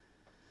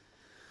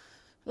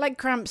Leg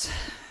cramps.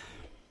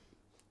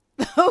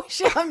 Oh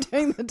shit, I'm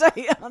doing the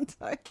date, aren't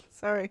I?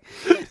 Sorry.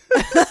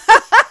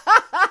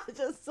 I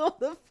just saw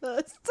the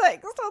first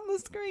text on the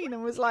screen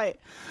and was like,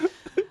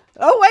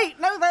 oh wait,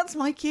 no, that's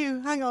my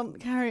cue. Hang on,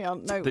 carry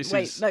on. No,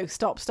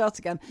 start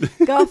again.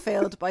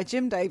 Garfield by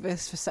Jim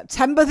Davis for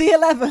September the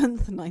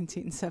 11th,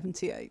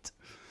 1978.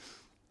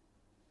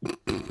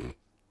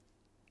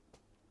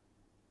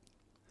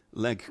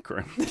 Leg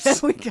cramps. There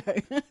we go.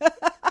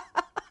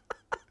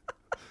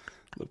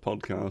 The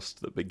podcast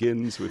that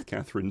begins with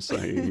Catherine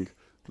saying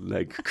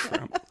leg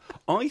cramp.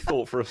 I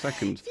thought for a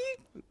second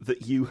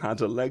that you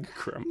had a leg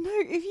cramp. No,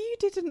 if you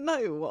didn't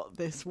know what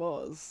this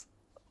was,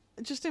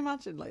 just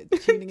imagine like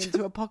tuning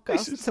into a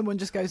podcast and someone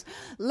just goes,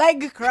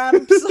 leg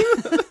cramps.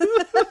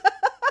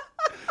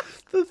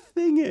 The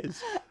thing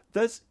is,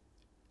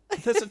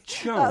 there's a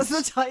chance.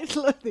 That's the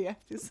title of the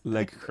episode.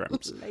 Leg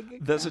cramps.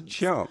 There's a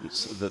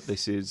chance that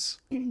this is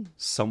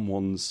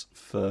someone's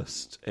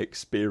first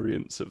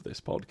experience of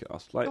this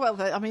podcast. Like,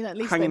 well, I mean, at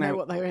least they know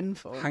what they're in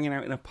for. Hanging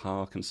out in a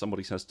park and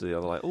somebody says to the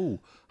other, like, oh,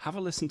 have a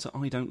listen to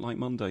I Don't Like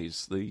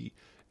Mondays, the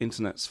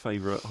internet's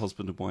favourite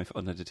husband and wife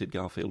unedited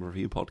Garfield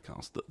review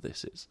podcast that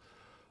this is.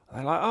 And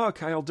they're like, oh,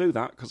 okay, I'll do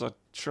that because I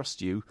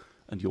trust you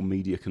and your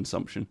media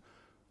consumption.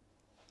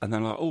 And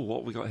then like, oh, what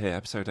have we got here?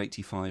 Episode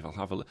 85, I'll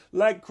have a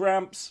leg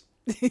cramps.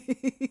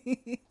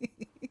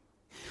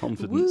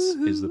 Confidence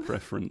is the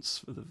preference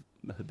for the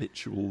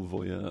habitual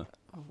voyeur.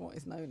 Of what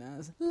is known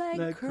as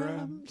leg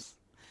cramps.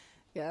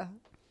 Yeah,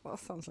 that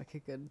sounds like a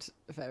good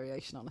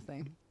variation on a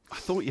theme. I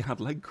thought you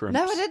had leg cramps.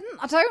 No, I didn't.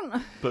 I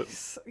don't.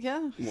 But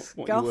yeah,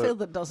 Garfield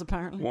that does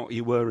apparently. What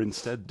you were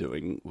instead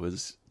doing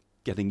was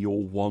getting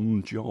your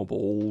one job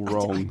all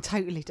wrong. I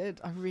totally did.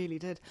 I really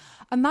did.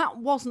 And that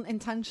wasn't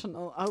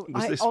intentional.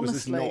 Was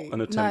this not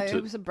an attempt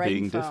it was a brain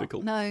being fart.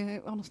 difficult? No,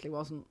 it honestly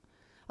wasn't.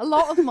 A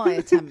lot of my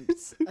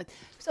attempts...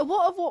 A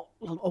lot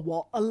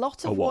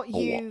of what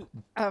you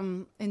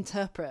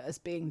interpret as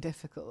being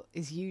difficult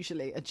is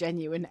usually a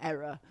genuine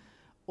error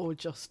or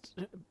just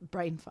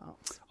brain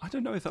farts. I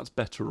don't know if that's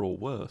better or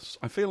worse.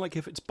 I feel like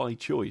if it's by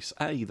choice,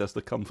 there's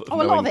the comfort of a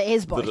knowing lot of it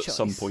is by that choice. At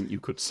some point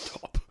you could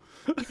stop.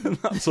 And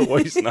that's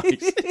always nice.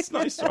 It's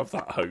nice to have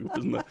that hope,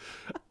 isn't it?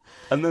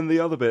 And then the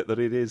other bit that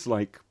it is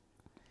like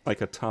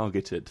a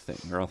targeted thing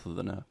rather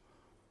than a...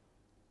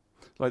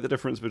 Like the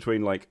difference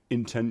between like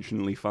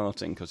intentionally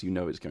farting because you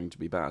know it's going to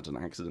be bad and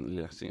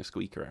accidentally letting a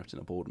squeaker out in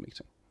a board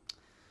meeting.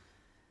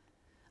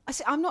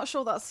 I'm not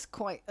sure that's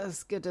quite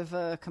as good of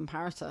a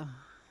comparison.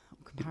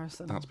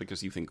 That's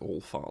because you think all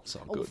farts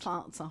are good.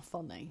 All farts are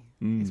funny,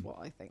 is what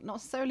I think. Not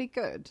necessarily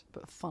good,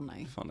 but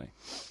funny.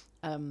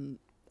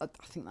 I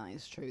think that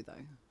is true, though.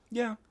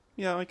 Yeah,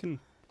 I can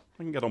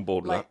get on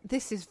board with that.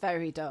 This is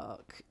very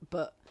dark,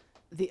 but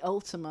the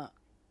ultimate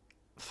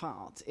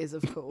fart is,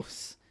 of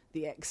course,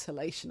 the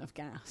exhalation of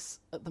gas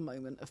at the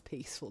moment of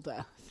peaceful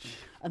death.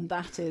 And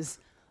that is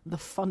the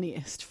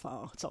funniest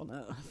fart on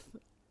earth.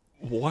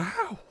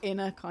 Wow. In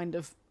a kind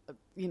of,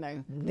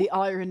 the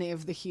irony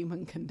of the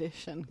human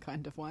condition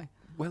kind of way.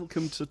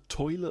 Welcome to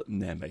Toilet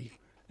Nemi.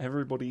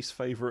 Everybody's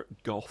favourite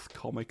goth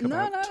comic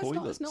about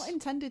toilets. It's not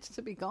intended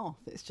to be goth.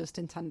 It's just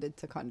intended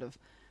to kind of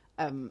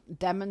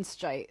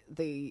demonstrate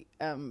the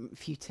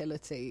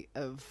futility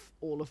of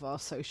all of our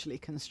socially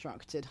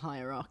constructed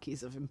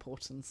hierarchies of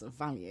importance of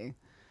value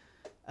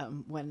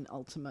when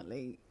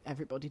ultimately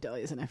everybody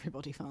dies and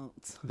everybody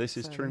farts. This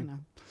is true.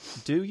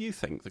 Do you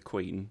think the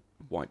Queen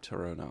wiped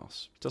her own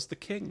arse? Does the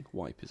King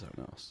wipe his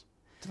own arse?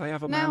 Do they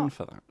have a man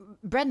for that?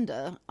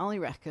 Brenda, I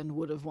reckon,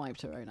 would have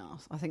wiped her own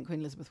arse. I think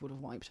Queen Elizabeth would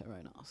have wiped her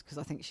own arse because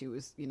I think she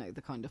was,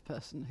 the kind of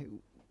person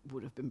who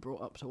would have been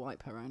brought up to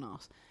wipe her own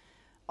arse.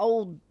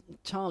 Old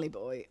Charlie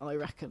boy, I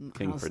reckon,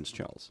 King Prince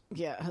Charles.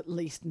 Yeah, at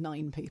least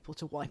 9 people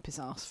to wipe his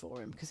arse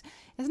for him because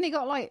hasn't he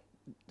got like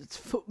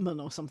footmen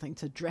or something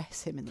to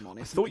dress him in the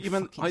morning? I thought you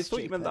meant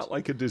that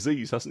like a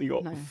disease. Hasn't he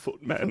got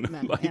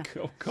footmen? Yeah.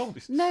 Oh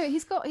god. No,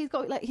 he's got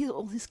like he's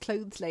all his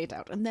clothes laid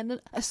out, and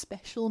then a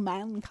special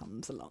man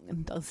comes along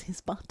and does his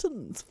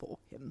buttons for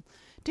him.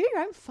 Do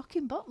your own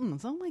fucking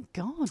buttons. Oh my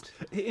god.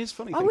 It is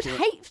funny. I would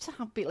hate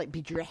to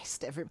be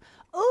dressed every.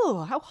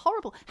 Oh, how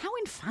horrible! How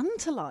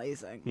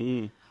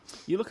infantilizing.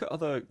 You look at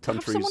other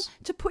countries. To have someone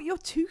to put your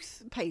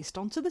toothpaste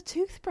onto the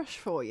toothbrush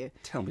for you.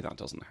 Tell me that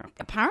doesn't happen.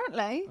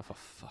 Apparently. Oh, for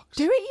fuck's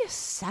Do it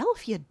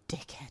yourself, you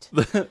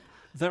dickhead.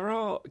 There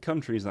are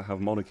countries that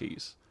have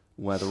monarchies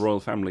where the royal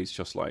family's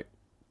just like,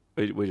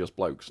 we're just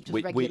blokes. Just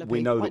we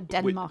know like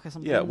that Denmark or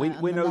something. Yeah,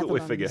 we know that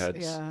we're figureheads.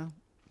 Yeah.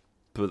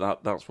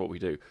 But that's what we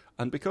do.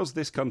 And because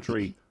this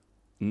country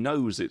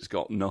knows it's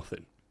got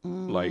nothing,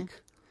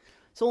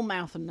 it's all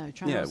mouth and no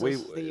trousers.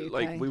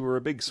 Yeah, we were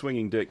a big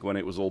swinging dick when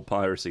it was all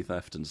piracy,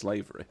 theft, and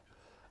slavery,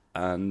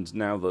 and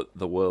now that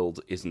the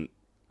world isn't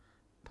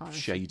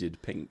shaded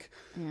pink,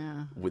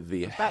 with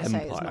the empire. I was about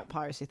to say it's not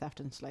piracy, theft,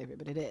 and slavery,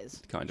 but it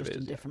is. Kind of just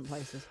is in different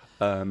places.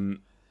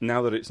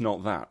 Now that it's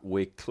not that,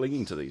 we're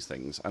clinging to these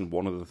things, and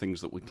one of the things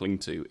that we cling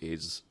to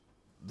is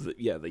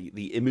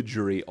the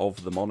imagery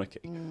of the monarchy.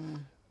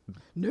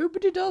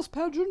 Nobody does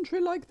pageantry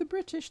like the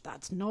British.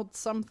 That's not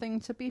something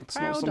to be It's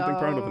proud not of. something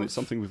proud of, and it's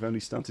something we've only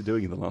started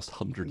doing in the last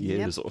 100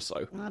 years or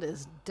so. That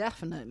is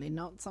definitely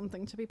not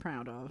something to be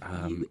proud of,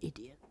 you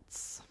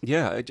idiots.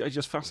 Yeah, it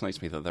just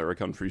fascinates me that there are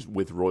countries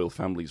with royal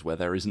families where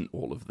there isn't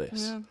all of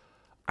this. Yeah.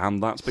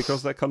 And that's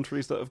because they're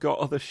countries that have got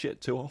other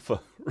shit to offer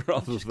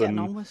rather Just getting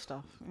on than with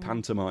stuff. Yeah.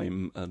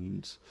 pantomime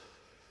and...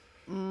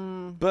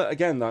 But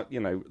again, that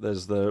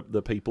there's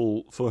the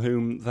people for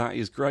whom that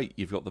is great.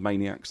 You've got the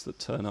maniacs that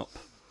turn up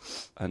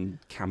and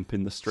camp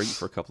in the street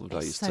for a couple of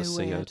days so to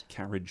see weird. a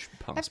carriage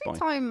pass Every by.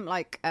 time,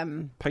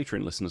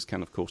 Patreon listeners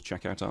can, of course,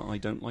 check out our I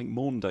Don't Like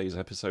Maundays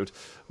episode,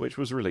 which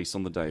was released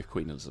on the day of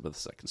Queen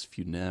Elizabeth II's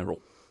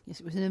funeral. yes,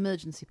 it was an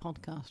emergency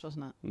podcast,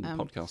 wasn't it?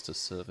 Podcaster's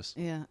service.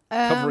 Yeah.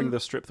 Covering the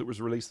strip that was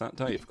released that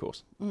day, of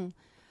course.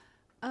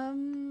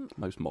 The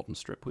Most modern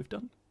strip we've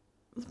done.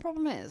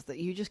 problem is that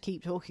you just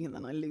keep talking and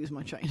then I lose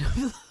my train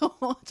of thought.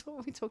 What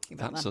are we talking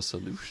about That's then? a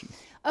solution.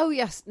 Oh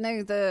yes,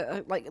 no,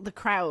 the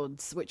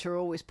crowds which are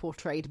always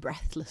portrayed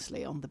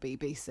breathlessly on the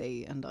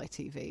BBC and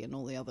ITV and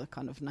all the other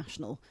kind of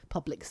national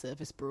public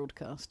service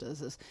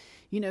broadcasters as,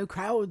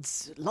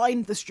 crowds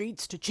lined the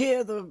streets to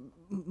cheer the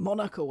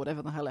monarch or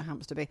whatever the hell it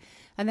happens to be.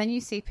 And then you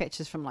see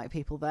pictures from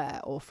people there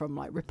or from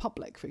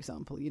Republic, for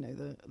example,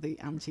 the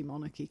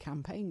anti-monarchy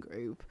campaign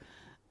group.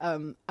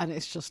 And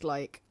it's just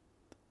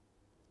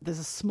there's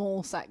a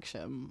small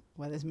section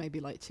where there's maybe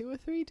 2 or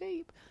 3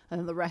 deep, and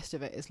then the rest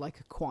of it is a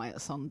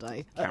quiet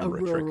Sunday at a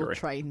Camera rural trickery.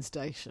 train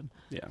station.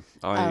 Yeah.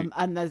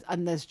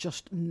 And there's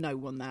just no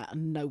one there,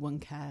 and no one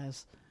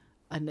cares,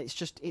 and it's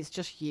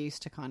just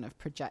used to kind of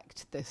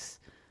project this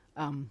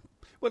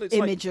it's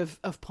image of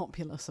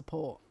popular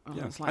support. And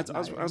Yeah, it's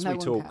as no we one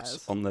talked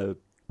cares. on the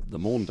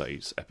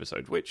Maundays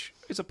episode, which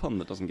is a pun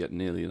that doesn't get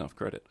nearly enough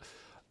credit,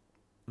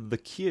 the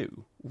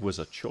queue was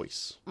a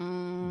choice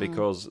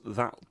because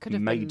that Could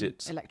have made been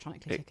it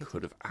electronically It ticketed.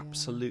 could have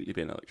absolutely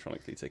been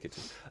electronically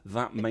ticketed.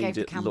 That It made gave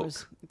the it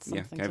cameras look,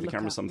 something gave to the look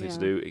camera at, something to yeah.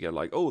 do.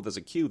 You go, there's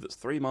a queue that's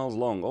 3 miles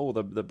long. Oh,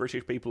 the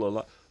British people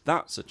are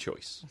that's a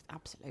choice.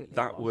 Absolutely,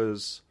 That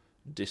was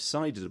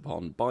decided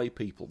upon by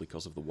people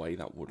because of the way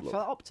that would for look. the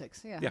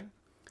optics. Yeah. Yeah.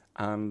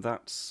 And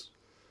that's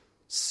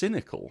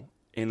cynical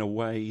in a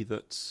way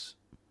that's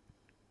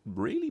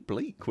really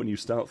bleak when you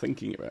start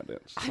thinking about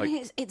it. I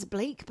mean, it's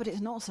bleak, but it's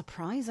not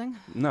surprising.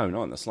 No,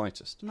 not in the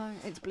slightest. No,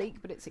 it's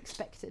bleak, but it's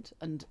expected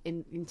and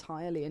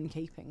entirely in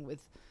keeping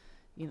with,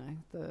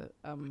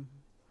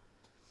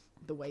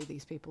 the way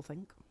these people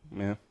think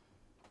Yeah.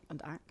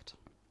 and act.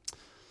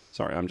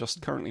 Sorry, I'm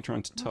just currently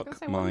trying to I was gonna tuck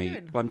say, what are you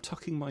doing? I'm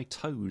tucking my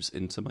toes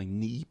into my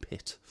knee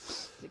pit.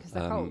 Because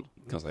they're cold.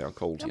 Because they are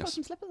cold, Don't put yes.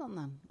 some slippers on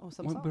then, or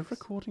some Well, socks. we're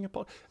recording a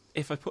pod.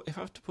 If I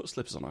have to put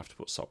slippers on, I have to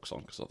put socks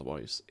on because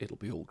otherwise it'll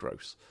be all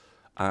gross.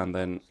 And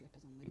then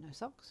Slippers on with no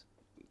socks.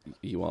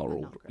 you are They're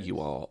all not gross. you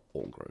are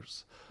all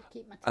gross.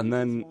 Keep my And toes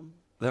then warm.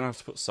 Then I have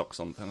to put socks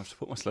on. Then I have to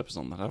put my slippers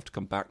on. Then I have to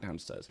come back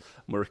downstairs.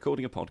 And we're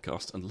recording a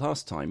podcast. And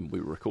last time we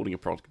were recording a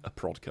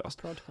podcast.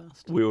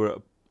 We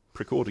were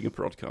recording a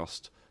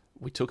podcast.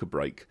 We took a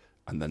break,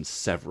 and then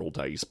several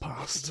days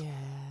passed. Yeah.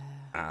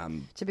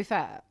 And To be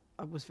fair,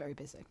 I was very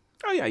busy.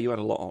 oh yeah, you had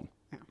a lot on.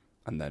 Yeah.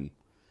 And then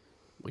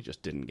we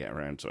just didn't get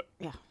around to it.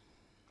 Yeah.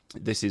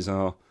 This is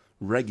our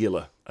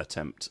regular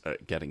attempt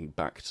at getting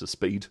back to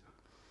speed.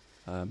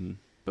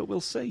 But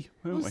we'll see,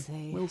 won't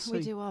we? We'll see.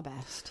 We do our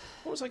best.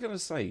 What was I going to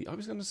say? I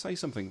was going to say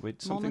something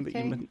with something that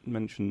you Monarchy?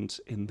 mentioned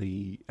in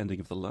the ending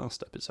of the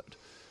last episode.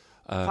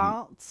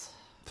 Farts.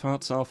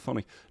 Farts are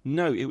funny.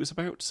 No, it was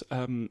about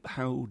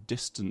how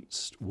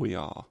distanced we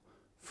are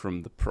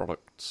from the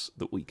products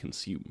that we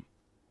consume.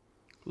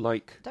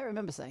 Like, I don't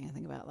remember saying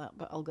anything about that,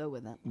 but I'll go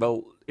with it.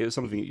 well, it was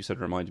something that you said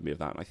reminded me of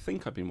that. And I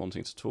think I've been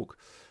wanting to talk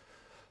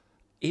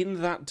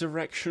in that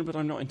direction, but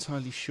I'm not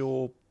entirely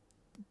sure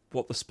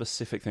what the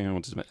specific thing I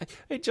wanted to make.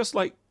 It just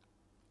like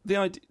the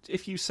idea.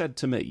 If you said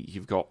to me,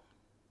 "You've got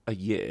a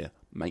year,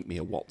 make me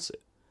a Wotsit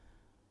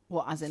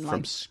What, as in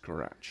from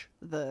scratch,"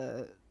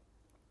 the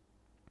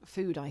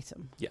food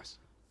item? yes,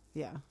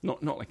 Yeah.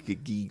 not like a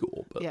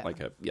Gigor, but Yeah.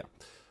 like a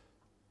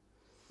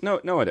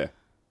No idea.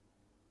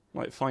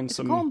 Like find It's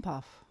some a corn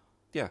puff.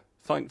 Yeah,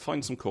 find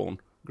some corn,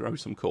 grow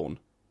some corn,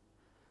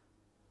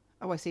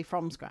 Oh, I see,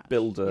 from scratch.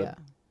 build Yeah.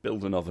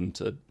 an oven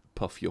to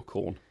puff your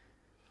corn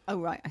Oh,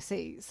 right, I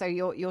see. So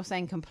you're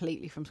saying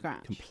completely from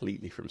scratch?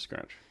 completely from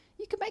scratch.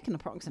 You could make an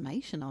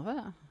approximation of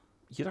it.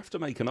 You'd have to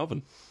make an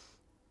oven.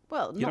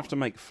 Well, You'd have to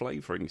make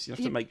flavourings. You'd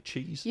have to make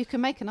cheese. You can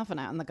make an oven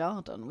out in the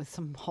garden with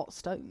some hot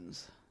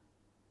stones.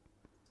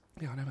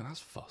 Yeah, I know, but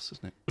that's fuss,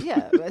 isn't it?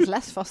 Yeah, it's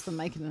less fuss than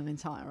making an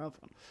entire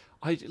oven.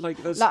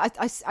 There's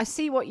I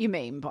see what you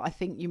mean, but I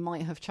think you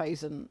might have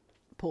chosen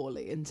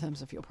poorly in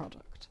terms of your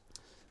product.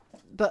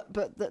 But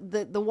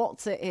the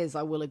Wotsit is,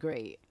 I will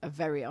agree, a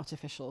very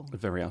artificial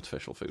very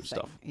artificial food thing.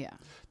 stuff. Yeah,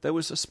 There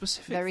was a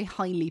specific very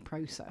highly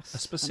processed. a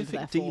specific and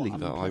therefore dealing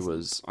that I unpleasant.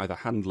 was either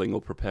handling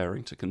or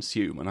preparing to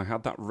consume, and I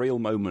had that real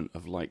moment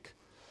of like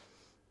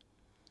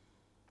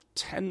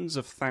tens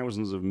of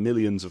thousands of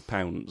millions of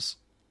pounds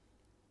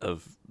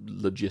of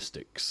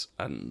logistics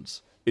and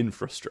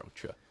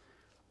infrastructure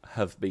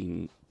have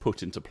been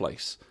put into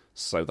place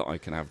so that I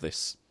can have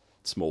this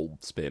small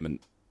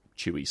spearmint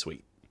chewy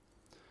sweet.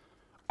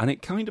 And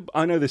it kind of...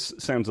 I know this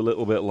sounds a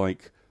little bit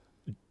like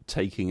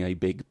taking a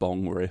big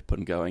bong rip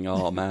and going,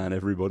 oh, man,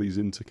 everybody's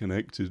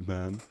interconnected,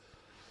 man.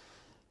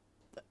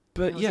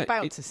 But I was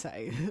about to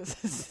say...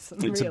 it's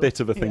a bit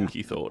of a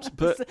thinky thought.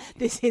 But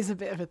this is a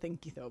bit of a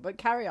thinky thought. But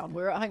carry on.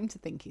 We're at home to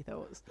thinky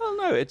thoughts. Well,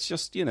 no, it's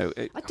just, you know...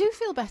 I do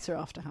feel better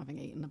after having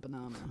eaten a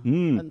banana.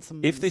 And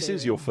some if this cereal.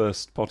 is your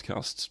first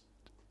podcast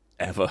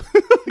ever...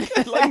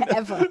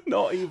 ever.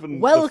 Not even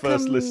Welcome the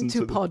first listen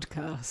to the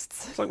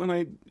podcasts. It's like when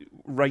I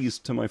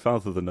raised to my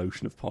father the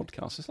notion of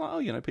podcasts. It's like, oh,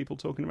 you know, people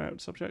talking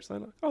about subjects. They're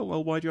like, oh,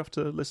 well, why do you have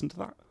to listen to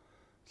that?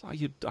 It's like,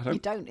 you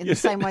don't, in the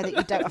same way that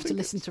you don't have to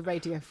listen to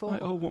Radio 4.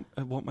 Like, oh,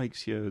 what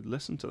makes you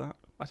listen to that?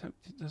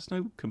 There's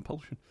no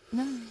compulsion.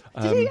 No.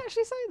 Did he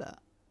actually say that?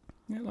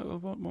 Yeah, like, well,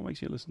 what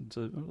makes you listen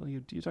to? Well,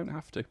 you don't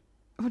have to.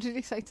 What did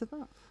he say to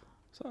that?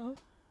 So,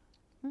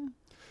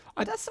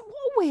 That's what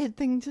a weird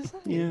thing to say.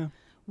 Yeah.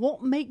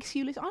 What makes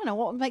you listen? I don't know.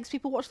 What makes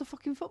people watch the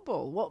fucking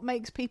football? What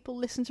makes people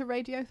listen to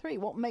Radio 3?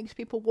 What makes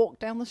people walk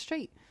down the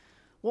street?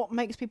 What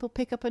makes people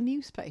pick up a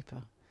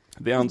newspaper?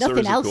 The answer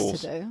Nothing is, of else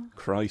course, to do.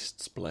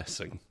 Christ's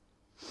blessing.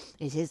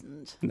 It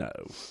isn't. No,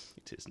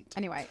 it isn't.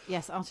 Anyway,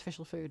 yes,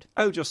 artificial food.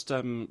 Oh, just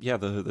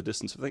the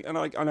distance of thing. And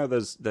I know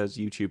there's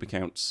YouTube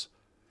accounts.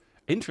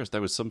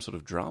 There was some sort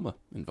of drama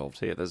involved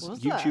here. There's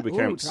YouTube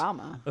accounts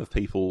of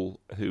people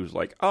who's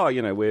like, oh,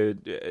 you know, we're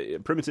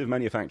primitive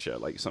manufacture,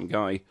 like some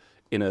guy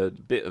in a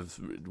bit of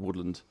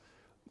woodland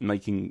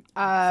making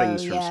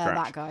things from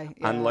scratch. That guy.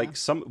 Yeah. And like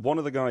one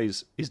of the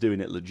guys is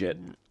doing it legit,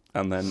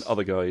 and then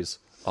other guys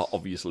are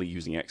obviously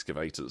using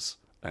excavators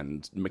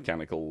and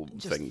mechanical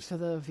things for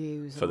the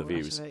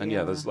views. And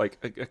there's like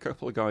a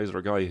couple of guys, or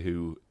a guy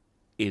who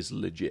is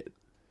legit,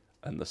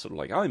 and they're sort of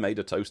like, I made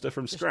a toaster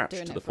from scratch,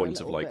 to the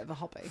point of like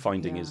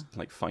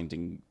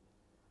finding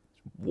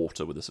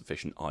water with a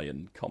sufficient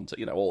iron content,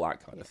 you know, all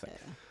that kind of thing.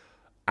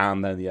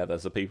 And then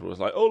there's the people who's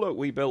like, oh look,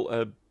 we built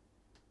a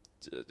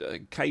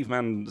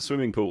caveman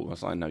swimming pool. I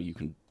was like, no, you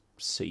can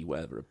see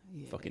where a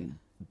fucking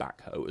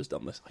backhoe has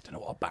done this. I don't know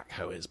what a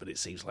backhoe is, but it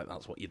seems like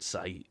that's what you'd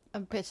say. A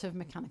bit of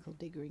mechanical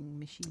diggering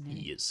machinery.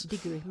 Yes.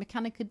 Diggery.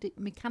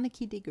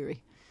 Mechanicy diggery.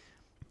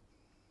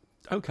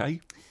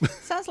 Okay.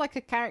 Sounds like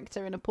a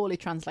character in a poorly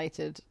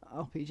translated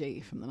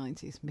RPG from the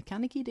 90s.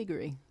 Mechanicy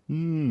diggery.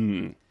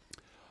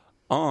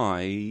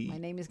 My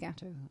name is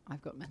Gatto.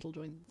 I've got metal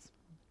joints.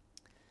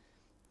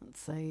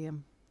 That's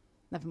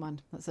never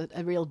mind. That's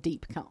a real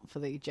deep cut for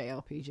the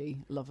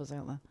JRPG lovers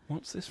out there.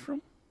 What's this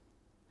from?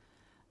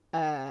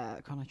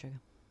 Chrono Trigger.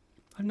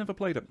 I've never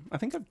played it. I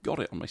think I've got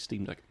it on my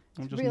Steam Deck.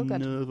 I've just real good.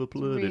 never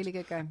played it. Really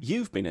good game.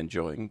 You've been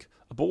enjoying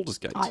a Baldur's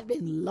Gate. I've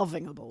been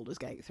loving a Baldur's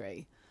Gate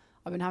 3.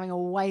 I've been having a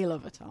whale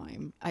of a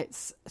time.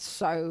 It's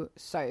so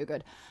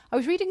good. I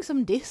was reading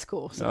some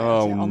discourse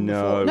about it on the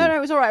forum. No, it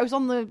was all right. I was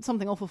on the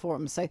Something Awful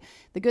forums. So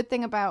the good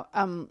thing about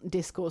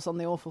discourse on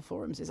the Awful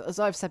forums is, as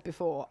I've said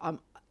before,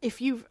 if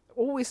you've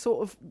always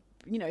sort of,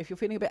 you know, if you're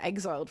feeling a bit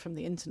exiled from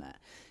the internet,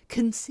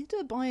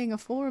 consider buying a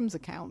forums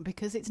account,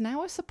 because it's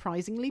now a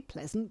surprisingly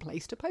pleasant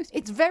place to post.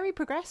 It's very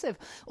progressive.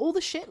 All the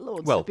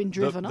shitlords have been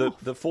driven off.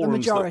 The forums, the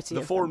majority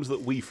the forums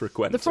that we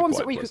frequent. The forums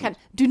that we frequent.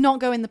 Do not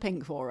go in the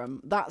pink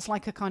forum. That's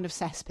like a kind of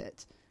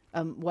cesspit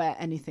where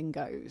anything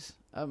goes,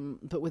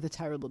 but with a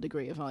terrible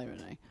degree of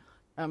irony.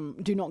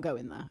 Do not go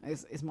in there,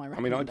 is my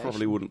recommendation. I mean, I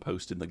probably wouldn't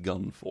post in the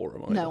gun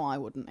forum either. No, I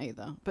wouldn't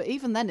either. But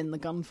even then, in the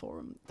gun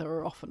forum, there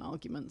are often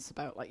arguments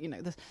about, like, you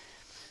know, there's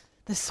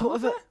sort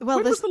of a... Well,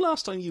 when was the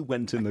last time you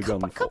went in the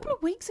gun forum? A couple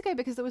of weeks ago,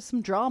 because there was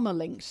some drama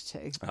linked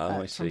to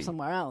from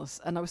somewhere else.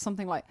 And I was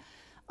something like...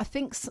 I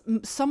think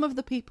some of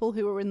the people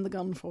who are in the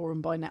gun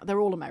forum by now...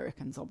 They're all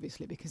Americans,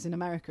 obviously, because in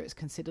America it's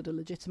considered a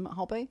legitimate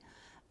hobby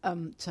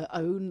to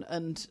own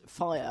and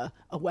fire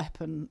a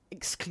weapon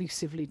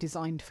exclusively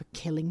designed for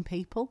killing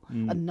people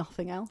and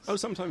nothing else. Oh,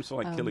 sometimes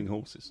for, like, killing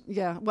horses.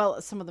 Yeah,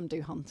 well, some of them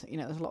do hunt. You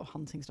know, there's a lot of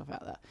hunting stuff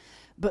out there.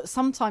 But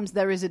sometimes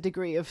there is a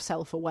degree of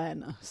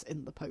self-awareness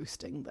in the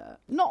posting there.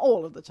 Not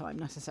all of the time,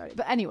 necessarily.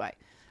 But anyway,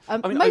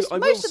 most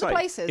of the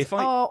places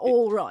are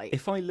all right.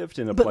 If I lived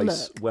in a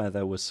place where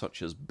there was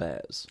such as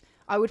bears,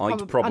 I'd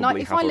probably have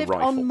if I lived a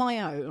rifle. on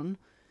my own,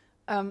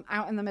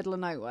 out in the middle of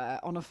nowhere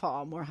on a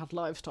farm where I had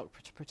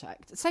livestock to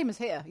protect. Same as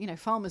here, you know,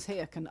 farmers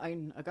here can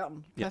own a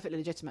gun perfectly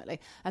legitimately,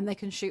 and they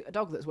can shoot a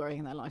dog that's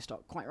worrying their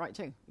livestock quite right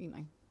too. You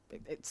know,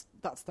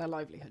 that's their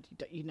livelihood.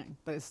 You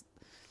know,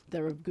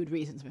 there are good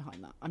reasons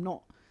behind that. I'm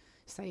not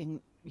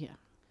saying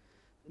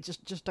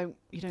just don't.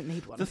 You don't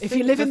need one. If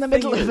you live in the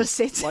middle of a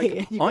city,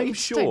 like, I'm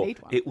sure don't need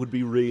one. It would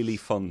be really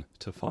fun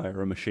to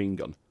fire a machine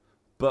gun,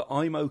 but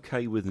I'm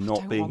okay with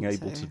not being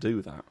able to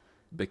do that,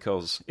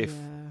 because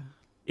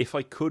if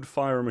I could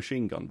fire a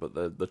machine gun, but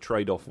the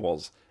trade-off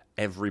was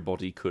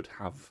everybody could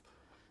have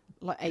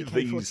like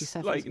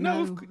AK-47s. Like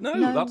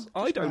no,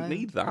 I don't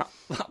need that.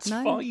 That's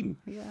fine.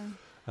 Yeah.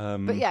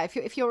 But yeah,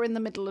 if you're in the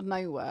middle of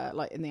nowhere,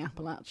 like in the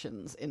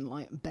Appalachians, in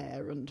like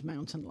bear and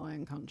mountain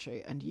lion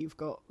country, and you've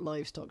got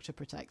livestock to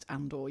protect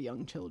and or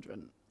young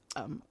children,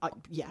 Fine.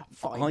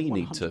 I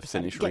need to 100%.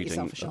 finish Get reading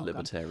yourself a A shotgun.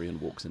 Libertarian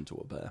Walks into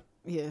a Bear.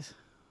 Yes.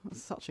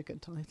 That's such a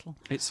good title.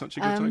 It's such a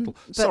good title.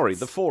 But- Sorry,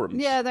 the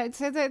forums. Yeah,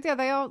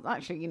 they are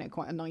actually,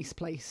 quite a nice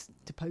place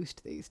to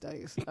post these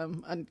days.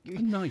 And A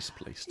nice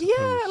place to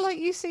yeah, post. like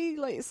you see,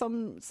 like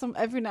some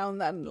every now and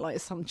then, like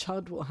some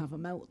chud will have a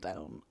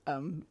meltdown.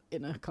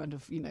 In a kind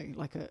of,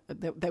 like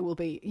there will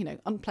be,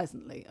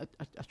 unpleasantly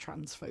a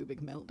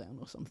transphobic meltdown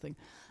or something,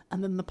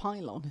 and then the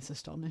pylon is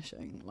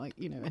astonishing, like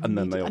And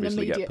then they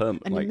obviously get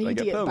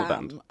immediate perma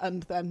ban, banned.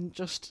 and then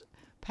just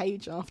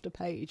page after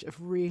page of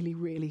really,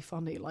 really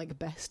funny, like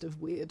best of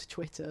weird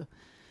Twitter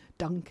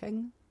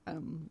dunking,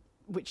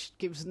 which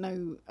gives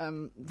no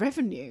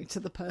revenue to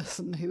the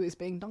person who is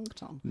being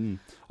dunked on.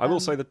 I will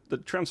say that the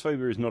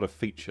transphobia is not a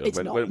feature. It's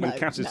when not,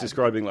 Kat is no.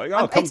 describing, like,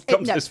 come It's-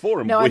 to this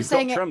forum, No, we've I'm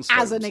saying got it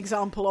transphobes. as an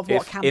example of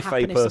what can if happen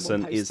a if person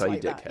someone is posts a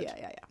like that. dickhead.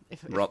 Yeah.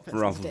 If a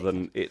person's Rather a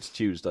than dickhead. it's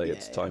Tuesday, Yeah,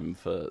 it's yeah. time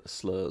for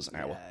slurs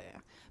hour. Yeah.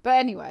 But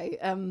anyway,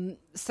 I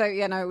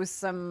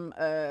was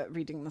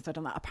reading the thread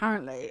on that.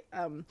 Apparently,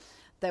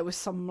 there was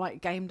some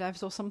like game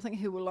devs or something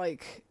who were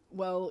like,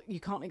 well, you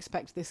can't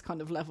expect this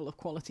kind of level of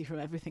quality from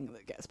everything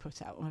that gets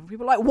put out. And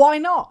people were like, why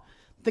not?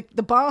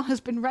 The bar has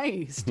been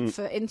raised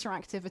for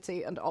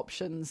interactivity and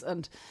options,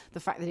 and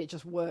the fact that it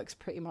just works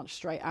pretty much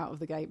straight out of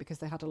the gate, because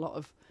they had a lot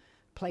of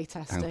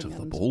playtesting Out of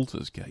the and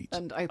Baldur's Gate.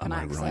 and open Am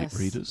I access. right,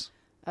 readers?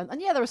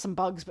 And yeah, there are some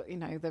bugs, but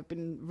they've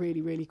been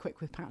really, really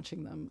quick with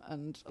patching them,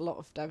 and a lot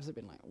of devs have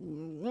been like,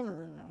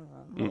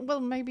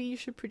 well, maybe you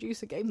should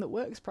produce a game that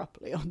works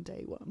properly on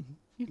day one.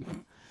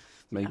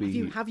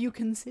 Maybe have you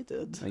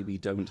considered? maybe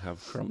don't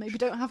have crunch. Maybe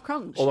don't have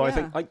crunch. Although I yeah.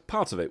 think like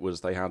part of it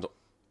was they had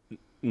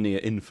near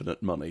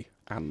infinite money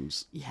and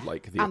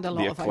like the, And a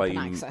lot the of open acclaim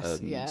access,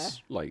 and yeah.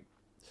 like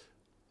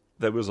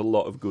there was a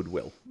lot of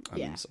goodwill, and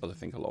Yeah. I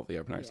think a lot of the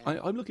open access. Yeah.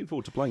 I'm looking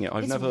forward to playing it.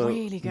 I've It's never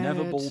really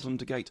good.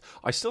 baldened a gate.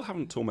 I still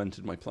haven't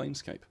tormented my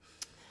Planescape.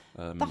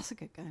 That's a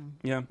good game.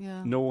 Yeah.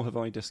 Yeah. Nor have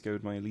I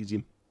discoed my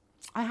Elysium.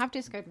 I have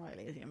discoed my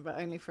Elysium, but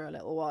only for a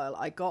little while.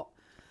 I got,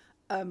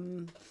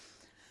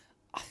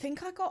 I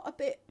think I got a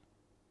bit,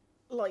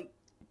 like,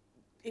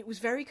 it was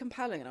very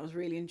compelling and I was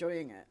really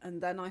enjoying it. And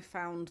then I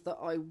found that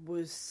I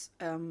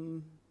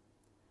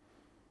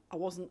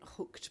wasn't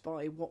hooked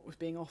by what was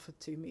being offered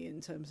to me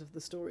in terms of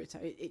the story.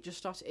 It just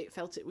started, it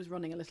felt it was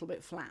running a little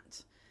bit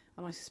flat.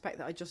 And I suspect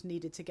that I just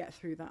needed to get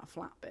through that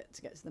flat bit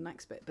to get to the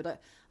next bit.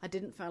 But I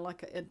didn't feel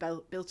like it had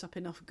built up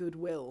enough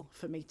goodwill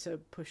for me to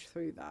push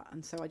through that.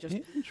 And so I just,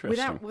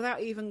 Interesting.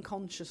 without even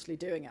consciously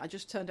doing it, I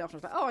just turned it off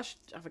and I was like, oh, I should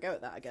have a go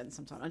at that again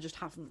sometime. I just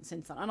haven't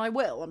since then. And I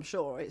will, I'm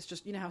sure. It's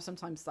just, how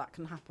sometimes that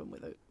can happen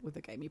with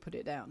a game. You put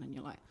it down and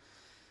you're like,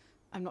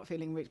 I'm not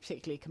feeling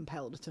particularly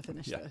compelled to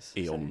finish this.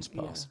 Eons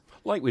So, pass.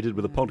 Like we did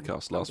with the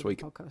podcast last week.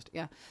 Podcast,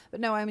 yeah.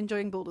 But no, I'm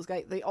enjoying Baldur's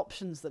Gate, the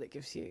options that it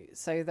gives you.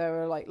 So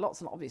there are like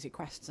lots and obviously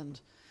quests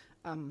and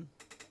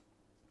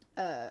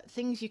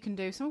things you can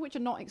do, some of which are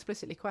not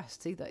explicitly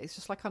quests either. It's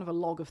just like kind of a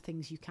log of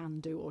things you can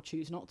do or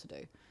choose not to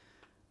do.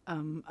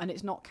 And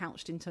it's not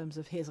couched in terms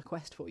of here's a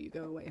quest for you,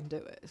 go away and do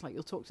it. It's like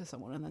you'll talk to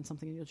someone and then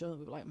something in your journal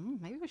will be like,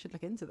 maybe we should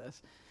look into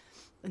this.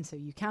 And so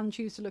you can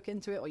choose to look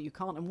into it or you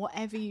can't. And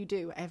whatever you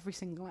do, every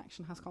single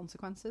action has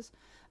consequences.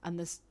 And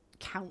there's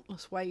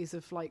countless ways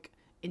of like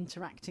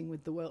interacting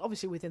with the world.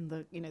 Obviously within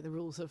the, the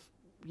rules of,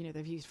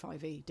 they've used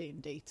 5e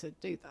D&D to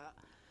do that.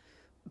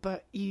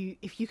 But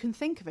if you can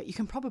think of it, you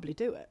can probably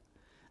do it.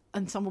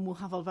 And someone will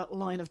have a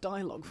line of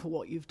dialogue for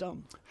what you've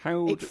done.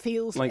 It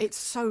feels like it's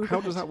so. How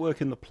good. does that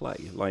work in the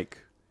play? Like,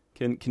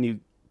 can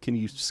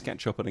you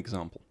sketch up an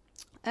example?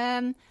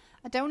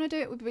 I don't want to do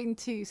it with being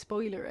too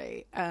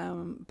spoilery.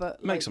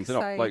 But Make something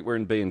up. Like we're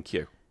in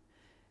B&Q.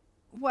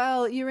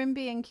 Well, you're in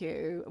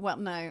B&Q. Well,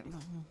 no.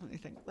 Let me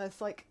think. There's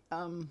like,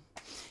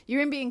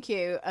 you're in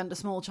B&Q and a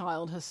small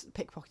child has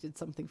pickpocketed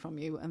something from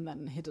you and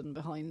then hidden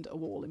behind a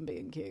wall in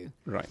B&Q.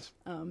 Right.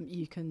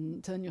 You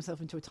can turn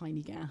yourself into a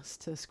tiny gas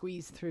to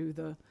squeeze through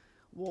the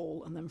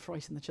wall and then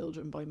frighten the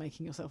children by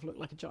making yourself look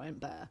like a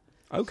giant bear.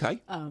 Okay.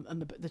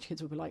 And the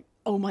kids will be like,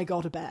 oh my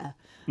God, a bear.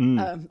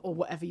 Or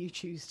whatever you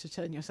choose to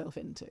turn yourself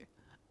into.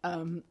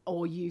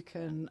 Or you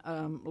can,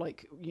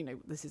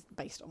 this is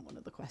based on one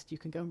of the quests, you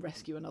can go and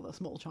rescue another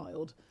small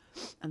child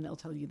and they'll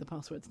tell you the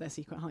password to their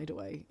secret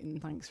hideaway in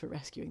thanks for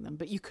rescuing them.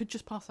 But you could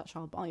just pass that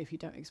child by if you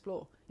don't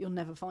explore. You'll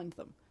never find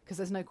them because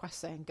there's no quest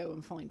saying go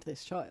and find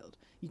this child.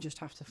 You just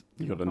have to...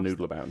 You've got to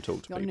noodle about and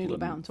talk to people. Noodle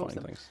about and talk to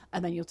them. Things.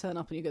 And then you'll turn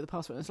up and you get the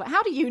password. And it's like,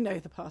 how do you know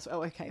the password?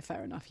 Oh, okay,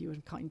 fair enough. You were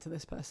kind to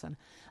this person.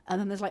 And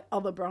then there's like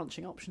other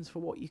branching options for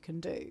what you can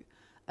do.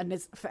 And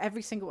there's for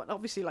every single one,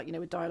 obviously, like,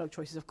 with dialogue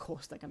choices, of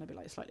course, they're going to be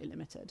like slightly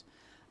limited.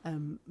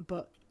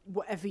 But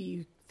whatever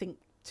you think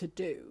to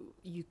do,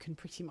 you can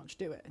pretty much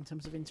do it in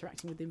terms of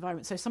interacting with the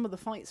environment. So some of the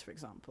fights, for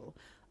example,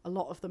 a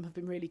lot of them have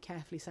been really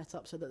carefully set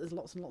up so that there's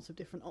lots and lots of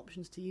different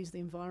options to use the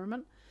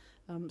environment.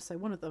 So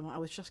one of them, I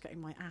was just getting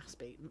my ass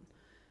beaten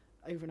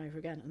over and over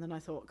again. And then I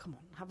thought, come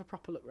on, have a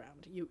proper look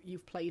round.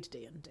 You've played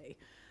D&D.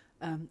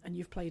 And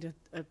you've played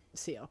a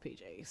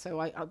CRPG.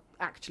 So I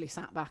actually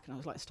sat back and I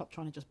was like, stop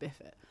trying to just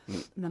biff it.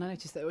 And then I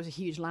noticed that there was a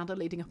huge ladder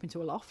leading up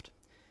into a loft.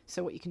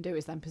 So what you can do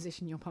is then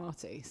position your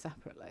party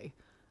separately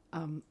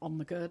on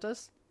the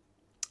girders.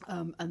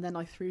 And then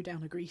I threw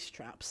down a grease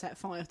trap, set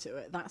fire to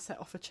it. That set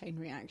off a chain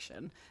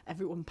reaction.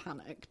 Everyone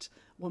panicked.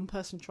 One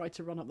person tried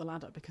to run up the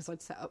ladder because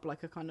I'd set up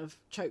like a kind of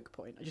choke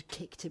point. I just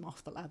kicked him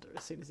off the ladder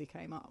as soon as he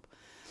came up.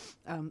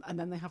 And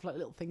then they have like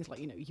little things like,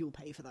 you'll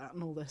pay for that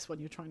and all this when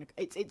you're trying to...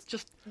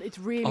 It's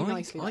really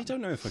nicely done. I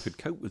don't know if I could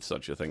cope with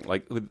such a thing.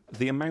 Like, with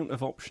the amount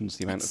of options,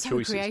 the amount of so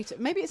choices. Creative.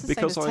 Maybe it's the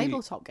same as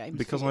tabletop games.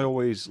 Because I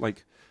always,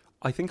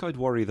 I think I'd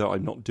worry that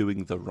I'm not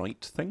doing the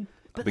right thing.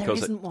 But because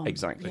there isn't one.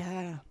 Exactly.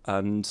 Yeah.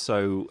 And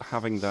so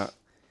having that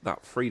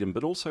freedom,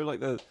 but also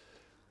like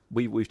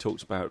we've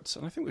talked about,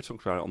 and I think we've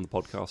talked about it on the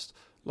podcast,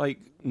 like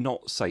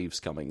not save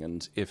scumming,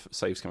 and if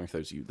save scumming, for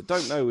those of you that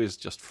don't know, is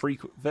just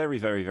very,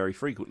 very, very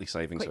frequently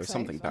saving. Quick so if save,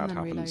 something bad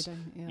happens,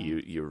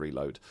 reloading, you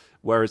reload.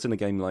 Whereas in a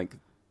game like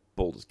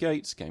Baldur's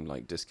Gate, a game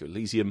like Disco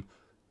Elysium,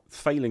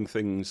 failing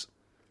things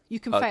you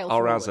can fail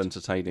are forward. as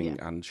entertaining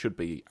and should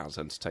be as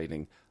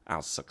entertaining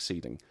as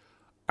succeeding.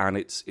 And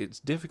it's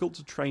difficult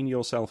to train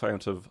yourself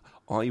out of,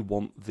 I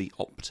want the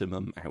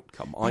optimum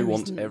outcome. I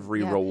want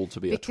every roll to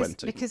be a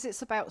 20. Because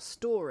it's about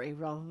story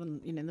rather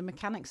than, the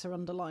mechanics are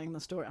underlying the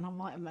story. And I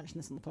might have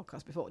mentioned this on the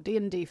podcast before.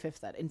 D&D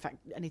 5th Ed, in fact,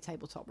 any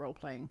tabletop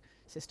role-playing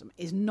system,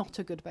 is not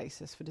a good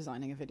basis for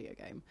designing a video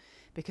game.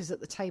 Because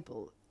at the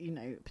table,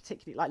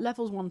 particularly, like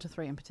levels 1 to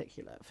 3 in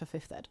particular for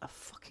 5th Ed are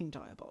fucking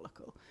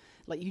diabolical.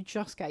 Like, you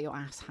just get your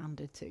ass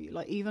handed to you.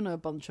 Like, even a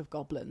bunch of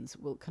goblins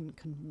can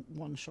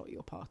one-shot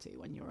your party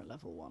when you're at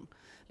level 1.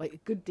 Like,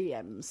 good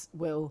DMs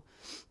will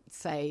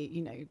say,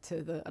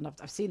 and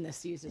I've seen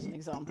this used as an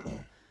example,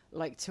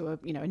 like to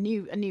a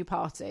new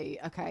party.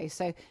 Okay,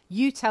 so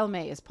you tell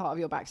me as part of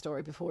your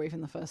backstory before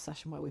even the first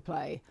session where we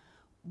play,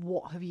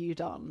 what have you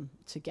done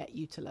to get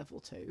you to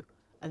level 2?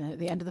 And then at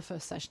the end of the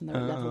first session, they're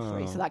at level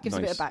 3. So that gives a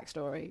bit of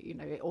backstory,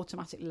 it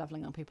automatically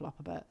leveling up people up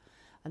a bit.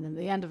 And then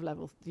the end of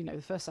level,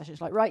 the first session is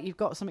like, right, you've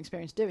got some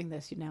experience doing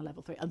this, you're now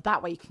level 3. And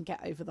that way you can get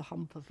over the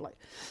hump of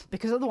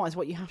because otherwise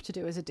what you have to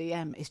do as a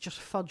DM is just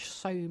fudge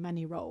so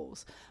many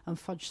rolls and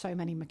fudge so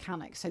many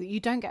mechanics so that you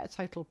don't get a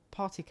total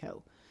party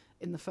kill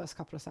in the first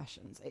couple of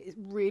sessions. It's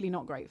really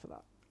not great for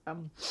that.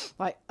 And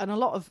a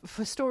lot of,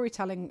 for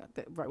storytelling,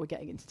 right, we're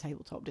getting into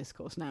tabletop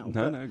discourse now.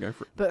 No, go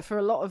for it. But for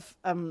a lot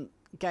of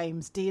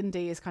games,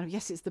 D&D is kind of,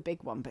 yes, it's the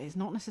big one, but it's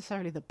not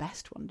necessarily the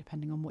best one,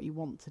 depending on what you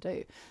want to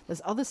do.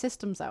 There's other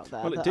systems out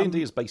there. Well,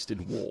 D&D is based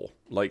in war.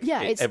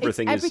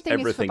 Everything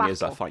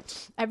is a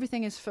fight.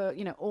 Everything is for,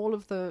 all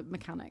of the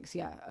mechanics,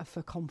 are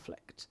for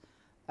conflict.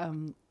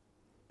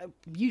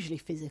 Usually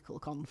physical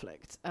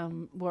conflict.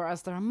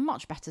 Whereas there are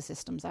much better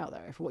systems out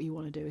there if what you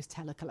want to do is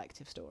tell a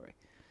collective story.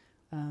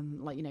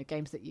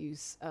 Games that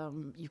use,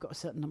 you've got a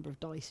certain number of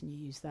dice and you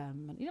use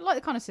them, and like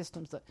the kind of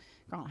systems that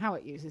Grant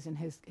Howitt uses in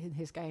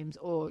his games,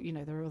 or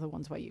there are other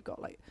ones where you've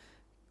got like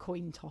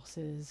coin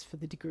tosses for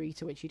the degree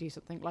to which you do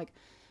something. Like,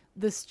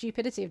 the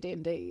stupidity of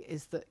D&D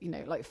is that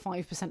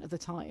 5% of the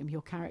time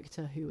your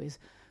character, who is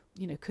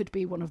could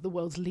be one of the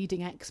world's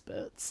leading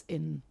experts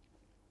in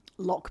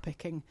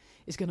lockpicking,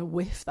 is going to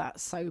whiff that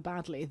so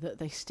badly that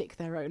they stick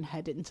their own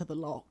head into the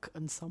lock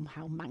and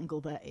somehow mangle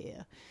their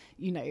ear.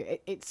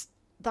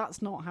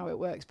 That's not how it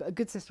works, but a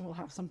good system will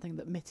have something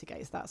that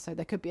mitigates that. So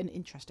there could be an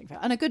interesting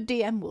failure, and a good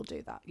DM will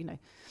do that.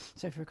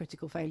 So for a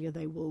critical failure,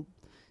 they will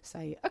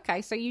say,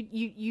 okay, so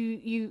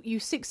you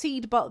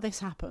succeed, but this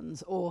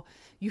happens, or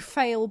you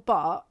fail,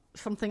 but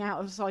something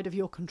outside of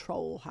your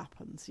control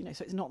happens.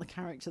 So it's not the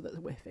character that's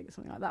whiffing,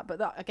 something like that. But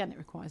that, again, it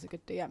requires a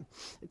good DM.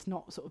 It's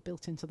not sort of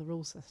built into the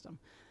rule system.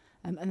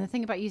 And the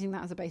thing about using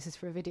that as a basis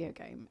for a video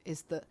game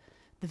is that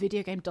the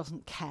video game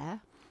doesn't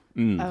care.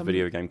 The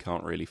video game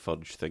can't really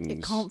fudge things.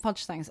 It can't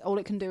fudge things. All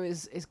it can do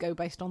is go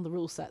based on the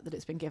rule set that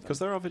it's been given. Because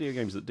there are video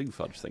games that do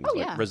fudge things.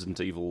 Yeah.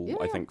 Resident Evil,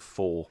 I think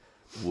 4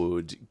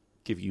 would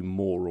give you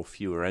more or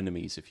fewer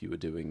enemies if you were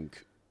doing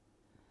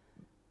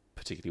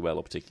particularly well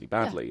or particularly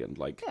badly, and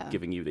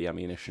giving you the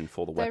ammunition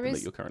for the weapon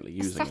that you're currently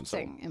using. There is a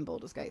setting in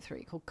Baldur's Gate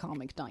 3 called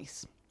Karmic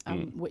Dice,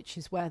 which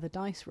is where the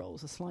dice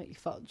rolls are slightly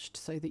fudged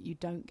so that you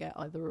don't get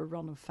either a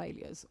run of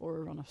failures or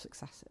a run of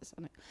successes.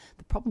 And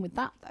the problem with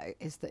that, though,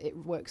 is that it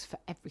works for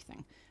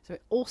everything. So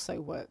it also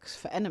works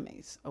for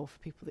enemies or for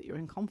people that you're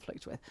in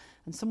conflict with.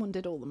 And someone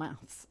did all the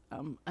maths,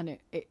 and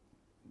it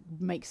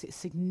makes it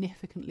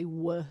significantly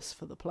worse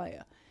for the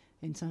player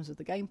in terms of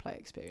the gameplay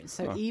experience.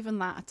 So even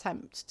that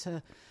attempt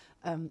to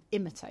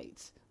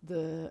imitate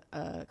the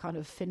kind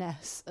of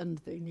finesse and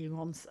the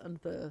nuance and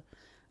the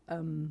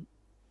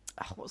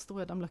what's the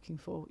word I'm looking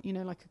for?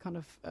 Like a kind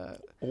of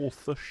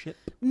authorship.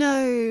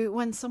 No,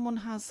 when someone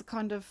has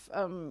kind of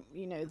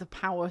the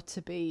power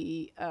to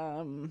be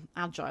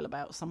agile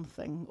about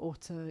something, or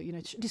to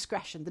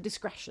discretion. The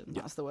discretion,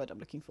 that's the word I'm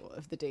looking for,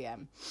 of the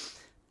DM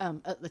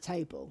at the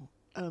table.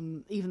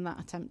 Even that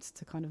attempt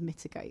to kind of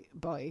mitigate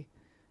by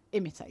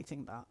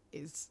imitating that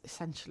is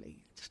essentially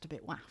just a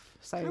bit waff.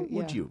 So how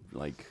would you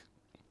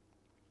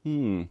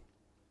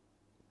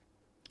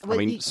Well,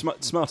 I mean,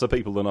 smarter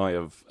people than I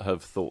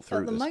have thought through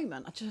at the this.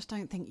 moment, I just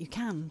don't think you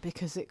can,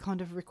 because it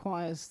kind of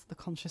requires the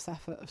conscious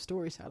effort of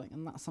storytelling,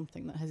 and that's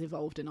something that has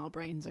evolved in our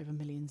brains over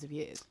millions of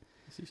years.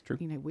 This is true.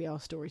 You know, we are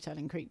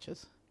storytelling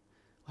creatures,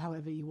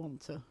 however you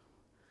want to.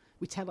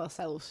 We tell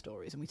ourselves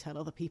stories and we tell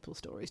other people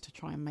stories to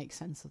try and make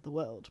sense of the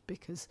world,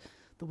 because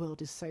the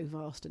world is so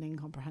vast and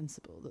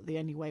incomprehensible that the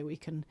only way we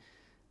can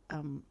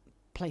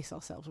place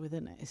ourselves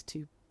within it is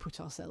to put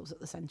ourselves at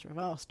the centre of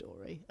our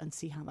story and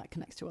see how that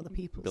connects to other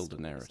people's Build a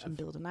stories narrative. and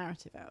build a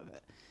narrative out of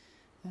it.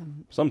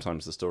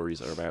 Sometimes the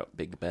stories are about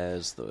big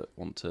bears that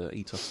want to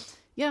eat us.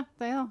 Yeah,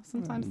 they are.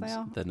 Sometimes they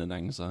are. Then an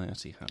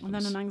anxiety happens. And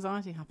then an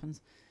anxiety happens.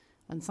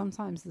 And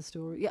sometimes the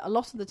story... Yeah, a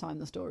lot of the time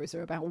the stories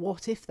are about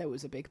what if there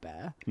was a big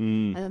bear,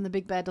 and then the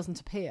big bear doesn't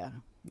appear.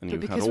 And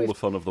you've had all the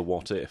fun of the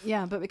what if.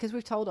 Yeah, but because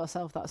we've told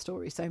ourselves that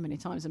story so many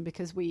times, and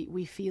because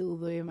we feel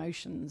the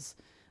emotions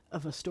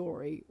of a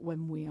story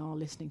when we are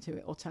listening to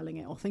it or telling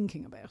it or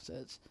thinking about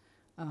it,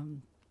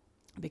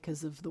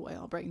 because of the way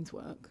our brains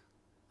work,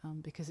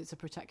 because it's a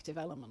protective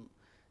element,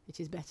 it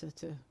is better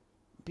to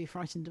be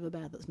frightened of a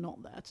bear that's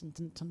not there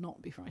than to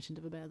not be frightened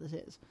of a bear that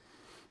is.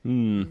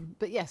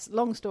 But yes,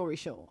 long story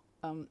short,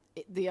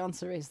 the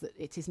answer is that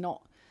it's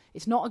not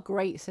a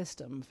great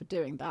system for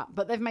doing that,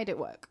 but they've made it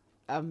work.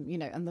 You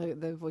know, and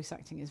the voice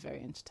acting is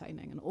very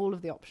entertaining, and all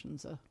of the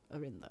options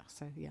are in there.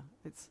 So yeah,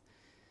 it's...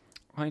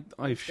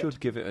 I should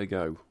give it a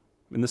go.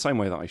 In the same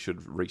way that I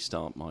should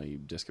restart my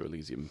Disco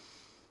Elysium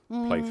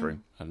playthrough.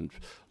 And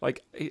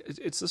like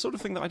it's the sort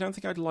of thing that I don't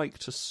think I'd like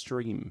to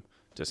stream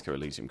Disco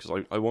Elysium,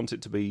 because I want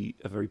it to be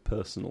a very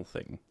personal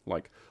thing.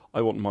 Like,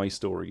 I want my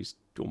stories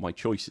or my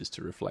choices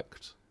to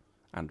reflect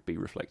and be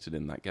reflected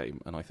in that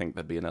game. And I think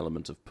there'd be an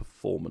element of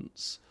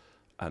performance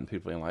and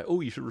people being like,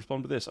 oh, you should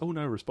respond with this. Oh,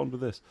 no, respond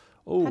with this.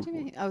 Oh, How do you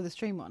mean? Oh, the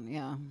stream one,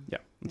 yeah. Yeah.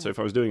 And so if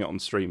I was doing it on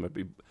stream, I'd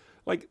be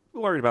like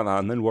worried about that,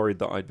 and then worried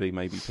that I'd be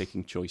maybe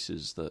picking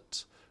choices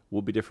that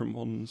would be different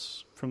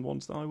ones from the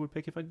ones that I would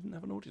pick if I didn't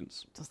have an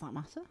audience. Does that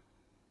matter?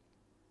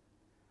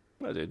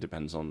 Well, it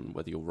depends on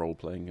whether you're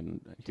role-playing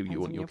and who you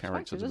want your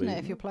character to be. Doesn't it?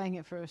 If you're playing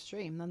it for a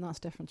stream, then that's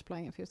different to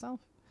playing it for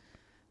yourself.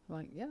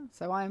 Like, yeah.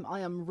 So I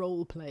am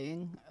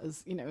role-playing,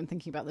 as you know, and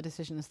thinking about the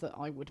decisions that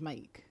I would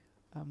make,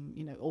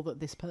 you know, or that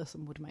this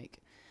person would make.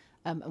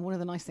 And one of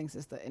the nice things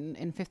is that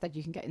in 5th Ed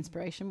you can get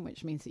inspiration,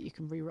 which means that you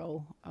can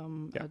re-roll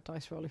a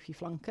dice roll if you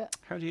flunk it.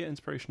 How do you get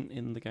inspiration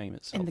in the game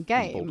itself? In the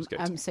game,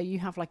 so you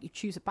have you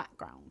choose a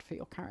background for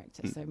your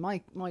character. So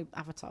my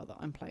avatar that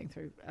I'm playing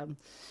through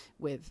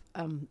with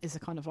is a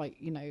kind of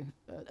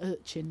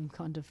urchin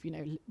kind of,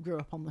 grew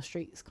up on the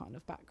streets kind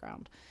of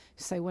background.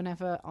 So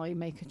whenever I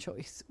make a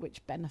choice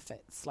which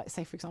benefits, like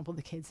say for example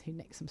the kids who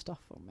nick some stuff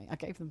from me, I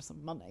gave them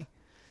some money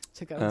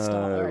to go and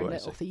start their own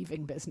little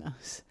thieving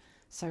business.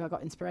 So I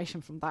got inspiration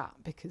from that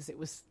because it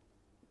was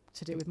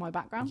to do with my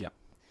background. Yeah.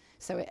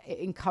 So it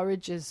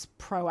encourages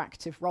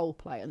proactive role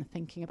play and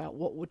thinking about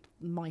what would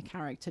my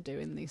character do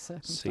in these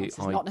circumstances,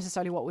 not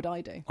necessarily what would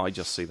I do. I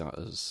just see that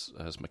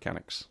as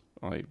mechanics.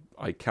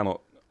 I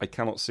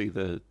cannot see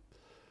the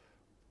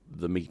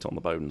meat on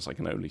the bones. I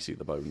can only see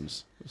the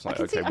bones. It's like,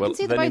 okay, well,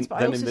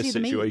 then in this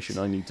situation,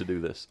 I need to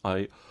do this.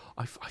 I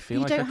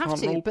feel like I can't role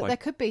play.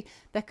 But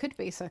there could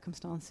be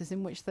circumstances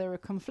in which there are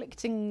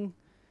conflicting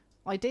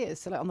ideas.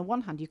 So like on the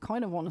one hand you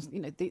kind of want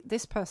to,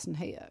 this person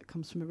here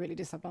comes from a really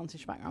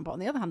disadvantaged background, but on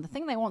the other hand the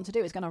thing they want to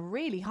do is going to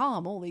really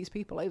harm all these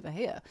people over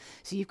here.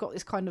 So you've got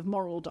this kind of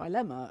moral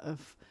dilemma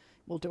of,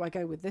 well, do I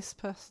go with this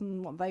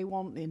person, what they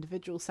want, the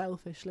individual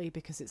selfishly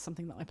because it's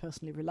something that I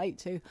personally relate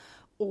to,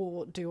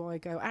 or do I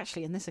go,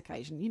 actually in this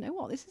occasion, you know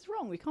what, this is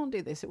wrong, we can't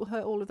do this, it will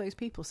hurt all of those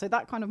people. So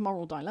that kind of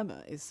moral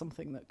dilemma is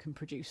something that can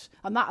produce,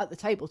 and that at the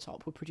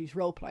tabletop will produce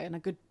role play, and a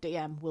good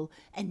DM will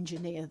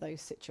engineer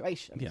those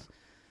situations. Yeah.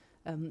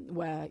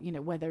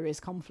 Where there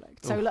is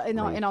conflict. So in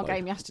our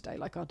game yesterday,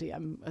 like our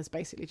DM was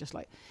basically just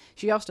like,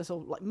 she asked us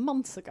all like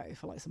months ago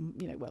for like some,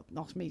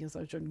 not me because I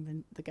was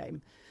joining the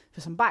game,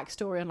 for some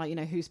backstory on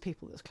who's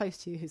people that's close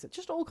to you, who's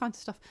just all kinds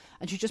of stuff,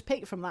 and she just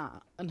picked from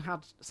that and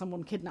had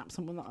someone kidnap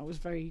someone that I was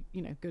very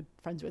good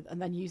friends with,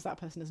 and then use that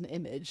person as an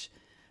image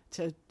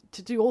to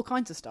do all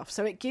kinds of stuff.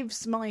 So it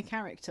gives my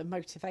character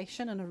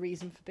motivation and a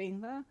reason for being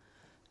there,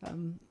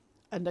 and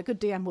a good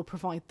DM will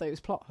provide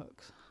those plot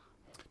hooks.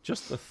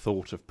 Just the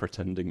thought of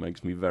pretending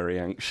makes me very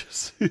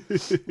anxious.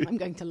 I'm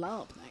going to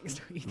LARP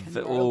next weekend.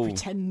 I'll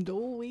pretend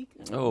all week.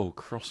 Oh,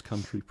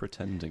 cross-country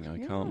pretending.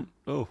 I can't.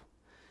 Oh.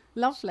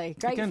 Lovely.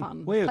 Great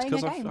fun. Weird,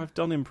 because I've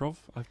done improv.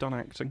 I've done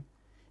acting.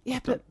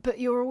 Yeah, but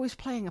you're always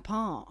playing a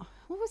part.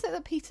 What was it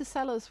that Peter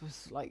Sellers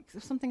was like?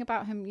 There's something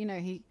about him,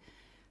 he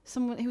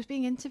was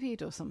being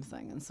interviewed or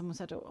something, and someone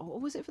said, oh,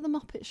 was it for the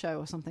Muppet Show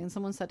or something? And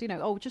someone said,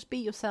 just be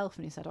yourself.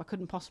 And he said, I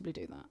couldn't possibly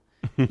do that.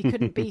 He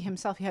couldn't be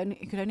himself. He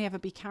could only ever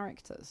be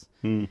characters,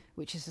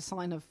 which is a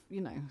sign of,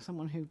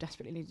 someone who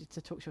desperately needed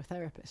to talk to a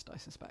therapist, I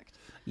suspect.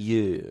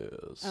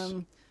 Yes.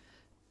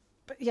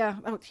 But yeah,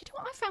 you know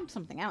what? I found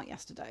something out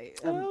yesterday.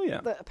 Yeah.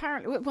 That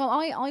apparently,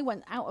 I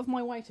went out of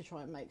my way to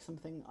try and make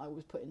something I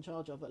was put in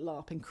charge of at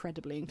LARP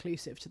incredibly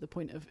inclusive, to the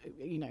point of,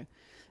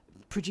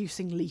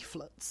 producing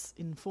leaflets,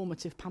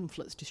 informative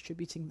pamphlets,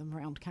 distributing them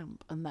around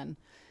camp, and then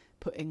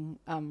putting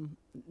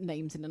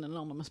names in an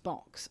anonymous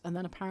box. And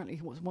then apparently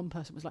one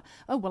person was like,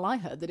 oh, well, I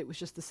heard that it was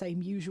just the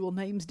same usual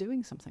names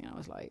doing something. And I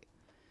was like,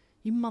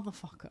 you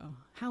motherfucker,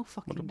 how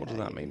fucking What does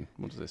dare that you? mean?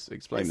 What does this...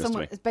 Explain this to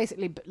me. It's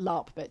basically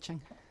LARP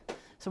bitching.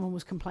 Someone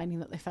was complaining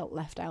that they felt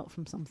left out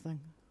from something.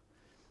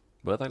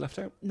 Were they left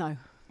out? No.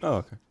 Oh,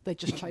 okay. They'd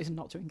just chosen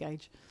not to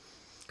engage.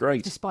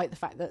 Great. Despite the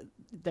fact that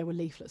there were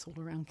leaflets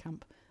all around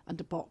camp and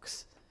a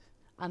box.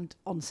 And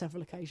on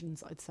several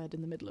occasions, I'd said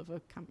in the middle of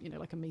a camp,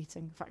 like a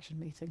meeting, faction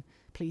meeting,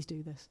 please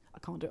do this. I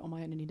can't do it on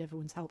my own. I need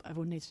everyone's help.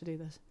 Everyone needs to do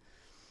this.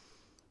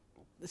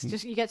 It's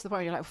just, you get to the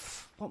point where you're like,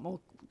 what more?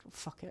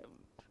 Fuck it.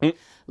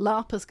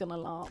 LARPer's gonna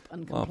LARP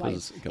and complain.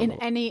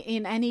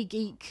 In any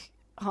geek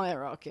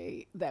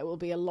hierarchy, there will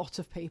be a lot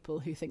of people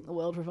who think the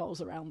world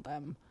revolves around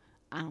them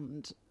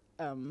and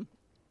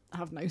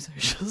have no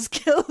social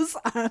skills.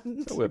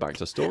 And So we're back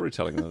to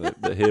storytelling,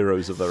 the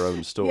heroes of their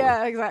own story.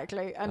 yeah,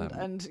 exactly.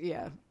 And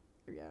yeah.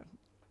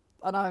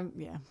 And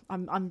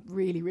I'm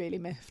really, really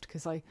miffed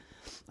because I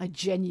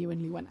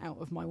genuinely went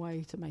out of my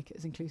way to make it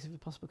as inclusive as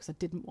possible because I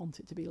didn't want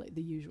it to be like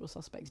the usual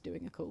suspects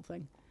doing a cool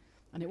thing.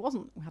 And it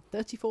wasn't. We had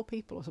 34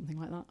 people or something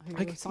like that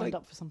who signed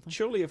up for something.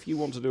 Surely if you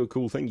want to do a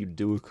cool thing, you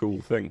do a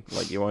cool thing.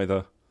 Like you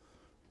either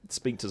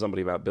speak to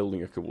somebody about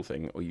building a cool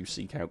thing or you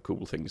seek out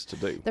cool things to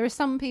do. There are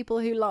some people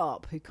who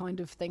LARP who kind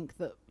of think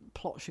that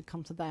plot should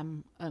come to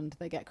them and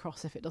they get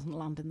cross if it doesn't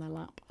land in their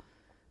lap.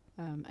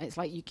 It's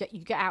like you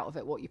get out of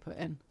it what you put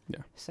in. Yeah.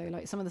 So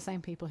like some of the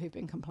same people who've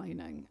been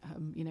complaining,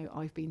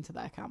 I've been to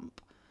their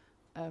camp,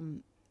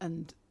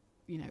 and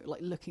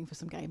like looking for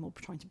some game or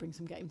trying to bring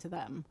some game to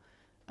them,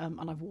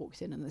 and I've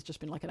walked in and there's just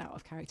been like an out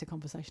of character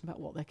conversation about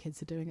what their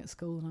kids are doing at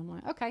school, and I'm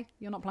like, okay,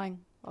 you're not playing,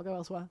 I'll go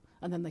elsewhere,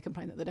 and then they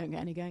complain that they don't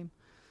get any game.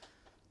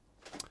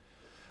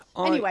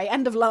 Anyway,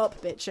 end of LARP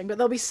bitching, but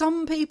there'll be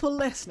some people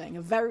listening,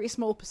 a very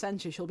small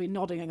percentage who'll be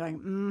nodding and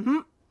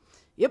going,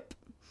 yep,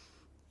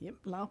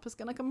 LARPer's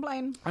going to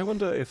complain. I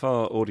wonder if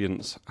our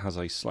audience has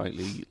a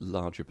slightly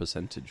larger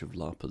percentage of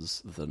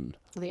LARPers than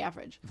the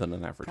average. Than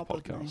an average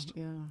Probably, podcast.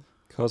 Yeah.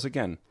 Because,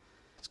 again,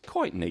 it's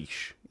quite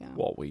niche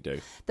what we do.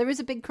 There is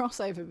a big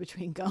crossover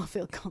between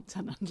Garfield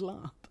content and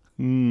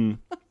LARP.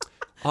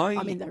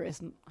 I mean, there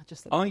isn't. I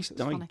just said I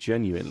funny.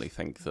 genuinely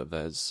think that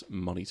there's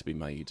money to be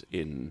made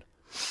in,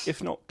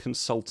 if not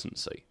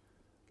consultancy,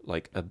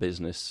 like a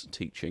business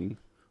teaching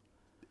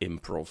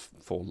improv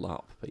for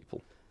LARP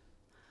people.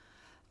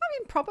 I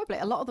mean, probably.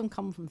 A lot of them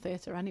come from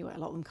theatre anyway. A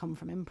lot of them come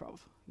from improv,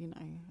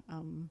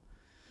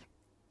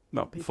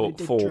 No, people who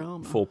did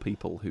drama. for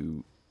people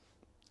who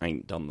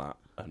ain't done that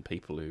and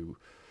people who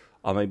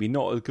are maybe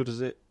not as good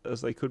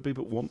as they could be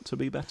but want to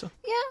be better.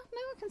 Yeah, no,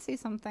 I can see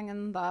something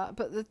in that.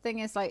 But the thing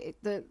is, like,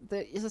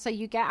 as I say,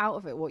 you get out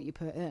of it what you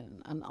put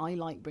in. And I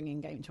like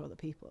bringing game to other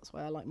people. That's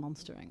why I like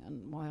monstering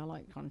and why I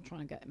like kind of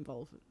trying to get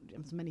involved,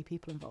 as many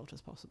people involved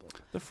as possible.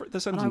 The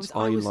sentence,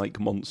 I like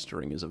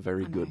monstering, is a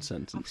very good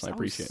sentence. I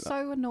appreciate that.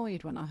 I was so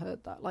annoyed when I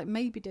heard that. Like,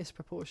 maybe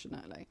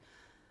disproportionately.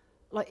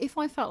 Like, if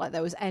I felt like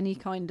there was any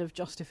kind of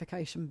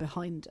justification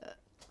behind it,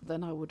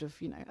 then I would have,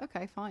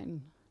 okay,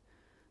 fine.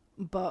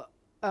 But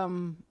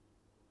the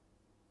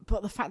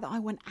fact that I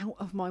went out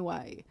of my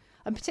way,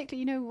 and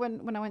particularly,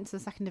 when I went to the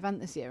second event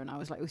this year, and I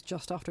was like, it was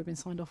just after I'd been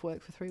signed off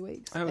work for 3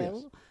 weeks,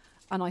 yes.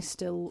 And I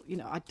still,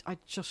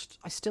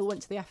 I still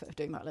went to the effort of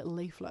doing that little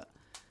leaflet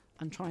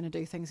and trying to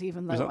do things,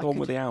 even though was that the one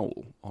with the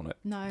owl on it?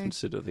 No.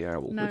 Consider the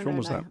owl. No, Which one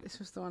was that? This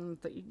was the one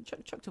that you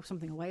chucked up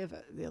something away of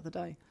it the other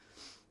day.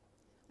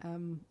 I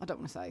don't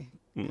want to say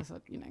because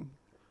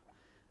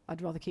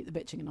I'd rather keep the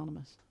bitching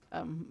anonymous.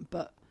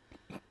 But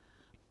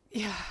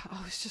yeah,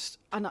 I was just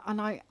and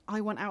I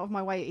went out of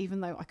my way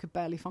even though I could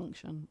barely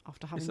function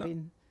after having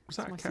been was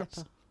that my a cat's?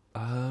 slipper.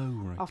 Oh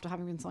right. After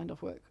having been signed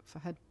off work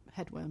for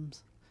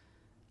headworms,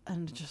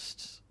 and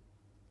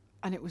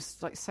it was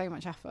like so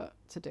much effort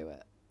to do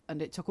it.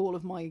 And it took all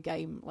of my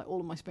game, like all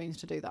of my spoons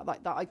to do that.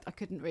 Like that, I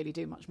couldn't really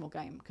do much more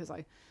game because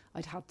I'd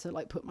had to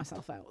like put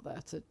myself out there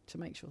to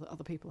make sure that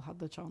other people had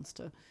the chance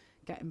to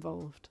get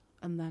involved.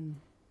 And then,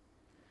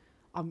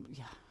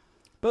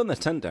 burn the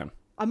tent down.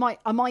 I might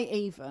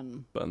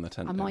even burn the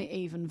tent. I down. might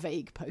even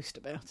vague post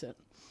about it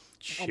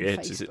Shit, on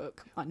Facebook. is it?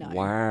 I know.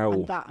 Wow.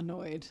 I'm that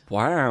annoyed.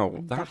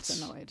 Wow, That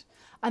annoyed.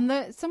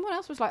 And someone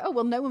else was like, "Oh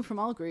well, no one from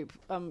our group,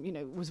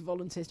 was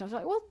volunteers." And I was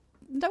like, "Well,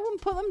 no one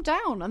put them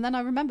down." And then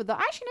I remembered that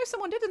actually no,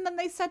 someone did, and then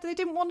they said they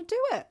didn't want to do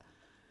it.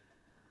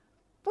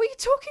 What are you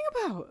talking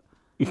about?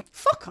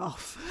 Fuck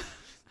off.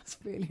 That's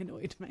really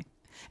annoyed me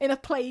in a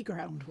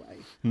playground way.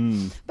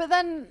 But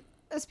then,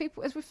 as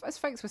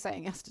folks were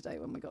saying yesterday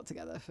when we got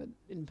together for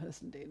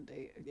in-person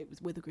D&D, it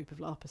was with a group of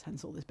LARPers,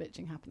 hence all this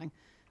bitching happening.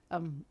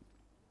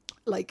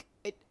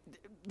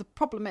 The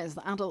problem is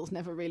that adults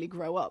never really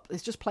grow up.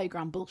 It's just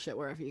playground bullshit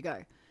wherever you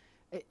go.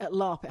 At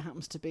LARP, it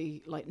happens to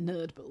be like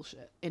nerd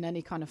bullshit. In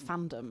any kind of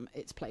fandom,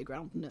 it's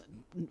playground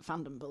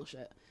fandom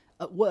bullshit.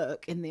 At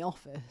work, in the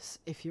office,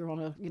 if you're on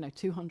a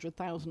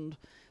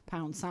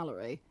 £200,000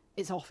 salary,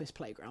 it's office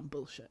playground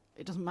bullshit.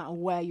 It doesn't matter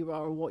where you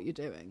are or what you're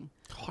doing.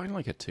 I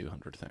like a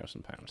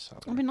 £200,000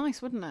 salary. It'd be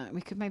nice, wouldn't it?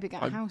 We could maybe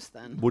get a house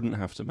then. Wouldn't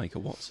have to make a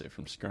Wotsit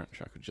from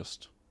scratch. I could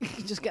just... You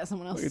could just get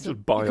someone else I could to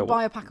just buy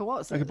buy a pack of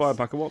Wotsits. I could buy a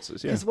pack of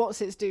Wotsits, yeah. Because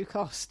Wotsits do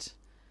cost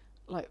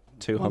like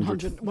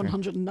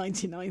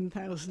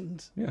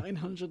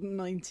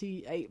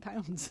 199,998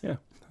 pounds. Yeah,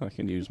 I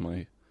can use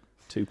my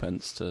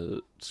 2p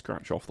to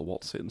scratch off the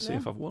Wotsit and see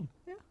if I've won.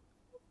 Yeah.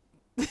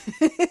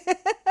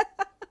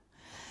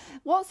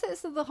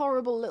 Wotsits are the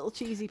horrible little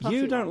cheesy puffy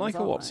You don't ones,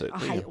 like a aren't Wotsit, they? I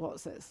do hate you?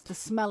 Wotsits. The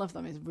smell of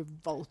them is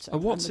revolting. A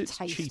Wotsit's and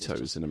the taste is Cheetos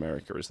just- in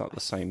America, is that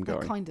the same They're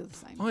going? kind of the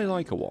same. I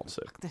like a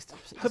Wotsit. They're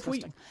absolutely Have we-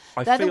 disgusting.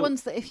 I They're the feel-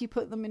 ones that if you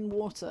put them in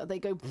water, they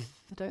go,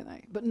 don't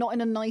they? But not in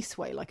a nice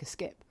way, like a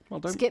skip. Well,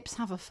 don't... Skips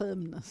have a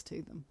firmness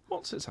to them.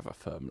 Wotsits have a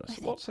firmness.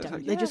 They Wotsits don't.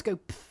 have... They just go,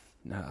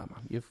 Nah,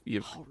 man,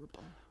 you've... horrible.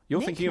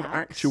 You're thinking of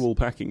Knick-knacks. actual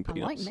packing I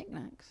peanuts. like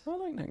knickknacks, I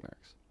like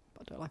knickknacks.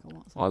 but I don't like a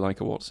Wotsit. I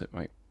like a Wotsit,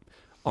 mate.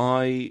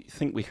 I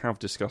think we have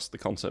discussed the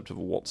concept of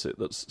a Wotsit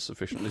that's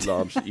sufficiently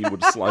large that you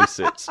would slice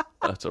it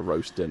at a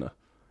roast dinner.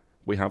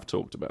 We have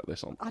talked about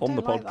this on I the don't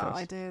like podcast. that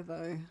idea,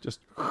 though. Just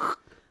I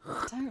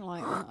don't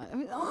like that. I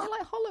mean, aren't they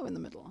like hollow in the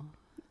middle?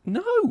 no,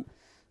 Are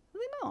they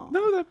not?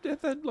 no,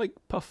 they're like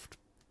puffed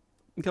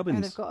Oh,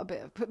 gubbins. they've got a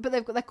bit of, but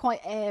they're quite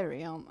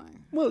airy, aren't they?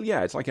 Well,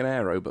 yeah, it's like an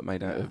aero, but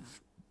made out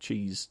of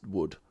cheese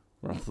wood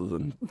rather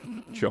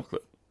than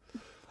chocolate.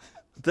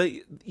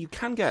 You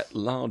can get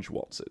large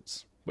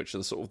Wotsits, which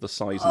are sort of the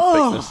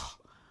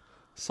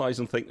size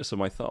and thickness of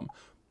my thumb.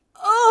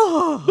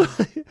 Oh,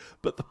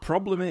 But the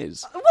problem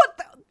is what?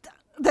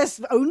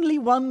 There's only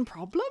one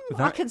problem. I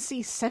That- can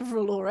see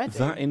several already.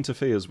 that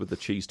interferes with the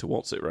cheese to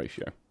Wotsit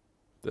ratio,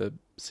 the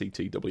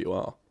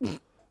CTWR.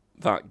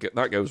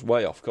 that goes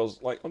way off because,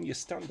 like, on your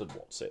standard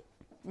Wotsit,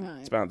 right.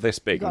 it's about this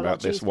big Got and a lot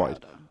about of this cheese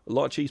wide. powder. A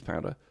lot of cheese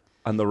powder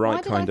and the right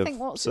Why kind did I of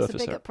think Wotsits are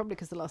surface bigger? area. Probably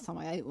because the last time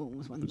I ate one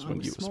was when Was I when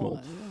was you were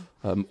smaller.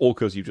 small. Yeah. Or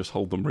because you just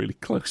hold them really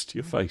close to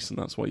your face, and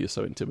that's why you're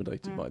so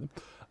intimidated by them.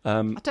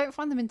 I don't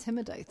find them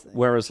intimidating.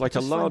 Whereas, like, I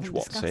a just find large them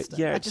Wotsit, disgusting.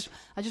 yeah,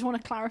 I just want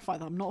to clarify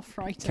that I'm not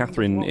frightened.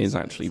 Catherine of is Wotsits.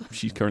 actually,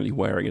 she's currently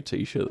wearing a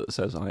t-shirt that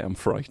says, I am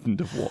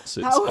frightened of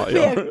Wotsits. That would be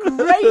I a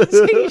great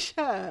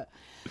T-shirt.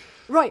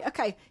 Right,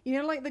 okay. You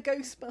know, like the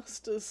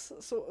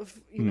Ghostbusters sort of,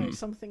 you know,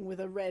 something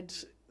with a red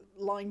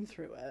line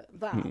through it.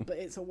 That, but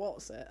it's a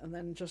Wotsit, and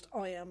then just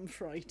I am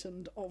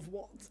frightened of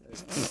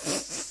Wotsit.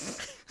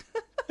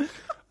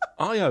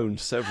 I own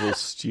several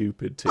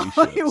stupid I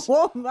t-shirts.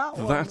 want that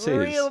one That is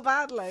real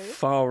badly.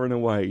 Far and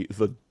away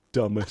the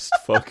dumbest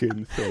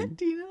fucking thing.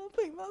 Do you not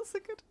think that's a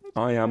good idea?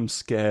 I am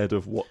scared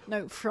of what...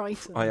 No,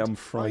 frightened. I am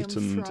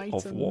frightened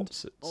of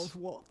Wotsits. Of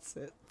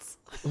Wotsits.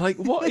 Like,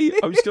 what are you...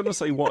 I was going to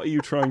say, what are you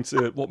trying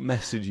to... What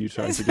message are you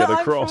trying to get I'm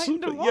across?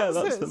 frightened of But yeah,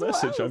 that's the Wotsits. What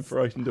message. I'm else?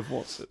 frightened of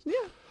Wotsits. Yeah.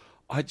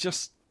 I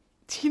just...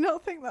 Do you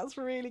not think that's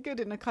really good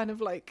in a kind of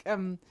like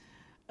an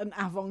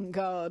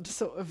avant-garde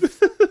sort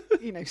of,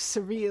 you know,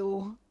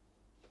 surreal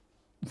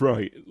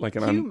Right, like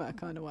an... humour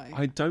kind of way?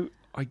 I don't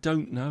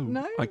know.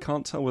 No? I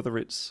can't tell whether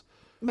it's...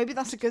 Maybe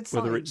that's a good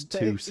sign. Whether it's that,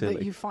 too that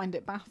silly. you find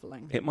it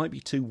baffling. It might be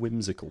too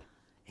whimsical.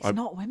 It's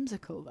not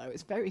whimsical though.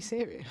 It's very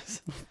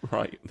serious.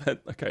 Right.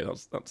 Okay,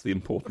 that's the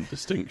important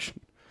distinction.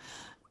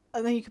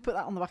 And then you could put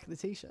that on the back of the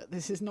T-shirt.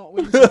 This is not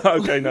whimsical.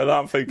 Okay, no,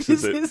 that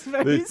fixes This it. is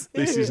very This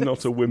is serious.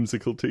 not a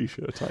whimsical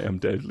T-shirt. I am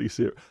deadly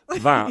serious.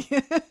 That,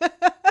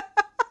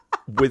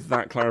 with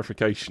that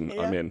clarification,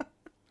 I'm Yeah. in.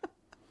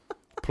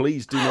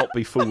 Please do not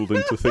be fooled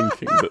into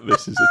thinking that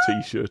this is a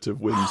T-shirt of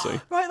whimsy.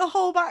 Right, the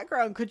whole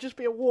background could just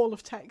be a wall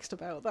of text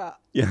about that.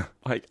 Yeah,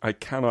 I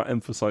cannot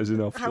emphasise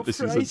enough How that this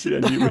is a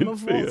frightened I am genuine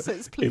of fear.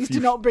 Wotsits. Please If do you-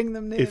 not bring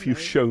them near If you me.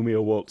 show me a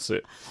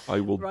Wotsit, I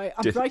will... Right,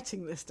 I'm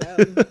writing this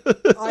down.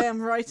 I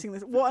am writing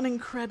this. What an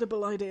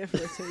incredible idea for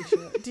a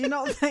T-shirt. Do you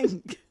not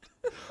think?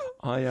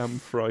 I am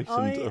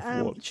frightened of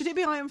Wotsits. Should it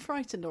be I am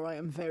frightened or I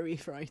am very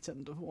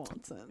frightened of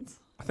Wotsits?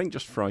 I think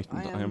just frightened.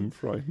 I I am am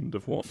frightened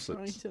of Wotsits.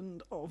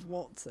 Frightened of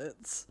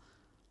Wotsits.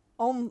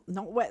 On,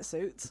 not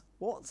wetsuits,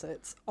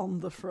 Wotsits on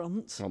the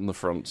front. On the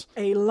front.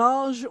 A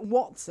large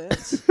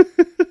Wotsit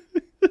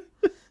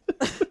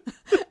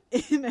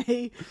in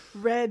a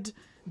red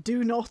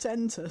 "Do Not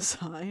Enter"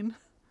 sign.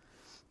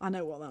 I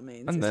know what that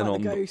means. And it's then like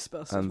on the the-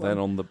 Ghostbusters And one. then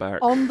on the back.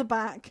 On the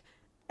back,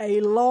 a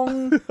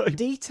long,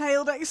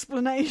 detailed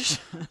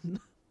explanation.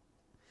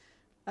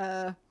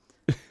 A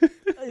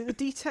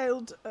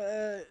detailed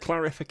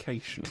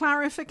Clarification.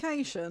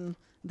 clarification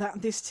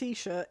that this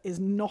T-shirt is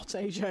not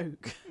a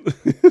joke.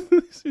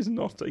 This is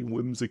not a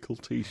whimsical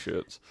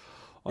T-shirt.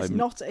 It's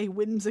not a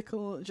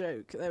whimsical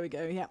joke. There we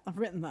go. Yeah, I've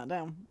written that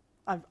down.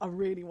 I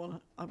really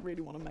want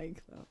to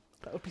make that.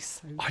 That would be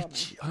so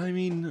funny. I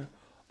mean,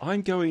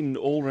 I'm going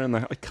all around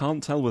that. I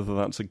can't tell whether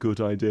that's a good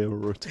idea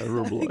or a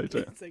terrible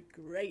idea. It's a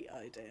great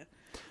idea.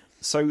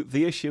 So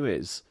the issue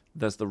is,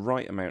 there's the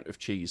right amount of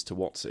cheese to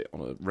Wotsit on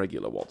a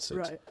regular Wotsit.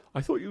 Right.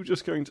 I thought you were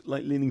just going to,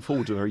 like, leaning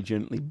forward to very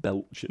gently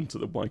belch into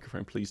the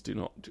microphone. Please do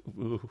not.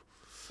 Ooh,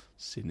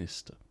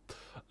 sinister.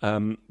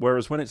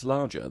 Whereas when it's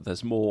larger,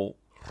 there's more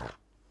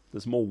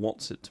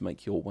Wotsit to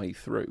make your way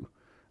through.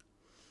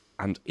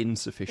 and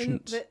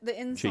insufficient the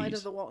inside cheese.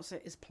 of the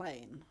Wotsit is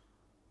plain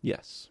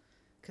Yes.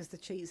 because the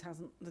cheese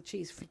The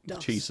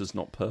cheese has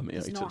not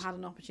permeated. has not had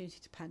an opportunity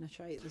to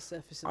penetrate the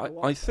surface of the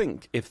Wotsit. I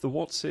think if the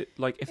Wotsit,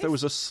 like if there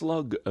was a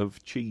slug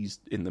of cheese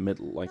in the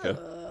middle, like the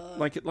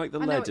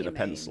lead in a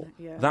pencil,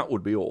 that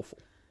would be awful.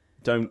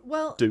 Don't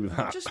do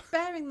that. Just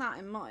bearing that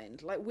in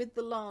mind, like with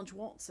the large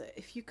Wotsit,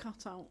 if you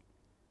cut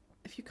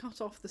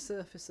off the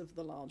surface of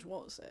the large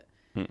Wotsit,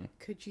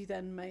 could you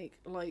then make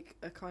like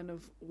a kind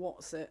of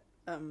Wotsit?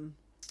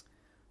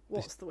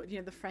 What's the word? You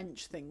know, the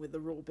French thing with the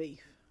raw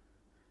beef.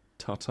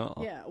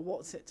 Tartare. Yeah, a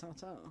Wotsit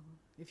tartare.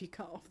 If you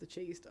cut off the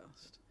cheese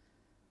dust,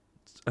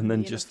 and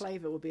then the inner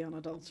flavour will be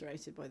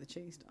unadulterated by the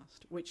cheese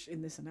dust, which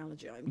in this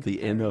analogy I'm the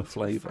inner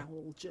flavour.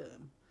 Foul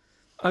germ.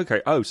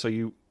 Okay. Oh, so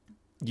you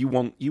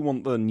want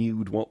the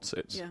nude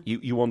Wotsits? Yeah.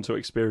 You want to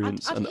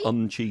experience an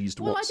uncheesed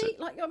Well, Wotsit? I'd eat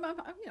like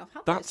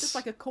it's just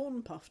like a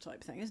corn puff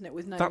type thing, isn't it?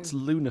 With no. That's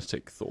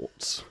lunatic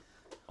thoughts.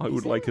 I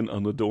would like an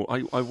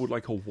unadorned. I would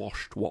like a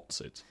washed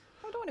Wotsit.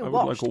 I don't want it I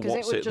washed would like a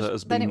because Wotsit that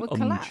has been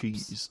collapse.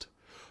 uncheesed.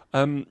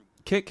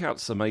 Kit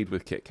Kats are made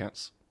with Kit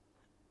Kats.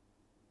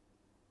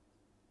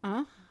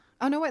 Oh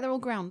no, wait, they're all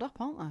ground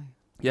up, aren't they?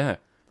 Yeah.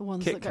 The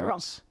ones Kit that go wrong.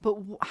 Kats. But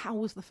how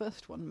was the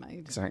first one made?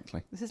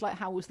 Exactly. This is like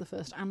how was the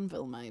first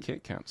anvil made?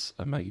 Kit Kats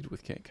are made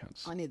with Kit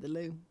Kats. I need the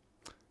loo.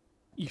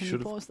 You Can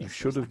should you pause have. You this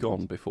for should a have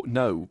gone before.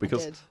 No,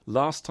 because did.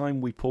 last time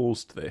we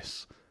paused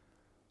this,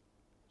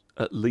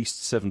 at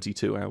least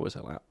 72 hours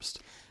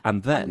elapsed, and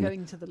I'm then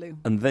going to the loo.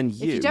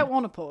 you. If you don't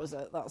want to pause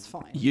it, that's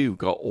fine. You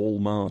got all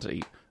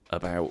mardy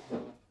about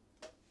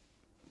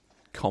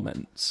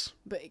comments.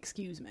 But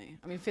excuse me.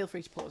 I mean, feel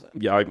free to pause it.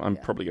 Yeah, I'm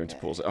probably going to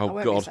pause it. I Oh won't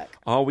be a God, sec.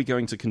 are we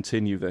going to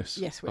continue this?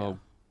 Yes, we are.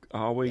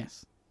 Are we?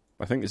 Yes.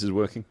 I think this is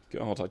working.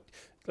 God,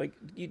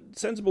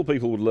 sensible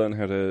people would learn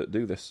how to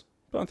do this,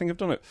 but I think I've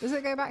done it. Does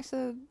it go back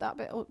to that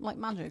bit like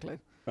magic glue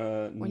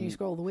when you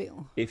scroll the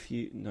wheel? If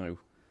you no,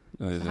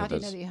 So how do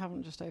you know that you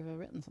haven't just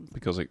overwritten something?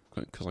 because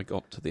I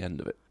got to the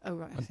end of it. Oh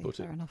right, I see. put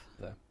it Fair enough.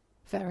 there.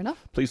 Fair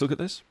enough. Please look at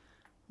this.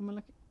 I'm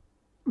gonna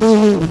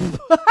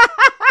look.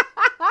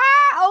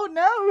 Oh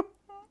no!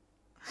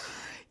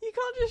 You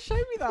can't just show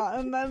me that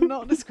and then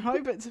not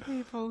describe it to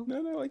people.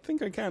 No, I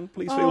think I can.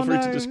 Please feel free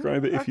to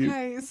describe it if you.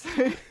 Okay,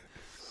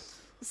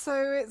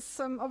 so it's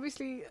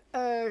obviously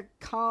a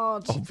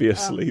card.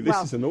 Obviously,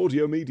 this is an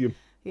audio medium.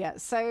 Yeah,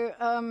 so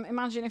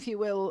imagine, if you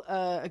will,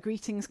 a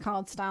greetings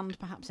card stand,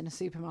 perhaps in a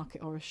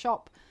supermarket or a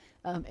shop.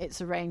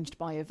 It's arranged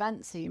by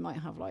event, so you might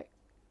have like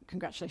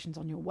congratulations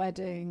on your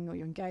wedding or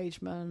your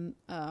engagement,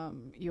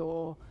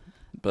 your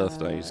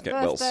Birthdays, get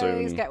birthdays,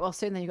 well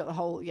soon. Then you've got the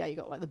whole, you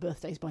got like the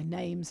birthdays by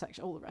name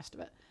section, all the rest of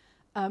it.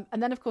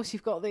 And then, of course,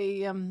 you've got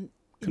the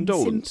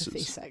Condolences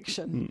sympathy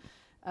section.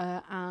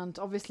 And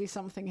obviously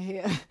something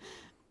here,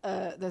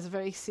 there's a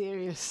very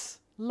serious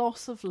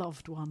loss of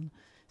loved one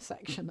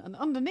section. And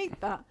underneath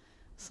that,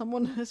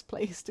 someone has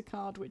placed a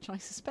card which I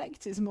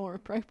suspect is more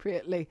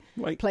appropriately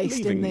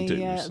placed in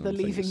the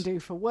leaving do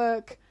for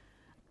work.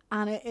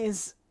 And it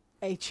is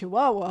a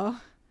Chihuahua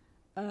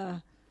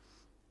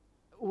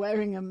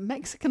wearing a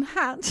Mexican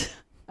hat,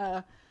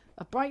 a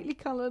brightly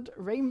coloured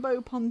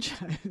rainbow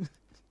poncho,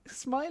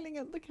 smiling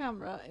at the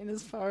camera in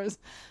as far as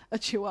a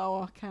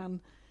Chihuahua can,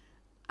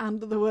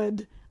 and the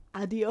word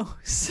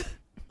adios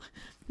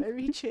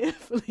very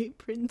cheerfully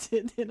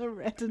printed in a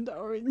red and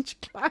orange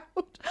cloud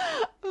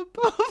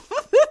above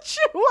the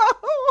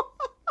Chihuahua.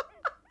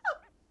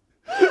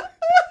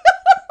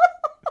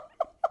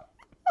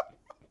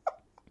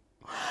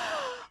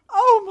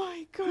 Oh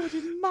my God,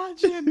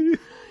 imagine.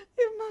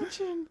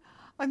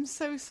 I'm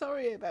so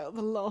sorry about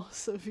the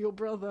loss of your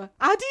brother.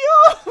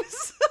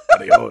 Adios!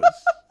 Adios.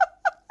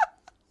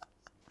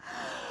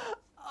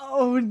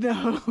 Oh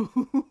no.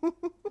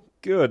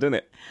 Good, isn't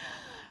it?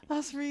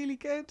 That's really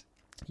good.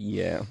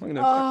 Yeah.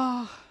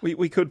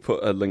 We could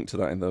put a link to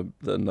that in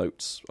the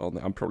notes.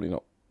 I'm probably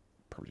not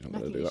going to do that.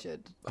 I think you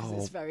should, because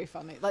it's very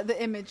funny. Like,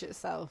 the image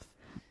itself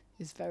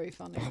is very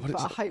funny. But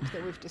I hope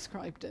that we've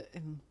described it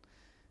in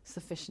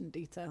sufficient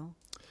detail.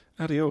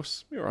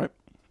 Adios. You're right.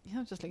 Yeah,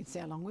 I'm just looking to see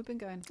how long we've been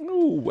going.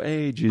 Oh,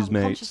 ages, I'm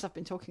mate. conscious I've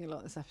been talking a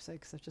lot this episode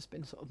because I've just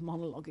been sort of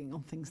monologuing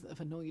on things that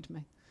have annoyed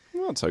me.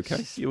 Well, that's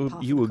okay.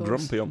 You were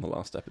grumpy on the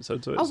last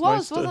episode, so it's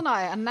wasn't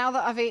I? And now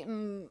that I've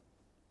eaten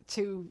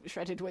 2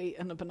 shredded wheat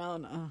and a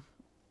banana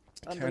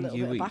and a little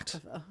bit of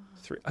baklava.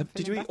 3.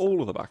 Did you eat all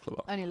of the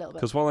baklava? Only a little bit.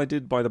 Because while I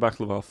did buy the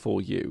baklava for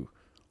you,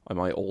 I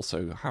might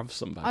also have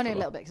some baklava. Only a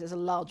little bit, because it's a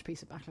large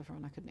piece of baklava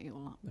and I couldn't eat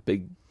all that. A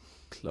big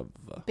clever.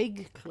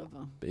 Big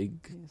clever.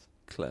 Big,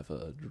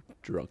 clever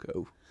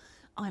druggo.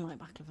 I like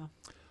baklava.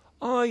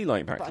 I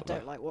like baklava. But I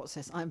don't like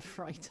Wotsit. I'm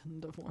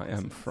frightened of Wotsit. I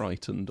am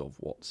frightened of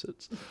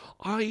Wotsit.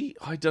 I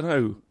don't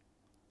know.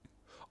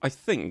 I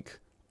think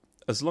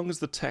as long as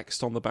the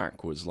text on the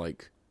back was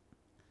like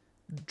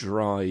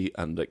dry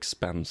and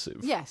expansive.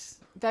 Yes,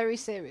 very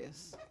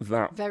serious.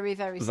 That very,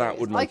 very serious. That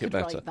would make it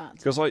better.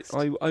 Because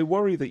I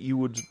worry that you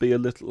would be a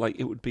little like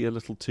it would be a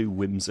little too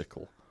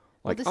whimsical.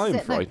 Like, I'm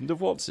frightened of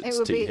Wotsit. It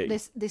would be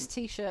this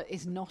T-shirt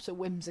is not a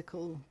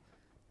whimsical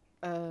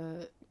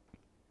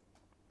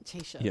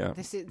T-shirt. Yeah.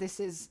 This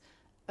is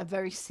a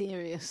very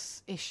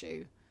serious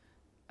issue,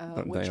 They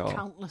which are.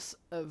 countless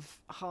of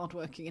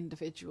hardworking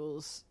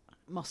individuals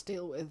must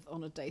deal with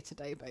on a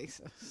day-to-day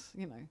basis.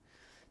 You know,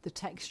 the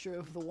texture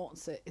of the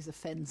Wotsit is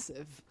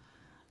offensive.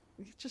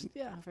 It's just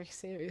very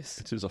serious.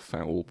 It is a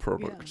foul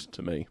product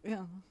to me.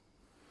 Yeah.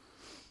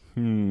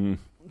 Hmm.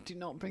 Do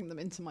not bring them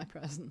into my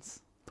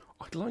presence.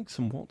 I'd like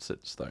some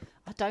Wotsits though.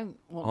 I don't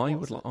want. I Wotsits.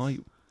 would like.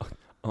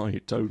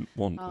 I don't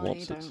want I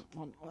Wotsits. don't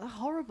want. They're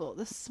horrible.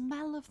 The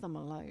smell of them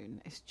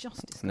alone is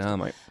just disgusting. Nah,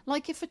 mate.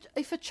 Like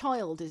if a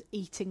child is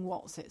eating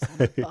Wotsits on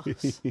the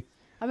bus.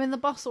 I mean, the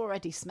bus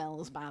already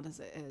smells bad as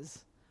it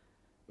is.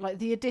 Like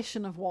the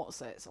addition of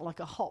Wotsits, or like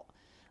a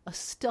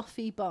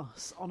stuffy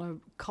bus on a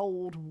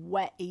cold,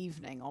 wet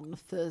evening on a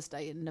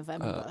Thursday in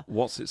November.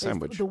 Wotsit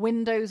sandwich. The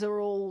windows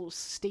are all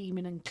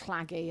steaming and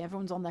claggy.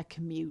 Everyone's on their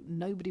commute.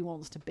 Nobody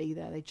wants to be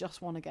there. They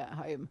just want to get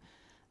home.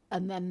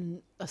 And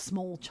then a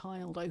small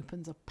child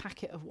opens a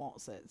packet of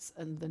Wotsits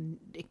and the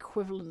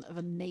equivalent of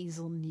a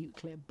nasal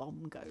nuclear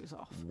bomb goes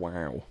off.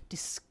 Wow.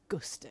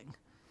 Disgusting.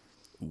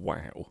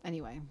 Wow.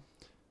 Anyway.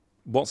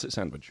 Wotsit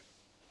sandwich.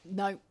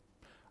 No.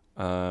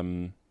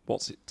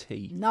 Wotsit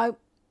tea. No.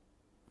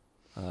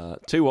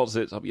 2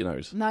 Wotsits up your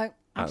nose. No.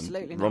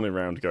 Absolutely not. Running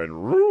around going,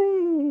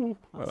 "Roo!"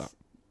 like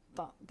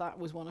that. That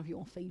was one of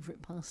your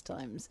favourite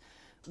pastimes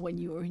when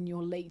you were in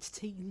your late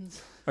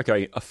teens.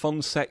 Okay, a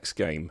fun sex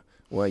game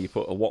where you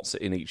put a Wotsit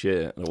in each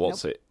ear and a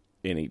Wotsit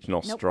in each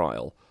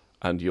nostril,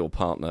 and your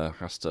partner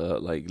has to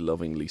like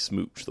lovingly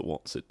smooch the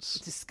Wotsits.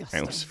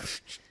 Disgusting.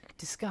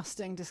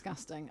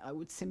 Disgusting. I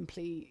would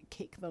simply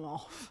kick them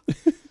off.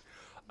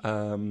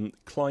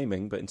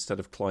 Climbing, but instead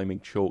of climbing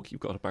chalk,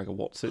 you've got a bag of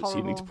Wotsits. So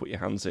you need to put your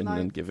hands in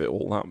and give it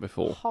all that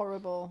before.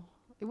 Horrible.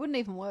 It wouldn't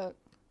even work.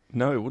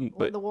 No, it wouldn't.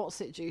 But the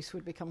Wotsit juice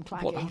would become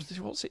claggy.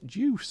 Wotsit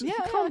juice? Yeah,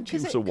 you can't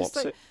juice a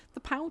Wotsit. The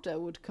powder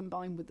would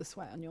combine with the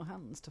sweat on your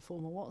hands to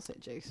form a Wotsit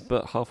juice.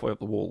 But halfway up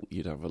the wall,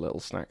 you'd have a little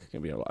snack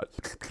and be like...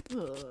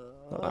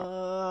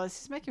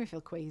 This is making me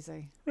feel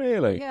queasy.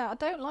 Really? Yeah, I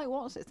don't like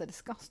Wotsits. They're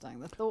disgusting.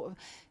 The thought of...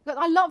 But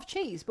I love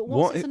cheese, but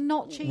Wotsits are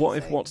not cheesy. What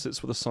if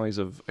Wotsits were the size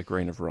of a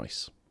grain of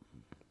rice?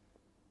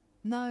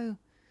 No,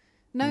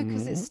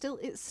 because it's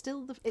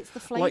the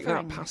flavouring. Like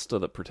that pasta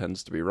that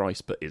pretends to be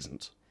rice but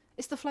isn't.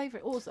 It's the flavour.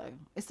 Also,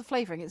 it's the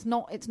flavouring. It's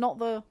not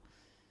the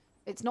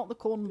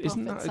corn puff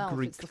Isn't that itself. a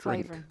Greek It's the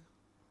drink? flavouring.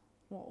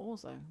 What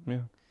also?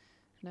 Yeah.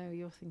 No,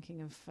 you're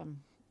thinking of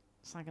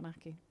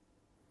Saganaki.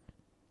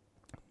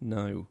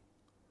 No,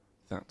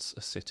 that's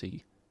a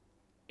city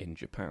in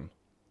Japan.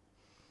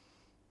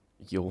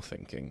 You're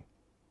thinking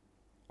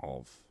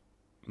of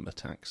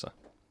Metaxa.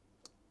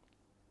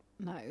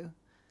 No,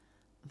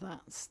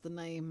 that's the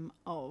name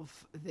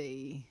of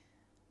the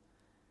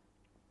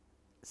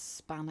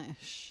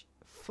Spanish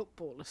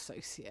Football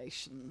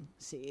Association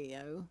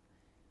CEO.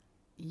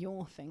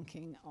 You're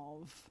thinking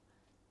of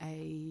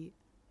a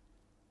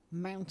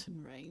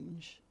mountain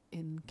range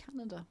in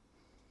Canada.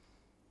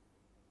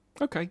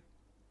 Okay.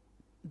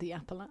 The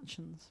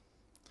Appalachians.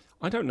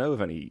 I don't know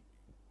of any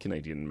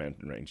Canadian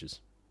mountain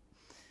ranges.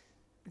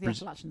 The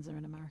Appalachians are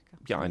in America.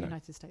 Yeah, I know. The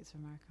United States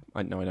of America.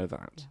 I know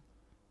that. Yeah.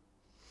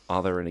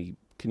 Are there any...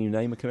 Can you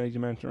name a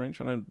Canadian mountain range?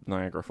 I know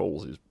Niagara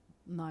Falls is...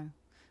 No.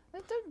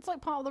 It's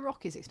like part of the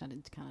Rockies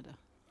extended to Canada.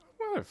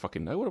 Well, I don't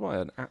fucking know. What am I,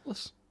 an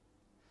atlas?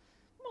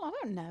 Well, I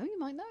don't know. You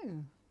might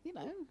know. You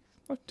know.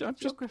 I've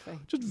Geography.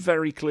 just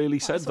very clearly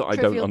said that I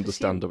don't Trivial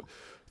understand. Pursuit.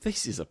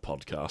 This is a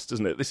podcast,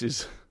 isn't it? This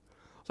is...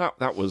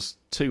 That was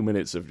 2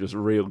 minutes of just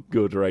real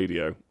good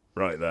radio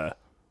right there.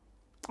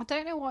 I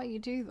don't know why you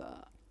do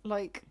that.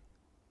 Like,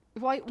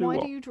 why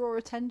do you draw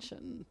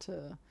attention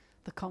to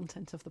the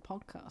content of the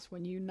podcast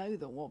when you know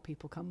that what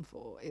people come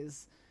for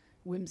is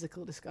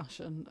whimsical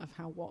discussion of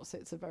how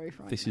Wotsits are very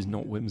frightening? This is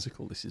not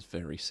whimsical. This is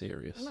very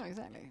serious. No,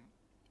 exactly.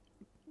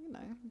 You know,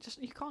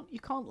 just you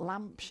can't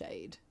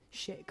lampshade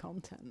shit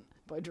content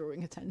by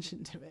drawing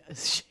attention to it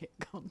as shit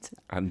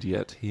content. And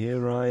yet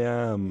here I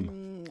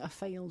am. A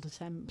failed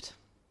attempt.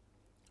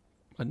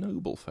 A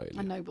noble failure.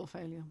 A noble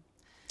failure.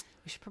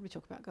 We should probably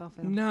talk about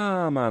Garfield.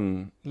 Nah,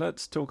 man.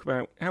 Let's talk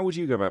about... How would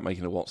you go about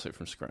making a Wotsit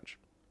from scratch?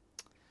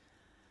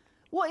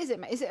 What is it?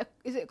 Is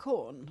it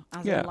corn?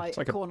 As yeah, in like, it's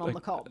like corn on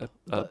the cob,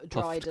 a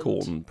dried puffed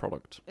corn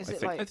product. Is I it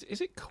think. like?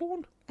 Is it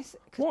corn?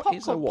 What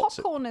is a Wotsit?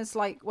 Popcorn is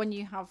like when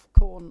you have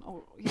corn,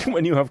 or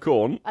When you have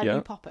corn, and yeah,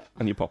 you pop it.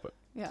 and you pop it.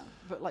 Yeah,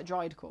 but like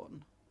dried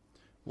corn.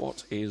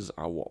 What is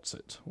a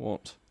Wotsit?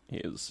 What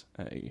is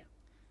a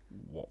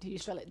Wotsit? Do you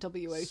spell it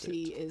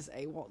W-O-T is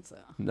a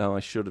Wotsit? No,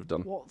 I should have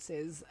done. What's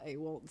is a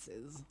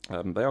Wotsis?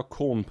 They are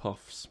corn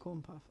puffs.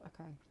 Corn puff.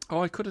 Okay. Oh,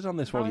 I could have done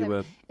this while you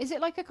were... Is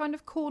it like a kind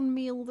of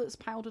cornmeal that's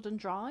powdered and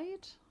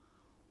dried?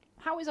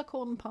 How is a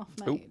corn puff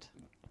made?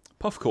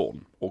 Puff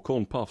corn, or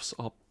corn puffs,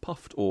 are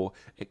puffed or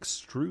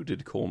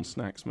extruded corn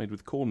snacks made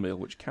with cornmeal,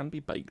 which can be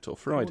baked or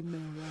fried.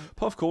 Cornmeal, right.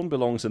 Puff corn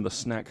belongs in the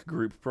snack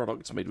group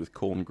products made with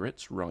corn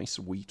grits, rice,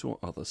 wheat, or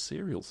other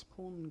cereals.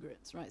 Corn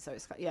grits, right? So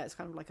it's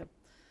kind of like a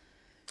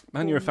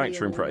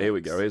Manufacturing cornmeal Here we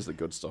mix. go. Here's the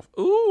good stuff.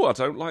 Ooh, I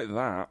don't like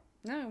that.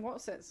 No,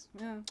 what's it?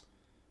 Yeah.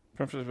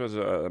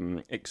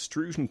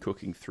 Extrusion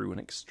cooking through an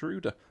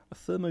extruder, a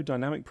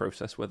thermodynamic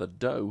process where the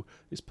dough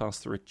is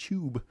passed through a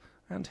tube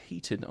and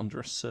heated under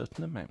a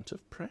certain amount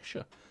of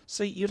pressure.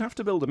 See, you'd have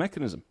to build a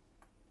mechanism,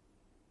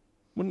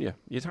 wouldn't you?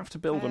 You'd have to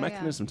build a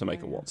mechanism to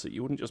make a Wotsit.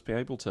 You wouldn't just be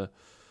able to...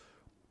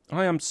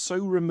 I am so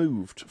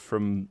removed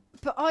from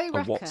But I a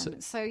reckon,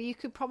 Wotsit. so you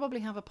could probably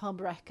have a pub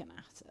reckon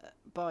at it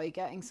by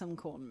getting some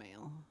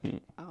cornmeal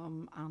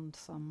and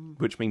some...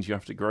 Which means you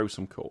have to grow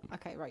some corn.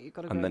 Okay, right, you've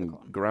got to grow And then the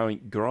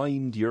corn.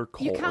 grind your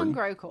corn. You can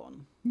grow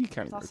corn. You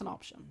can That's grow an corn.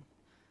 option.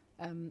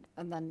 And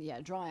then,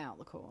 dry out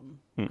the corn,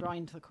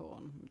 grind the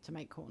corn to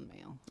make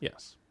cornmeal.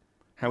 Yes.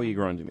 How are you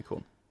grinding the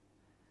corn?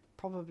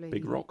 Probably...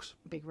 Big rocks?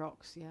 Big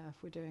rocks, yeah, if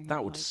we're doing That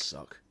it would like...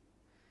 suck.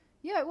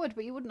 Yeah, it would,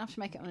 but you wouldn't have to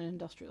make it on an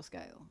industrial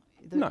scale.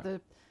 No.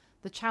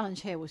 The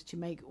challenge here was to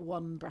make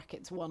one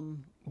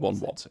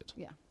Wotsit.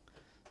 Yeah.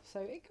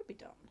 So it could be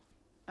done.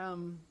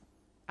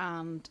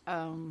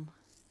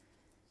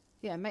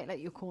 Make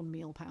like your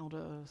cornmeal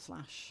powder /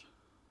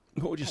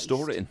 What would you paste.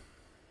 store it in?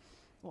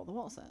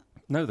 What's it?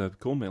 No, the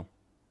cornmeal.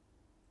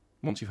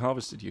 Once you've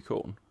harvested your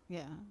corn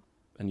Yeah.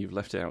 and you've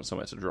left it out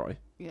somewhere to dry,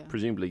 Yeah.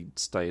 presumably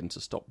staying to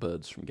stop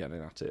birds from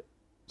getting at it.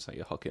 So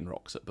you're hucking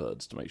rocks at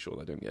birds to make sure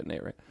they don't get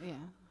near it. Yeah.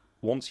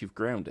 Once you've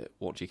ground it,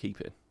 what do you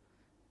keep it?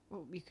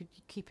 Well, you could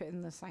keep it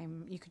in the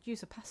same... You could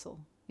use a pestle,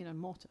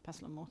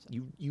 pestle and mortar.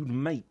 You'd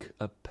make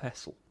a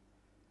pestle.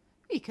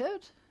 You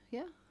could,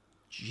 yeah.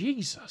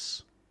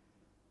 Jesus.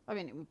 I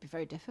mean, it would be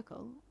very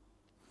difficult,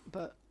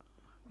 but...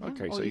 Yeah.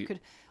 Okay, or so you could...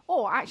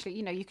 Or actually,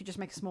 you could just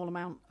make a small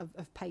amount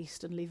of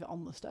paste and leave it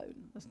on the stone.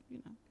 That's,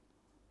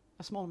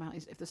 a small amount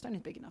is... If the stone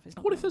is big enough, it's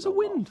not... What if there's a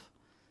wind?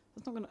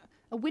 It's not going to...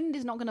 A wind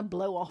is not going to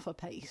blow off a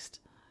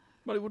paste.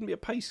 Well, it wouldn't be a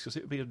paste because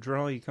it would be a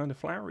dry, kind of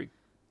floury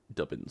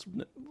dubbins,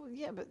 wouldn't it? Well,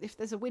 yeah, but if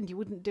there's a wind, you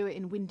wouldn't do it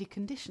in windy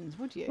conditions,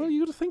 would you? Well,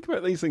 you've got to think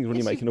about these things when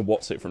Yes, you're making a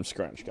Wotsit from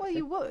scratch. Well,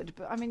 you would,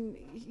 but I mean,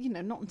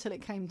 not until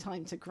it came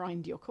time to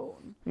grind your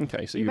corn.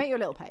 Okay, so you make your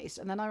little paste,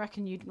 and then I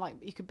reckon you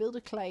could build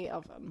a clay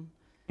oven,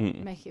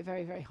 make it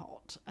very, very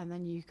hot, and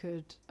then you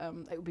could.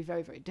 It would be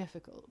very, very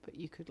difficult, but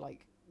you could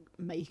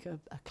make a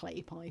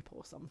clay pipe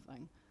or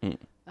something,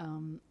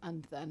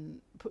 and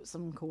then put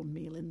some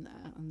cornmeal in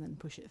there, and then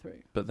push it through.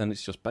 But then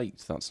it's just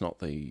baked. That's not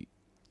the.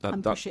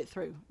 Push it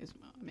through is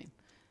what I mean,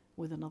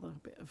 with another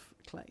bit of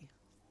clay.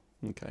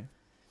 Okay.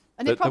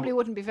 And it probably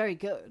wouldn't be very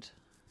good.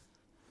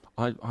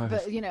 But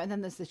and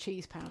then there's the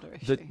cheese powder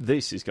issue.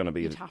 This is going to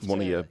be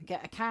one of your...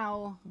 get a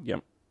cow.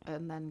 Yep.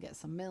 And then get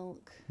some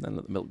milk. Then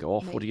let the milk go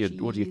off. What do you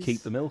cheese.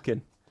 keep the milk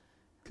in?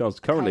 Because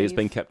currently it's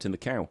been kept in the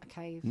cow. A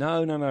cave.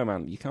 No,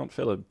 man. You can't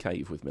fill a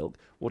cave with milk.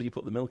 What do you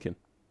put the milk in?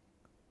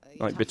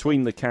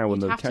 Between the cow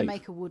and the cave. You'd have to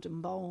make a wooden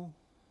bowl.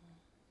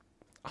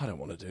 I don't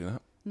want to do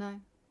that.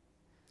 No.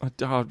 I'd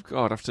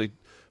have to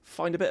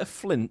find a bit of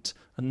flint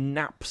and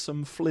nap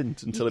some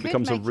flint until it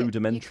becomes a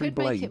rudimentary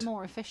blade. You could make it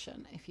more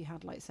efficient if you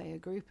had, say, a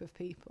group of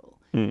people,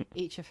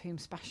 each of whom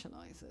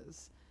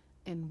specialises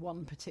in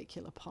one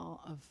particular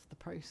part of the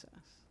process.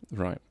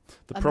 Right.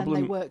 Then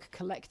they work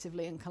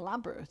collectively and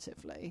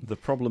collaboratively. The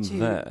problem to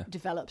there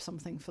develop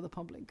something for the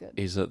public good.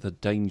 Is that the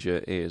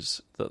danger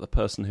is that the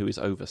person who is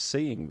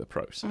overseeing the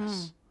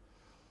process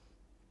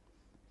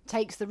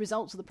takes the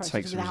results of the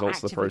process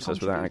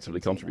without actively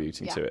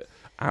contributing to it.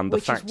 And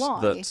Which the fact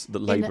that the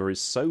labour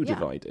is so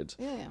divided,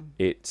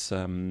 it's...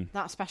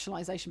 that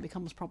specialisation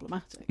becomes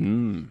problematic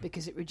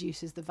because it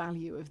reduces the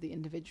value of the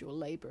individual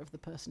labour of the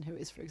person who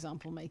is, for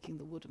example, making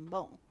the wooden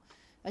bowl.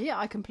 And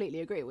I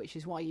completely agree, which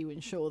is why you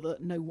ensure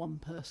that no one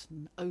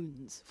person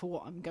owns, for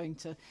what I'm going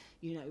to,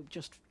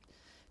 just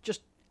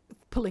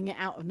pulling it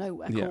out of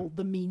nowhere, called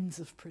the means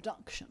of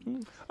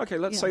production. Okay,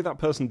 let's say that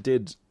person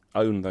did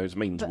own those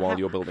means while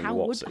you're building the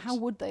Wotsits. How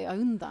would they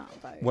own that,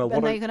 though?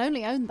 Well, they can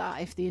only own that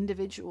if the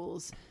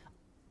individuals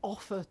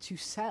offer to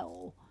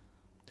sell.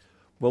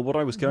 Well, what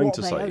I was going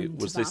to say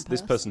was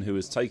this person who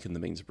has taken the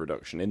means of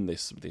production in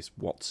this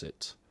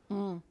Wotsit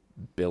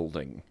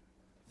building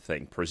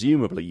thing,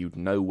 presumably you'd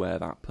know where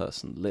that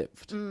person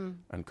lived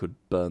and could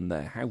burn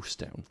their house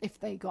down.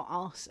 If they got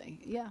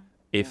arsey,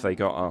 If they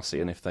got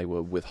arsey and if they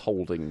were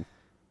withholding...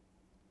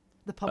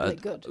 the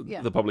public good,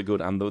 the public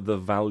good and the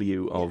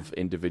value of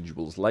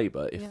individuals'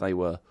 labour, if they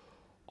were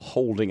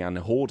holding and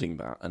hoarding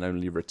that and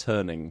only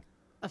returning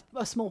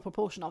a small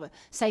proportion of it,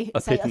 say a a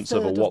third of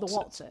of the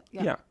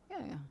Wotsit,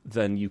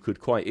 then you could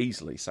quite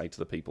easily say to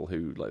the people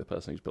who, the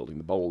person who's building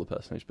the bowl, the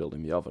person who's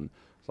building the oven,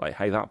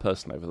 hey, that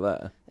person over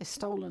there has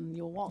stolen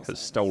your Wotsits. Has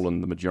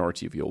stolen the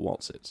majority of your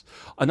Wotsits.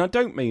 And I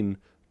don't mean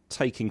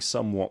taking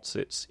some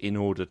Wotsits in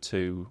order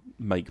to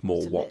make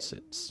more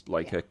Wotsits,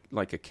 like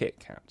a Kit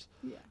Kat.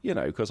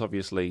 Yeah. Because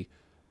obviously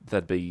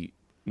there'd be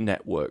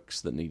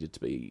networks that needed to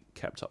be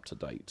kept up to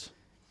date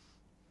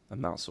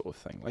and that sort of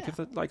thing.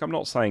 I'm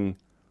not saying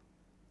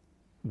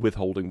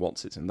withholding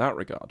Wotsits in that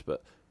regard,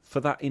 but for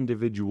that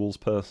individual's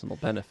personal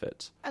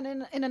benefit. And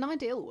in an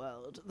ideal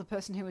world, the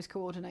person who is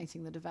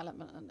coordinating the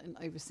development and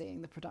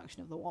overseeing the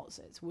production of the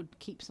Wotsits would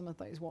keep some of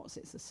those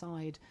Wotsits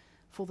aside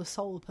for the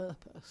sole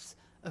purpose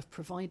of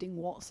providing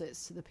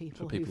Wotsits to the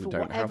people who, people for who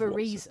don't have whatever Wotsits.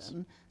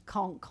 reason,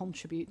 can't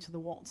contribute to the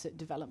Wotsit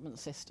development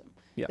system.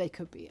 Yeah. They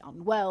could be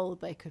unwell,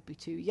 they could be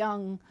too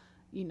young,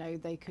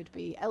 they could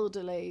be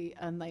elderly,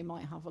 and they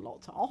might have a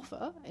lot to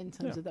offer in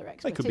terms of their They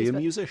expertise. could be a but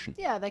musician.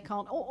 yeah, they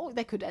can't, or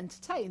they could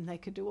entertain. They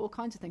could do all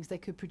kinds of things. They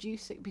could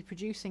be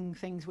producing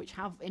things which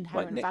have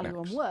inherent value and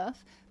knickknacks.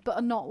 worth, but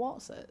are not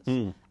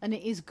Wotsits. And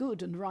it is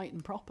good and right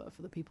and proper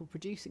for the people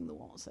producing the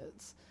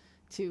Wotsits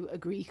to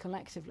agree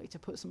collectively to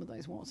put some of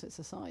those Wotsits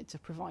aside to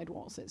provide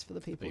Wotsits for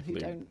the people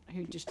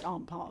who just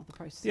aren't part of the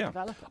process of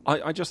developing.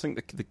 I just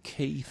think the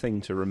key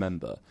thing to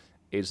remember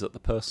is that the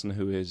person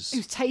who's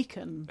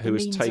taken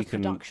of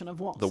production of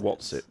Wotsits, the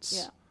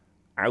Wotsits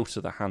out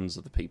of the hands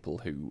of the people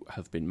who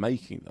have been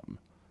making them,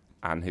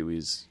 and who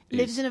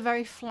lives in a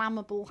very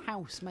flammable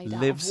house made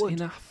out of wood.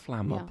 Lives in a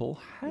flammable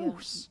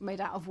house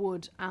made out of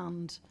wood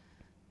and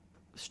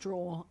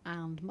straw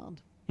and mud.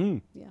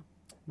 Yeah.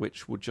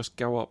 Which would just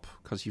go up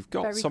because you've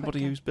got Very somebody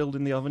quickly. who's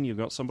building the oven, you've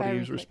got somebody Very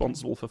who's quickly.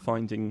 responsible for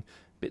finding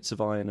bits of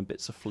iron and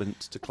bits of flint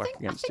to I clack think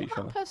against each that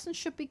other. person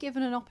should be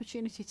given an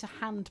opportunity to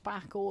hand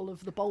back all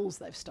of the bowls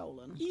they've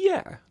stolen.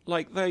 Yeah,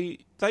 like they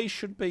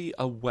should be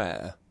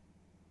aware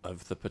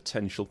of the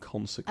potential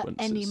consequences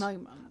At any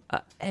moment.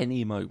 At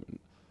any moment.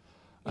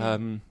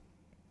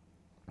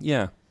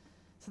 Yeah.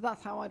 So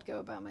that's how I'd go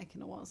about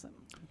making a Wotsit.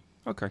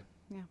 Okay.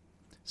 Yeah.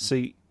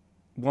 See,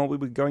 while we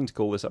were going to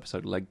call this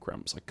episode Leg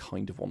Cramps, I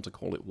kind of want to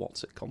call it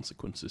Wotsit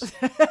Consequences.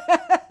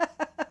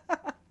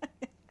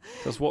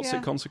 Because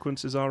Wotsit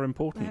Consequences are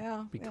important. They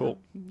are,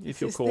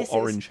 If you're caught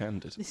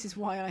orange-handed. This is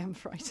why I am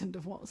frightened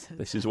of Wotsit.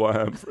 This is why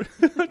I'm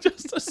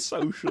just a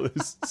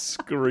socialist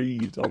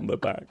screed on the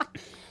back.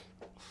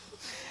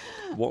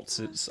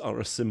 Wotsits are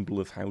a symbol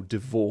of how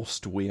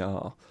divorced we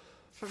are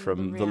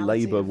from the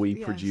labour we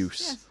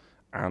produce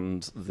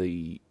and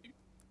the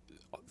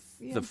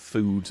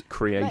food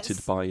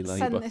created by labour.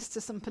 Send this to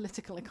some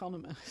political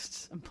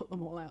economists and put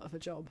them all out of a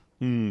job.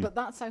 But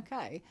that's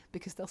okay,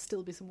 because there'll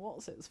still be some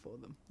Wotsits for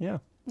them. Yeah,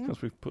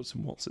 because we've put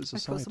some Wotsits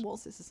aside. Put some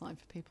Wotsits aside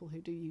for people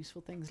who do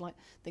useful things like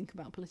think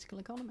about political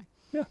economy.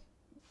 Yeah.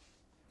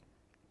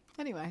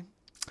 Anyway,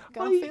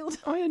 Garfield.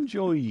 I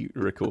enjoy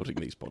recording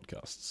these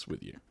podcasts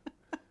with you.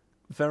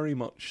 Very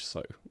much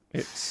so.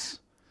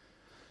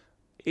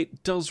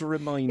 It does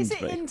remind me. Is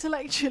it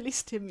intellectually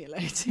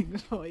stimulating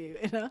for you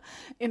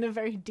in a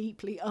very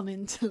deeply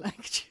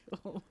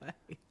unintellectual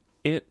way?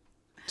 It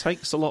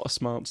takes a lot of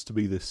smarts to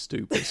be this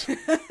stupid.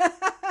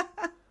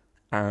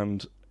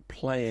 And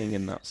playing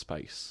in that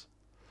space.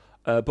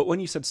 But when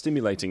you said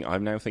stimulating,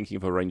 I'm now thinking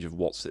of a range of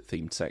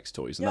Wotsit-themed sex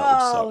toys. And that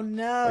would suck.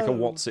 No. Like a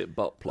Wotsit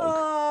butt plug.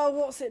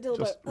 Oh, Wotsit dildo.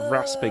 Just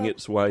rasping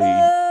its way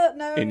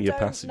in your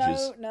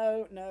passages.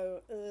 No.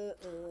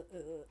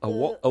 A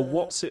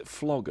Wotsit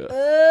flogger.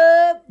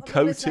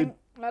 Coated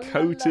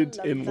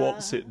in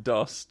Wotsit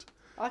dust.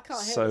 I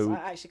can't hear this.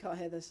 I actually can't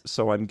hear this.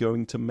 So I'm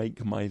going to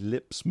make my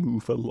lips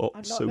move a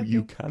lot so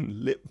you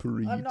can lip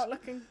read. I'm not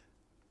looking.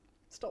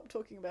 Stop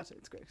talking about it.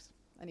 It's gross.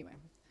 Anyway.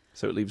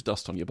 So it leaves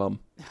dust on your bum.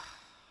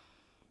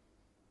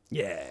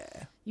 Yeah.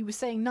 You were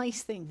saying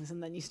nice things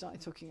and then you started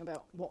talking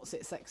about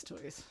Wotsit sex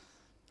toys.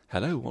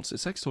 Hello, Wotsit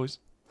sex toys?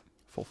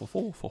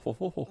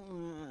 444.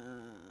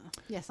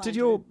 Yes, Did I'm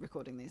your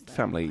recording these.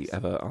 family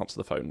ever answer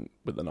the phone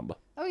with the number?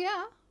 Oh,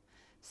 yeah.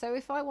 So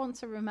if I want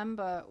to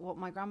remember what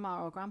my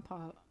grandma or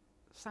grandpa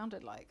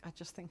sounded like, I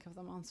just think of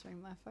them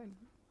answering their phone.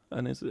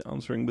 And is it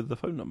answering with the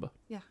phone number?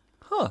 Yeah.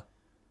 Huh.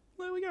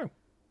 There we go.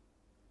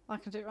 I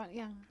can do it right.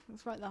 Yeah,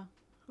 it's right there.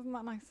 Isn't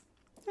that nice?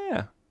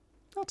 Yeah.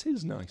 That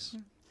is nice.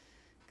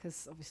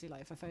 Because obviously,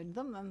 like, if I phoned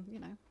them,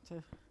 then,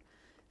 to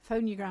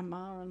phone your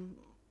grandma and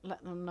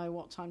let them know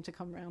what time to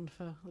come round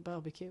for the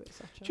barbecue,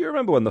 etc. Do you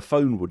remember when the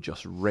phone would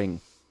just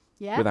ring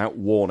without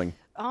warning?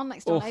 Our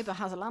next door neighbour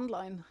has a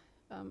landline,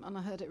 and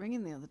I heard it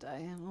ringing the other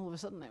day, and all of a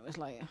sudden it was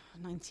like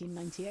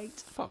 1998.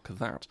 Fuck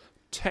that.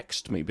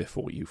 Text me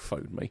before you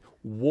phone me.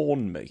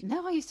 Warn me.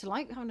 No, I used to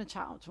like having a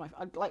chat to my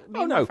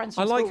friends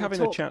I from like school having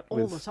would a talk chat all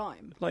with the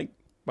time. I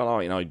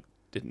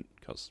didn't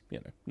because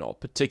not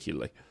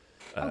particularly.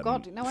 Oh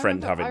God, no! I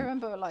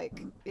remember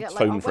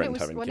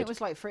when it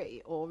was like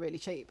free or really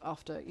cheap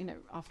after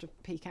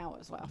peak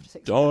hours, like after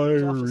 6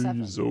 or after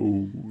 7.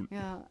 Zone.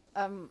 Yeah,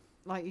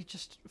 like you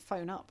just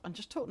phone up and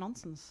just talk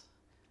nonsense.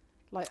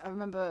 Like I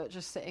remember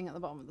just sitting at the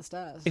bottom of the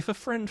stairs. If a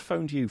friend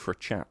phoned you for a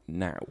chat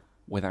now,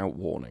 without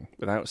warning,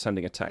 without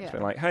sending a text,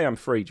 being like, "Hey, I'm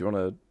free. Do you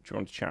want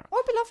to chat?" Oh,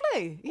 it'd be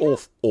lovely. Yeah.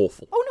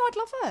 Awful. Oh no, I'd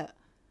love it.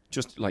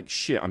 Just like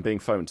shit. I'm being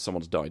phoned.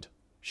 Someone's died.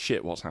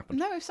 Shit, what's happened?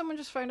 No, if someone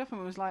just phoned up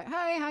and was like,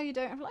 "Hey, how you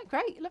doing?" I'm like,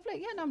 "Great, lovely.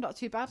 Yeah, no, I'm not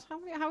too bad. How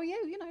are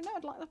you?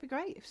 That'd be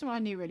great. If someone I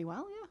knew really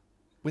well, yeah."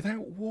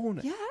 Without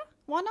warning. Yeah,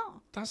 why not?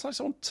 That's like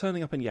someone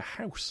turning up in your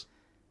house.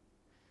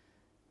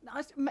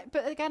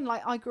 But again,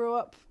 like I grew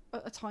up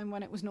at a time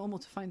when it was normal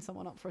to phone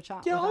someone up for a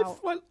chat. Yeah,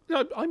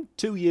 I'm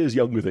 2 years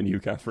younger than you,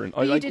 Catherine.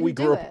 We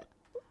grew up.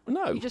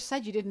 No, You just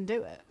said you didn't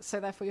do it, so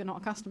therefore you're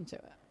not accustomed to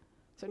it.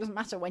 So it doesn't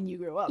matter when you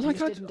grew up. Like, you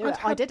just didn't do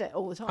it. I did it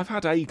all the time. I've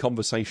had a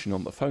conversation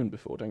on the phone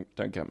before.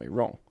 Don't get me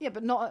wrong. Yeah,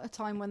 but not at a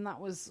time when that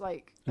was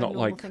like a Not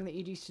normal like- thing that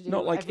you used to do.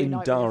 Not like every in night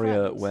with your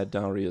Daria, friends. where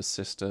Daria's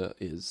sister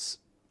is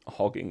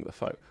hogging the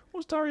phone. What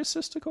was Daria's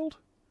sister called?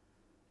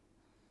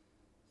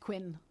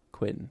 Quinn.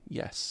 Quinn.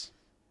 Yes,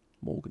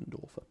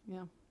 Morgendorfer.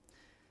 Yeah.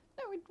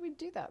 No, we'd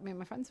do that. Me and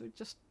my friends would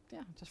just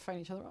phone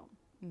each other up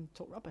and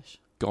talk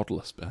rubbish.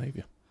 Godless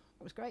behaviour.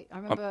 It was great.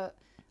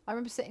 I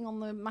remember sitting on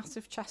the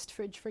massive chest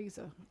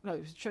freezer. No,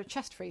 it was a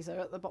chest freezer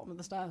at the bottom of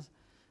the stairs,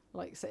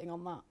 like sitting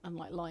on that and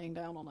like lying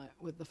down on it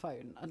with the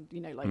phone and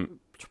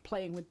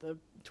playing with the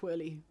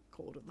twirly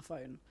cord of the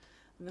phone.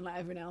 And then like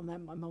every now and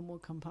then my mum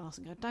would come past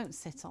and go, "Don't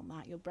sit on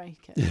that, you'll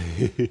break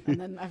it." And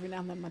then every now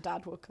and then my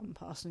dad would come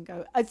past and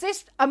go,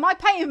 am I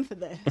paying for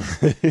this?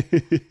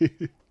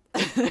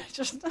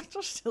 just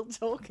still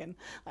talking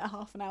like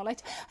half an hour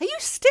later. Are you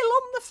still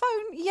on the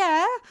phone?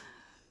 Yeah.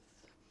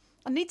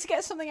 I need to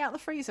get something out of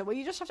the freezer. Well,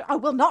 you just have to... I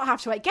will not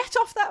have to wait. Get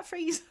off that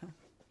freezer.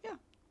 Yeah.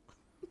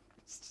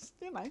 It's just,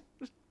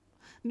 just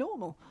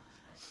normal.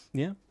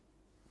 Yeah.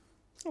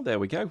 Well, there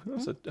we go.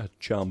 That's a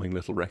charming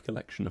little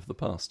recollection of the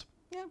past.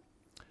 Yeah.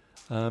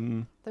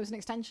 There was an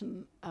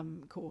extension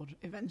cord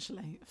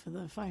eventually for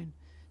the phone,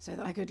 so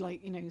that I could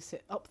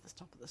sit up the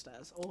top of the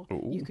stairs, or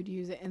you could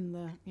use it in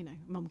the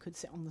Mum could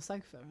sit on the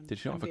sofa. And,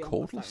 did you not have a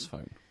cordless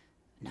phone?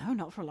 No,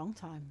 not for a long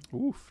time.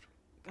 Oof.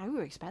 They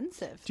were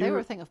expensive. They were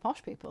a thing of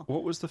posh people.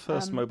 What was the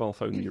first mobile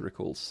phone you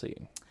recall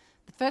seeing?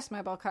 The first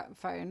mobile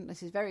phone,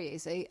 this is very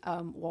easy,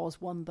 was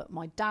one that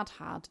my dad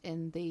had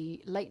in the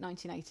late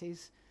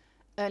 1980s,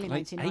 early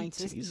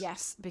 1990s.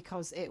 Yes,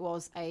 because it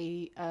was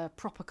a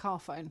proper car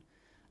phone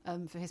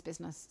for his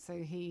business. So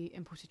he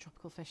imported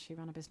tropical fish. He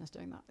ran a business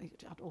doing that. He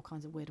had all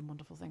kinds of weird and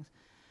wonderful things.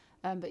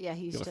 But yeah,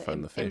 he used to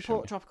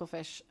import tropical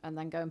fish and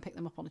then go and pick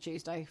them up on a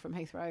Tuesday from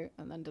Heathrow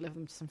and then deliver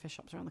them to some fish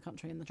shops around the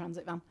country in the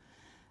transit van.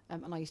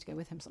 And I used to go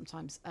with him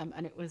sometimes.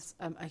 And it was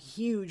a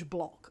huge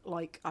block,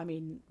 like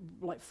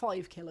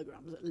 5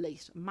 kilograms at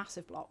least,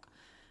 massive block,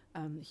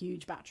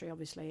 huge battery,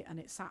 obviously.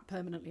 And it sat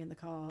permanently in the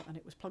car and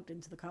it was plugged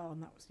into the car.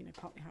 And that was,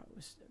 partly how it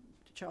was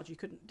charged. You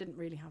couldn't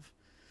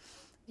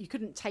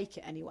take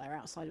it anywhere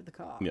outside of the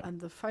car. Yeah.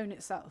 And the phone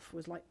itself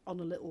was like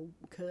on a little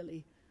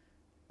curly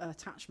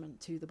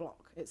attachment to the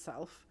block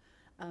itself.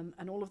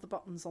 And all of the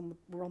buttons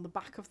were on the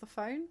back of the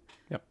phone.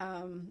 Yep.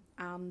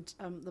 And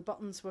the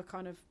buttons were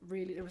kind of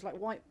really... It was like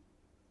white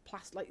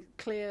plastic, like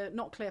clear...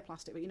 Not clear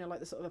plastic, but, like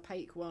the sort of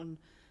opaque one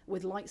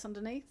with lights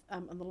underneath.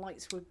 And the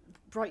lights were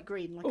bright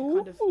green, like a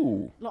kind of...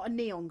 Not a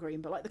neon green,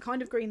 but like the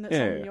kind of green that's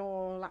on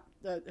your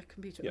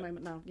computer at the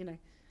moment now,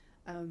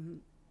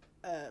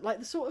 like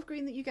the sort of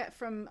green that you get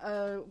from...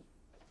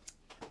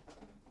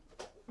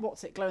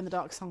 Wotsit,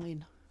 glow-in-the-dark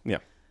sign. Yeah.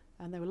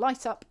 And they would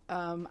light up,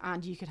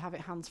 and you could have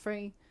it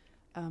hands-free.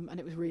 And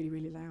it was really,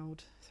 really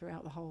loud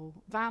throughout the whole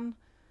van,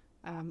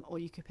 or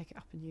you could pick it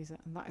up and use it.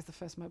 And that is the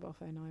first mobile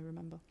phone I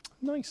remember.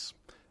 Nice.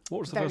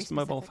 What was the first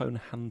mobile phone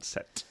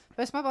handset?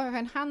 First mobile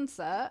phone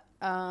handset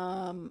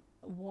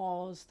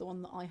was the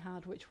one that I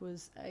had, which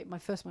was my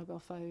first mobile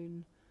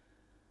phone,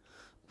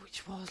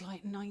 which was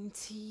like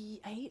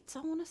 98, I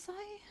want to say.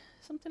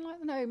 Something like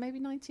that. No, maybe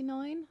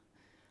 99.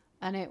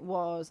 And it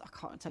was, I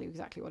can't tell you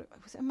exactly what it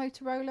was. Was it a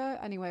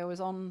Motorola? Anyway, I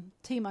was on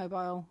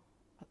T-Mobile,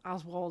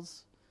 as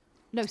was...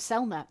 No,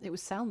 Cellnet. It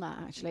was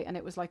Cellnet, actually. And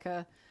it was like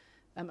a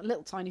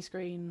little tiny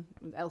screen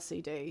with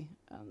LCD,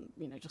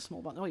 just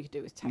small button. All you could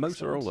do was text.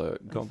 Motorola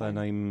got their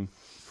name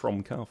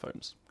from car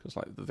phones, because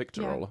like the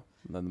Victorola,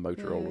 and then the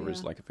Motorola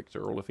is like a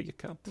Victorola for your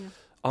car. Yeah.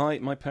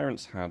 My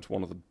parents had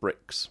one of the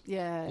bricks,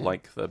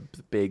 like the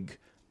big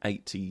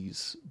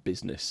 80s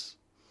business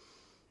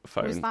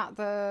phone. Was that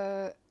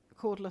the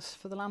cordless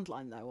for the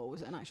landline, though, or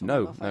was it an actual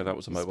mobile phone? No, that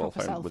was a mobile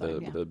phone with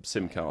a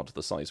SIM card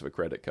the size of a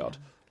credit card,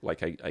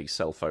 like a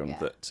cell phone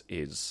that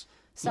is...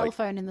 Cell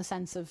phone in the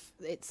sense of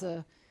it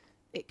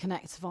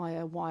connects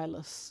via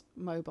wireless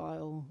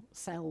mobile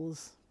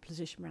cells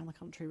positioned around the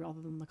country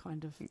rather than the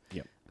kind of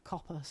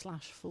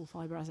copper/full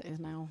fibre as it is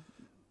now.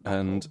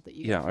 And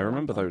I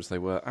remember those. They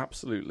were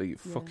absolutely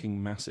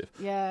fucking massive.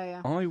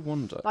 Yeah. I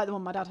wonder... Like the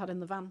one my dad had in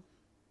the van.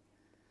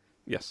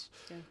 Yes.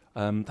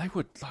 Yeah. They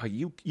would... Like,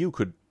 you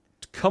could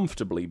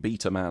comfortably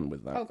beat a man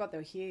with that. Oh, God, they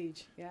were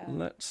huge. Yeah.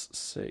 Let's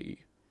see.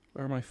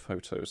 Where are my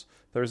photos?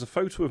 There is a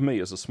photo of me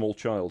as a small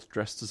child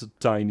dressed as a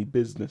tiny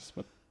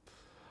businessman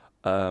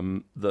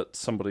that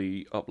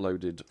somebody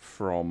uploaded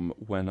from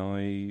when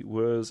I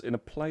was in a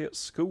play at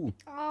school.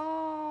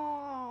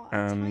 Oh,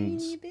 a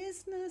tiny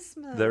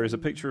businessman. There is a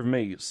picture of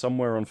me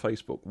somewhere on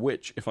Facebook,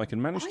 which, if I can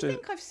manage to... I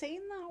think I've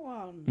seen that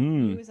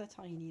one. He was a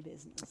tiny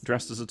businessman.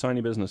 Dressed as a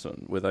tiny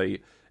businessman with a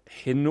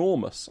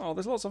enormous... Oh,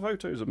 there's lots of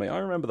photos of me. I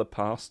remember the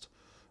past.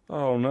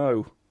 Oh,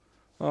 no,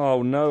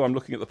 I'm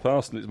looking at the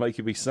past and it's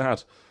making me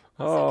sad.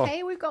 That's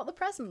okay, we've got the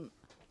present.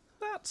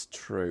 That's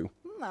true.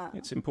 Isn't that?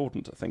 It's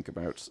important to think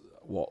about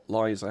what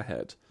lies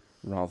ahead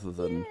rather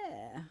than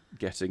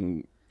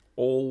getting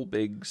all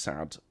big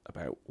sad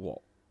about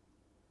what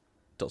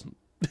doesn't.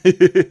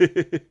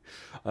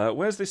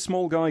 Where's this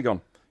small guy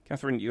gone?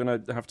 Catherine, you're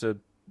going to have to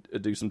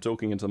do some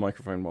talking into the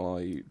microphone while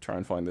I try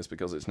and find this,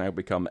 because it's now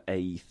become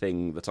a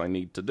thing that I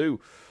need to do,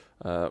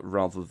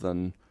 rather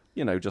than,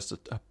 just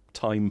a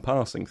time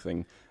passing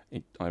thing.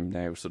 I'm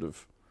now sort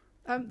of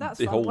that's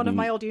beholden. fun. One of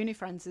my old uni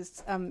friends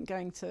is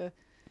going to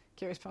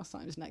Curious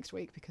Pastimes next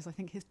week because I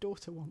think his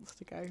daughter wants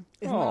to go.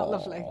 Isn't that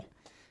lovely?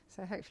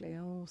 So hopefully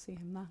I'll see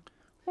him there.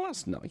 Well,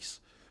 that's nice.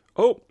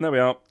 Oh, there we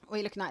are. What are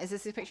you looking at? Is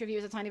this a picture of you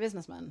as a tiny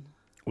businessman?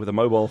 With a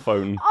mobile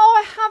phone.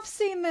 Oh, I have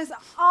seen this.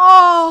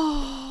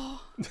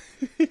 Oh.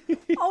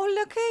 Oh,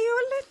 look at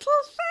your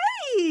little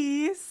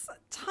face.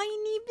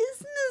 Tiny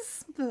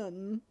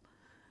businessman.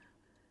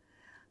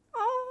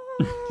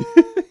 Oh.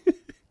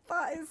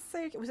 That is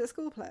so cute. Was it a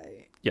school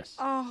play? Yes.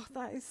 Oh,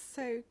 that is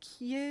so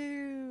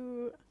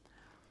cute.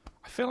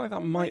 I feel like that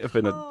might have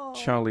been a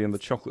Charlie and the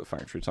Chocolate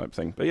Factory type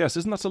thing. But yes,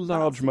 isn't that a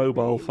large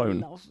mobile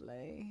phone?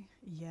 Lovely.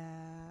 Yeah.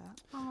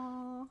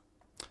 Aww.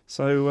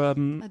 So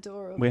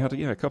Adorable. we had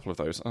a couple of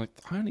those. I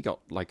only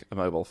got like a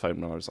mobile phone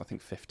when I was, I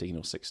think, 15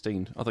 or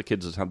 16. Other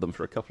kids had had them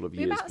for a couple of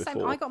years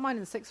before. I got mine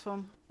in the sixth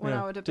form when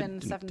I would have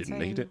been 17. Didn't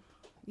need it.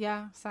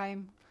 Yeah,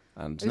 same.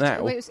 And it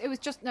was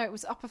now it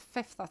was upper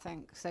fifth, I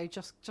think. So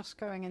just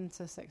going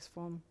into sixth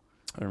form.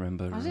 I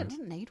remember. I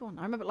didn't need one.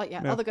 I remember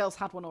other girls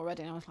had one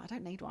already, and I was like, I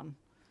don't need one.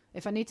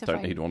 If I need to,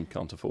 don't need one,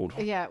 can't afford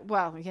one. Yeah,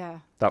 well, yeah.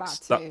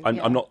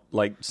 I'm not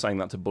like saying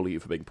that to bully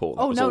you for being poor.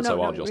 That was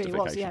also our justification. It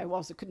really was. Yeah, it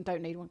was.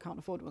 Don't need one, can't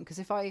afford one. Because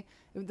it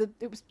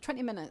was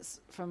 20 minutes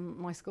from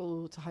my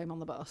school to home on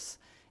the bus.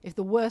 If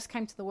the worst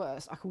came to the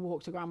worst, I could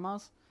walk to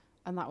grandma's,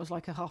 and that was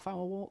like a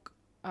half-hour walk.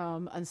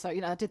 And so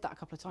I did that a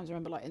couple of times. I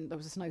remember there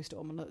was a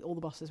snowstorm and all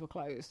the buses were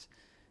closed.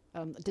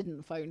 I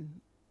didn't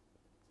phone.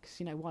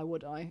 Because, why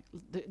would I?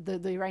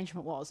 The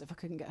arrangement was, if I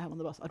couldn't get home on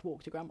the bus, I'd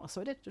walk to grandma's.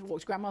 So I did. Just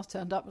walked to grandma's,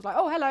 turned up, was like,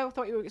 oh, hello, I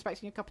thought you were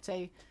expecting a cup of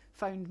tea.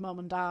 Phoned mum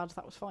and dad,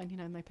 that was fine,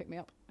 and they picked me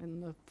up in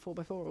the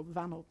 4x4 or the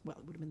van, it would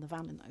have been the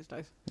van in those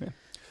days. Yeah.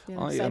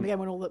 Same again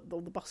when all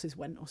the buses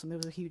went or something, there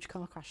was a huge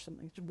car crash or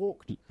something. Just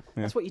walked. Yeah.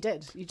 That's what you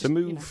did. You just, to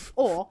move.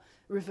 Or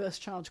reverse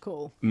charge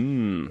call.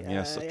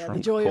 Yes, the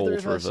joy of the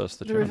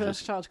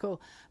reverse charge. Charge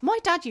call. My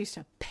dad used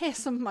to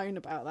piss and moan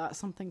about that,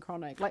 something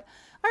chronic. Like,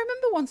 I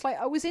remember once,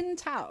 I was in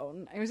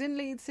town, I was in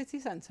Leeds city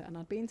centre, and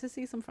I'd been to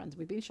see some friends.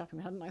 We'd been shopping,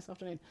 we had a nice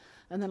afternoon,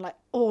 and then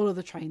all of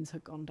the trains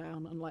had gone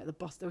down, and the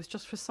bus, there was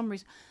just, for some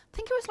reason, I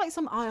think it was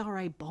some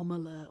IRA bomb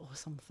alert or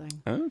something.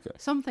 Oh, okay.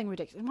 Something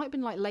ridiculous. It might have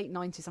been late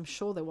 90s. I'm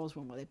sure there was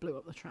one where they blew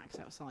up the tracks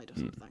outside or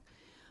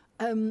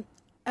something.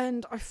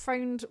 And I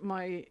phoned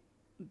my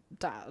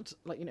dad,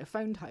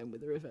 phoned home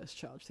with the reverse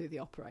charge through the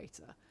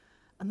operator.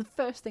 And the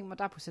first thing my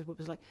dad said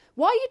was like,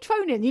 why are you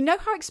phoning? You know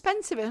how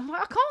expensive it is. I'm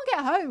like, I can't get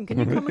home. Can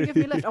you come and give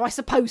me a lift? Oh, I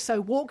suppose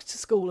so. Walk to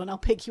school and I'll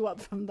pick you up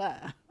from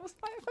there. I was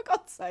like, for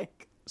God's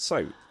sake.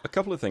 So, a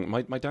couple of things.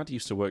 My dad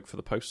used to work for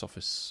the post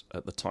office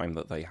at the time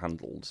that they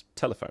handled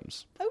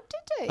telephones. Oh, did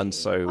he? And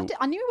so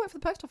I knew he worked for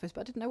the post office,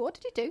 but I didn't know. What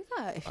did he do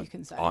there, if you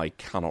can say? I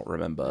cannot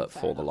remember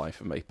for the life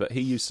of me. But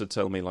he used to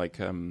tell me,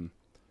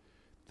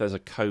 there's a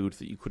code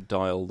that you could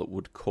dial that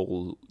would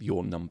call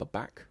your number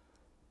back.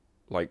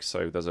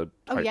 So there's a...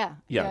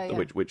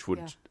 which would...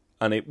 Yeah.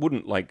 And it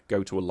wouldn't,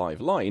 go to a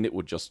live line. It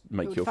would just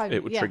make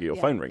it would trigger your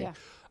phone ringing. Yeah.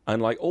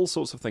 And, all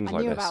sorts of things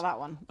like this. I knew about that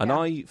one. And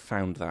I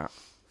found that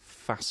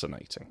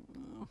fascinating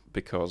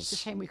because it's a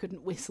shame we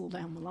couldn't whistle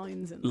down the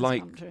lines in this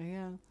country.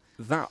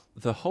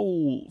 The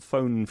whole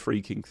phone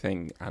freaking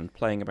thing and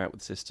playing about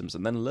with systems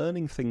and then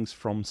learning things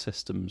from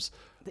systems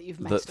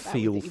that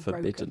feel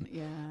forbidden.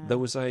 Yeah. There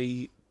was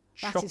a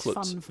chocolate.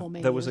 That is fun for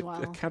me. There was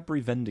a Cadbury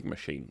vending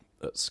machine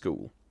at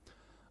school,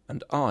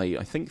 and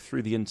I think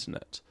through the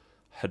internet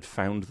had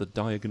found the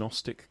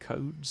diagnostic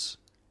codes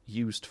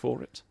used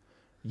for it.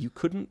 You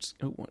couldn't.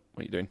 Oh, what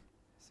are you doing?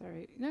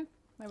 Sorry, no.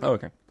 Oh,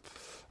 okay.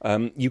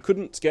 You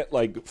couldn't get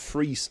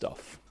free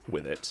stuff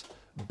with it,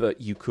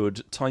 but you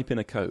could type in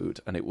a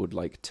code and it would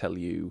like tell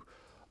you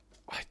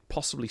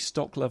possibly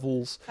stock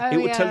levels.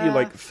 It would tell you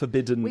like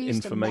forbidden we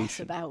used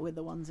information. To mess about with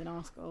the ones in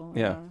our school.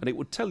 Yeah, and it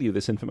would tell you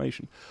this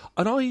information.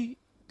 And I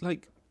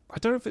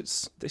don't know if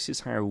this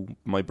is how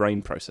my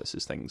brain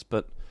processes things,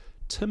 but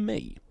to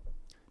me,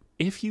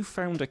 if you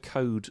found a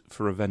code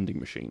for a vending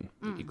machine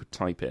that you could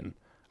type in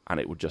and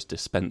it would just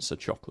dispense a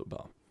chocolate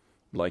bar,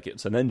 like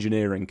it's an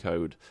engineering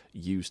code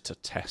used to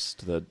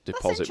test the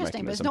deposit That's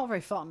interesting, mechanism. But it's not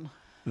very fun.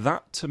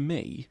 That, to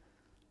me,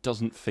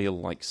 doesn't feel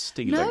like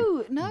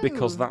stealing. No.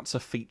 Because that's a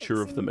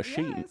feature of the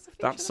machine. Yeah, it's a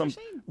feature of the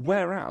machine.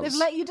 Whereas... They've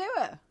let you do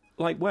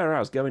it.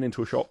 Whereas going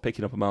into a shop,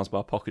 picking up a Mars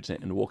bar, pocketing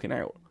it and walking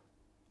out,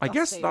 I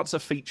guess stealing. that's a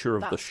feature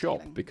of the shop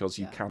stealing. because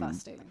you can...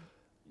 That's stealing.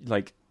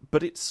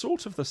 But it's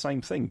sort of the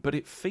same thing, but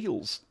it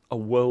feels a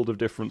world of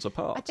difference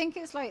apart. I think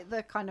it's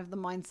the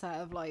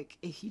mindset of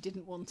if you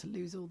didn't want to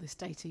lose all this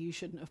data, you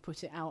shouldn't have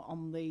put it out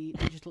on the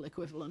digital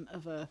equivalent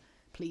of a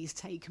please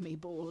take me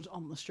board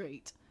on the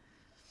street.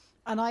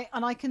 And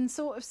I can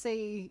sort of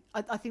see.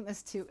 I think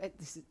there's two.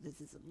 This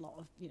is a lot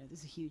of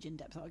There's a huge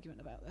in-depth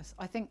argument about this.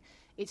 I think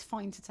it's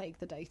fine to take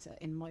the data,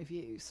 in my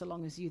view, so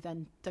long as you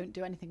then don't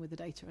do anything with the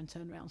data and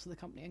turn around to the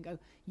company and go,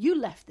 "You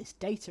left this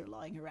data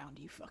lying around,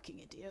 you fucking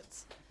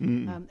idiots."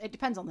 It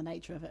depends on the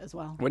nature of it as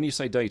well. When you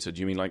say data,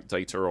 do you mean like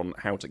data on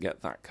how to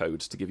get that code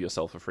to give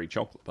yourself a free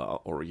chocolate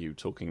bar, or are you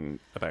talking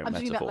about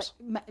metaphors?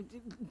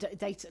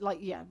 Data,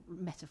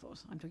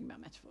 metaphors. I'm talking about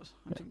metaphors.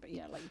 I'm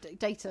talking about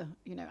data.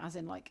 As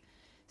in like.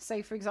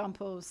 Say, for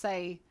example,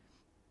 a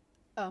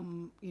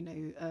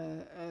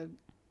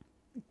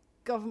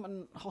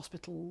government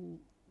hospital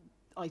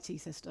IT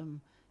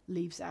system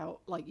leaves out,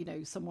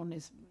 someone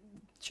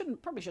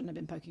probably shouldn't have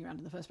been poking around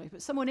in the first place,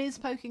 but someone is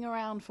poking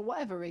around for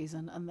whatever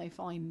reason, and they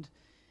find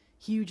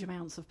huge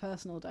amounts of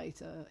personal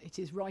data. It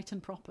is right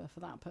and proper for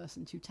that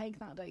person to take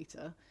that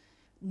data,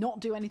 not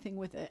do anything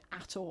with it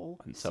at all,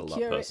 and tell that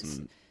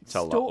person, that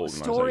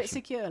organisation, store it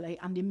securely,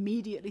 and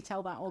immediately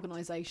tell that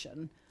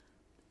organisation,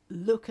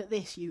 look at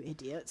this, you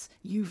idiots.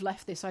 You've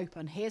left this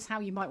open. Here's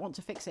how you might want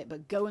to fix it,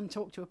 but go and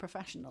talk to a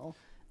professional.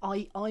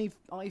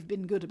 I've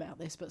been good about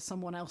this, but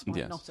someone else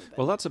might not have been.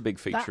 Well, that's a big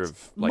feature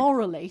of...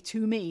 morally,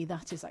 to me,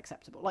 that is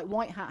acceptable. Like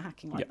white hat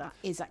hacking that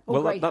is...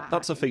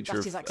 that's a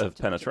feature of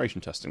penetration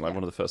testing. One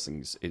of the first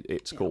things,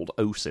 it's called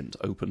OSINT,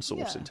 Open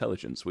Source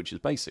Intelligence, which is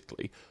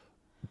basically,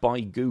 by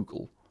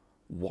Google,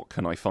 what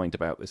can I find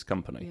about this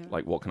company?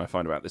 Yeah. What can I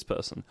find about this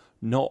person?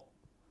 Not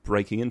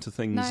breaking into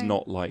things,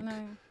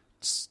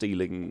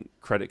 stealing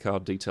credit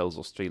card details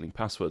or stealing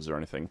passwords or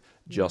anything.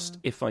 Just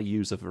if I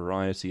use a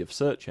variety of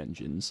search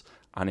engines,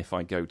 and if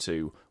I go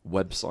to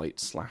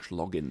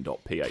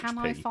website/login.php, can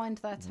I find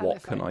their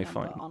telephone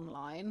number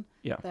online?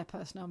 Yeah. Their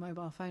personal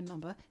mobile phone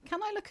number.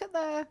 Can I look at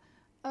their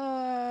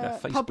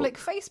public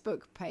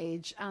Facebook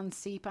page and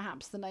see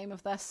perhaps the name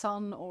of their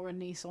son or a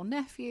niece or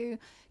nephew?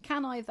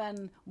 Can I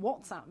then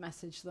WhatsApp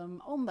message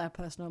them on their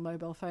personal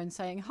mobile phone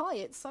saying, "Hi,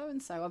 it's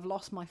so-and-so, I've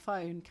lost my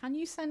phone. Can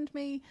you send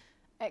me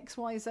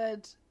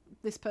XYZ,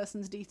 this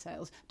person's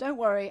details? Don't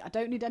worry, I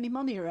don't need any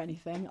money or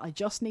anything. I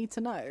just need to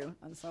know,"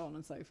 and so on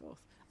and so forth.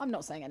 I'm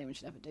not saying anyone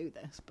should ever do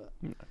this, but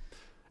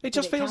it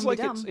just feels like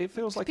it's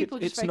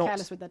not.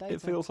 Careless with their data.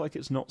 It feels like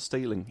it's not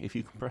stealing. If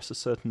you can press a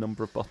certain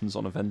number of buttons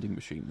on a vending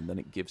machine and then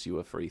it gives you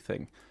a free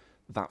thing,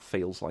 that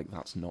feels like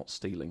that's not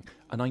stealing.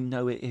 And I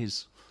know it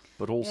is,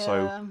 but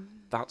also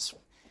that's.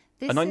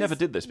 And I never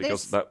did this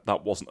because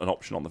that wasn't an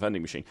option on the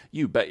vending machine.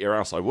 You bet your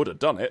ass I would have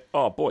done it.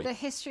 Oh, boy. The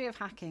history of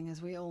hacking,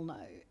 as we all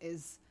know,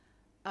 is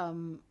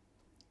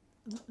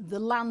the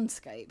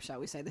landscape, shall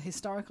we say, the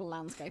historical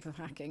landscape of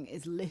hacking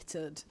is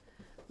littered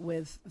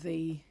with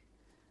the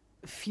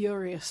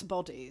furious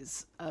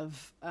bodies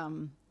of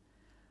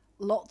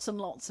lots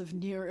and lots of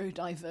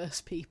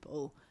neurodiverse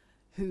people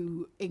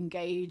who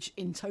engage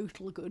in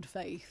total good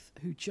faith,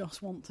 who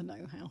just want to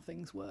know how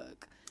things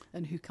work,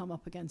 and who come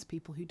up against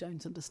people who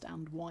don't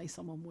understand why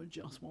someone would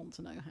just want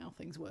to know how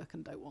things work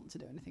and don't want to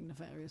do anything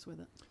nefarious with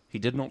it. He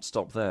did not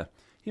stop there.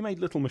 He made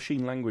little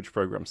machine language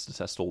programs to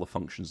test all the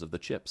functions of the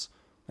chips.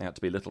 They had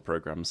to be little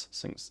programs,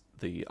 since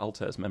the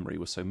Altair's memory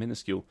was so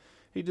minuscule.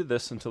 He did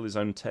this until his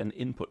own 10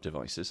 input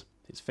devices.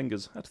 His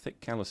fingers had thick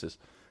calluses.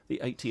 The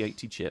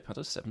 8080 chip had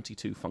a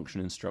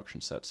 72-function instruction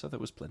set, so there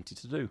was plenty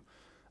to do.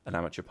 An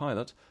amateur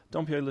pilot,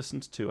 Dompierre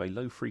listened to a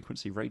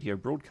low-frequency radio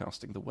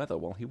broadcasting the weather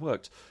while he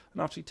worked,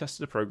 and after he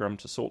tested a program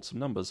to sort some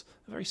numbers,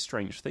 a very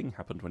strange thing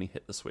happened when he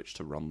hit the switch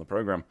to run the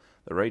program.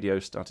 The radio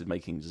started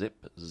making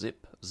zip,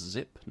 zip,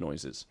 zip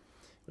noises.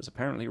 It was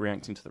apparently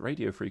reacting to the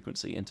radio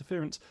frequency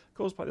interference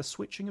caused by the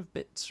switching of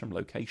bits from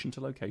location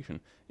to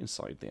location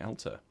inside the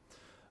Altair.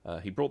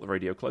 He brought the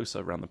radio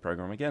closer, ran the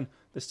program again.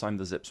 This time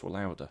the zips were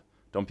louder.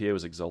 Dompierre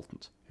was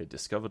exultant. He had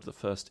discovered the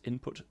first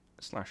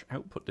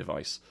input/output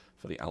device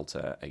for the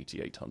Altair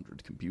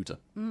 8800 computer.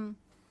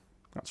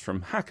 That's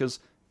from Hackers,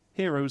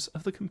 Heroes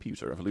of the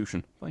Computer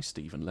Evolution by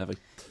Stephen Levy.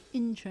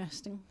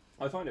 Interesting.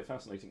 I find it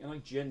fascinating, and I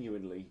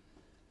genuinely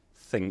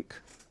think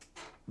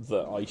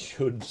that I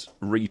should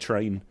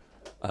retrain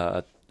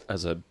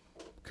as a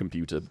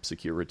computer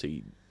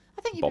security.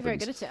 I think you'd be very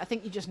good at it. I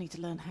think you just need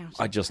to learn how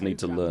to. I just need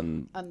to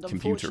learn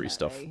computery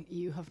stuff.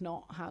 You have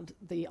not had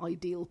the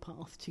ideal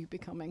path to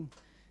becoming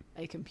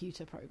a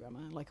computer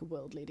programmer, like a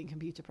world-leading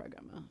computer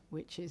programmer,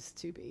 which is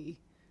to be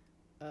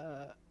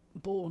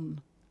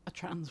born a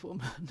trans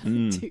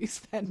woman, to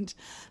spend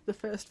the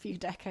first few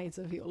decades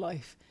of your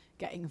life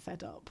getting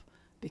fed up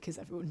because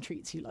everyone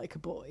treats you like a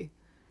boy,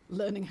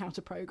 learning how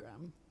to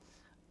program,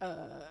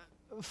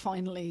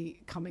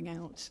 finally coming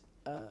out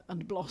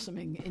and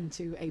blossoming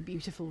into a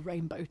beautiful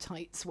rainbow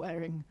tights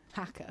wearing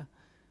hacker,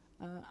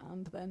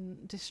 and then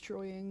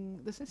destroying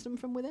the system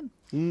from within.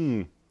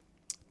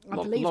 I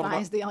believe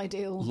that is the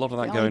ideal,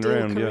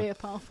 career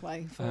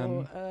pathway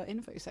for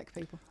InfoSec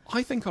people.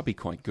 I think I'd be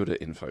quite good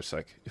at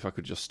InfoSec if I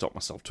could just stop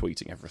myself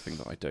tweeting everything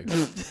that I do.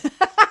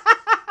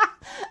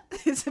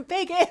 It's a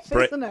big if,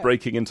 isn't it?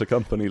 Breaking into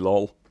company,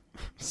 lol.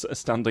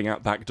 Standing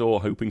at back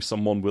door, hoping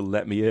someone will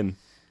let me in.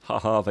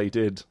 Haha, they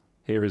did.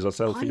 Here is a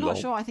selfie, I'm not lol.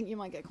 sure. I think you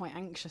might get quite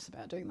anxious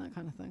about doing that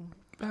kind of thing.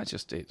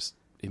 It's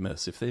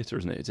immersive theatre,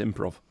 isn't it? It's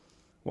improv.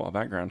 What a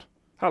background.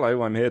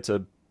 Hello, I'm here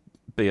to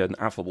be an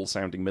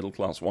affable-sounding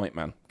middle-class white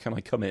man. Can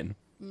I come in?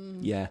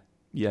 Yeah,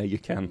 you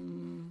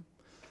can.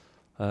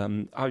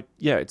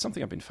 It's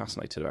something I've been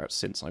fascinated about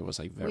since I was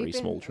a very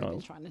small child. We've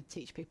been trying to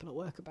teach people at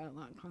work about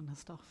that kind of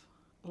stuff.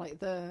 Like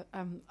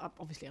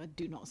obviously I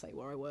do not say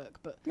where I work,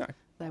 but No.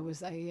 there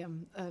was a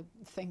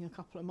thing a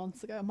couple of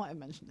months ago, I might have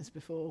mentioned this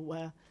before,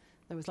 where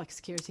there was like a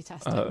security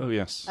testing. Oh,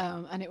 yes.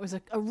 And it was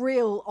a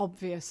real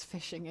obvious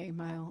phishing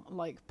email,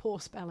 like poor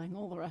spelling,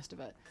 all the rest of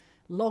it.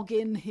 Log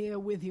in here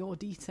with your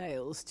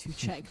details to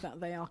check that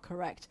they are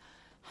correct.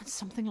 And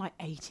something like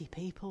 80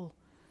 people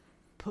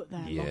put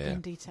their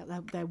login detail,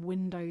 their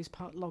Windows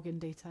login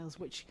details,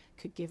 which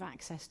could give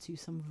access to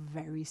some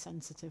very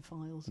sensitive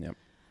files. Yep.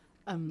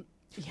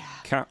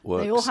 Cat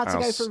works. They all had to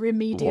go for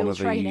remedial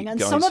training, and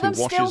some of them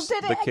still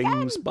did it again.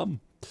 King's bum.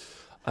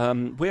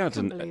 We had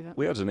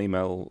an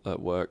email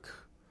at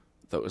work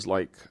that was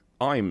like,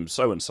 "I'm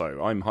so and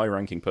so. I'm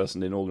high-ranking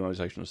person in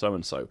organisation of so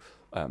and so.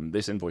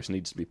 This invoice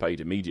needs to be paid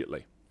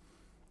immediately."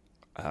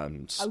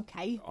 And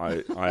okay,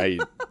 I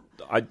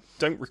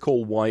don't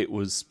recall why it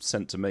was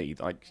sent to me.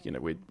 Like,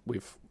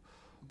 we've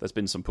there's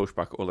been some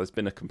pushback, or there's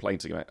been a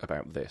complaint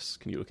about this.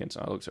 Can you look into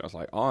it? I looked at it. I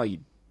was like,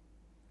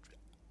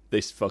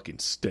 this fucking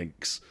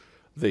stinks.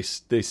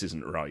 This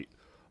isn't right.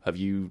 Have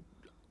you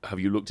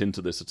looked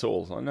into this at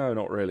all? Like, no,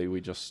 not really. We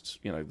just,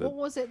 what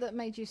was it that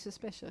made you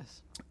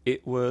suspicious?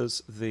 It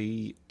was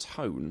the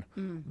tone,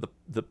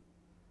 the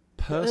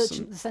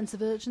person, the sense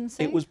of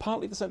urgency. It was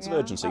partly the sense of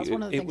urgency. That's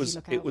one of the things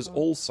it was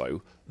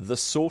also the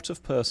sort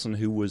of person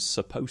who was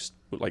supposed,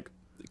 like,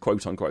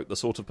 quote unquote, the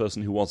sort of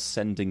person who was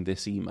sending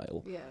this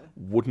email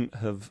wouldn't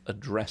have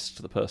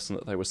addressed the person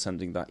that they were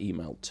sending that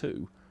email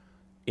to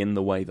in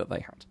the way that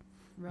they had.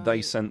 Right.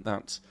 They sent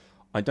that.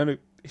 I don't know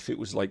if it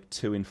was like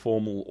too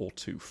informal or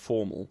too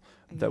formal.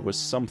 There was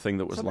something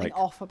that was something like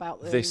off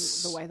about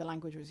the way the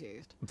language was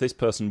used. This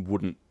person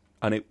wouldn't,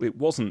 and it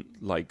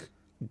wasn't like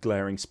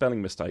glaring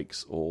spelling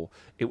mistakes, or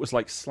it was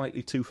like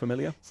slightly too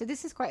familiar. So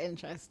this is quite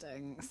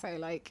interesting. So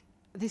like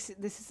this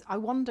is. I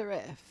wonder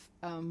if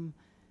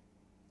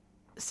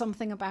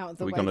something about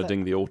the way we're going to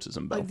ding the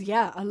autism bell.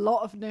 A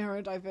lot of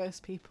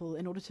neurodiverse people,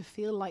 in order to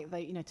feel like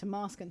they, to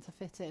mask and to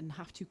fit in,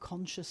 have to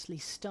consciously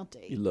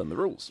study. You learn the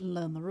rules,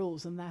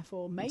 and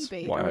therefore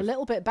maybe are a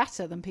little bit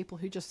better than people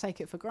who just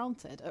take it for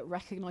granted at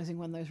recognising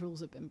when those rules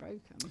have been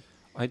broken.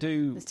 I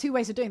do. There's two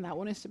ways of doing that.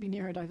 One is to be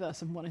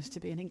neurodiverse, and one is to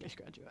be an English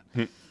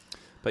graduate.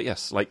 But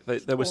yes, like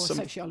there was some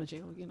sociology,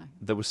 or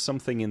there was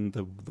something in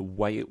the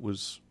way it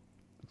was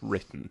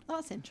written.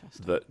 That's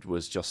interesting. That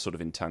was just sort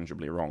of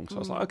intangibly wrong. So I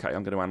was like, okay,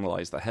 I'm going to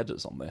analyse the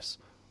headers on this.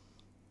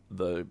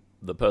 The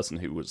person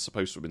who was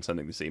supposed to have been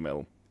sending this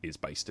email is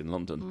based in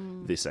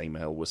London. This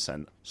email was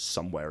sent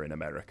somewhere in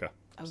America.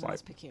 Oh,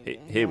 that's peculiar.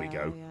 Here we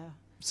go. Yeah.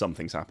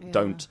 Something's happened.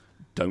 Yeah.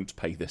 Don't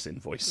pay this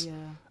invoice.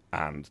 Yeah.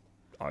 And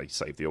I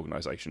saved the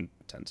organisation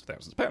tens of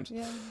thousands of pounds.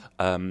 Yeah.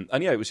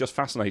 It was just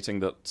fascinating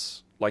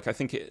that, like, I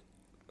think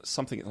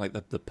something like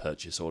the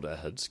purchase order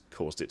had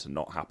caused it to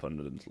not happen,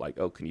 and like,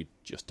 oh, can you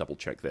just double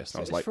check this? And so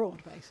I was it like,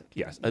 fraud, basically.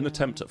 Yes, an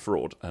attempt at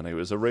fraud, and it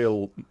was a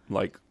real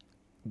like,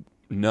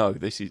 no,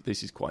 this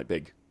is quite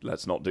big.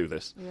 Let's not do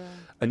this. Yeah.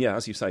 And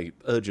as you say,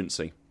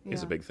 urgency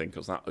is a big thing,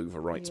 because that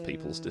overwrites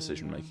people's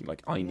decision making.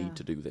 Like, I need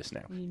to do this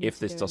now. If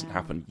this doesn't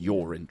happen,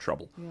 you're in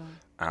trouble,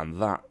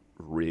 and that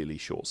really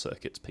short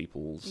circuits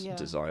people's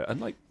desire and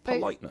like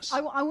politeness.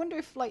 I wonder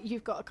if like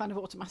you've got a kind of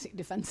automatic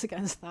defense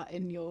against that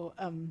in your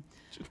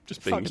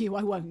just fuck you,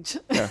 I won't.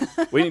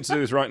 We need to do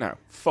this right now.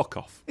 Fuck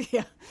off.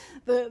 Yeah,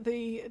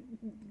 the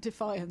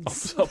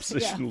defiance,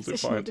 oppositional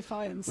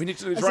defiance. We need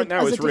to do this right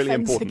now. It's really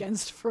important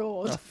against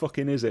fraud. How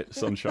fucking is it,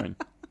 sunshine?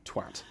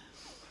 Twat.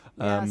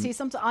 See,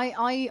 sometimes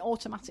I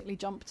automatically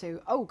jump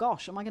to, oh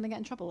gosh, am I going to get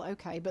in trouble?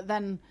 Okay, but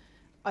then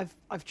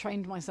I've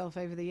trained myself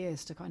over the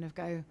years to kind of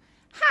go,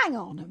 hang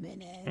on a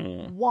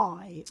minute,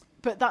 why?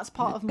 But that's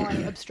part of my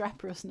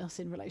obstreperousness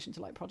in relation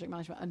to like project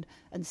management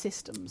and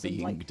systems. Being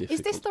and like, difficult.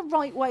 Is this the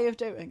right way of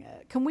doing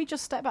it? Can we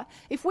just step back?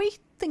 If we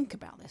think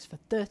about this for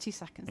 30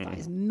 seconds, that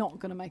is not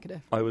going to make a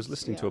difference. I was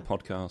listening to a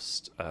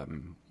podcast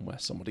where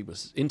somebody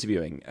was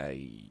interviewing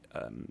a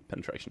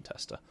penetration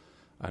tester,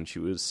 and she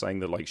was saying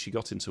that like she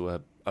got into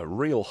a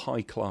real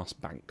high class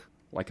bank.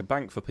 Like a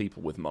bank for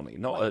people with money,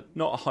 not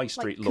a high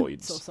street like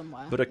Lloyd's, or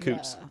somewhere. But a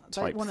Coutts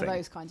type one thing. Of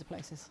those kinds of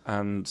places.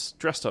 And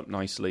dressed up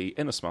nicely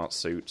in a smart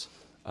suit,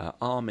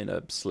 arm in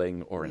a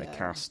sling or in a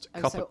cast.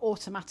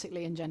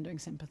 Automatically engendering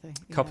sympathy.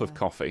 Cup of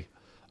coffee.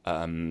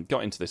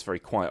 Got into this very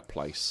quiet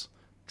place.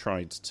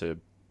 Tried to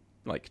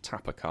like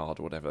tap a card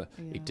or whatever.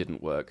 Yeah. It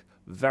didn't work.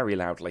 Very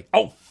loudly.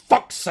 Oh,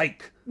 fuck's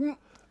sake!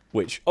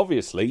 Which,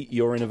 obviously,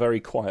 you're in a very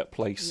quiet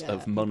place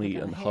of money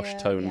and hushed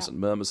tones and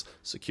murmurs.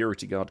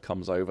 Security guard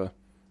comes over.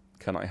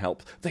 Can I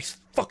help? This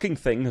fucking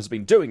thing has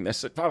been doing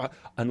this.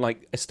 And,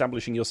 like,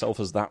 establishing yourself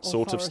as that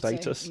sort of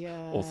status.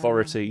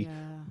 Authority,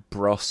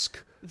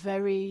 brusque.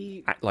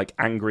 Very... like,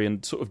 angry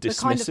and sort of dismissive.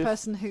 The kind of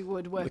person who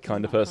would work The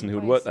kind of person who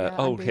would work there.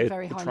 Oh, here,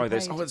 try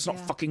this. Oh, it's not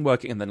fucking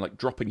working. And then, like,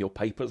 dropping your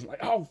papers. Like,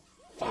 oh,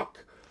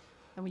 fuck.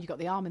 And when you got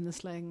the arm in the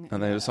sling.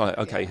 And then it's like,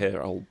 okay,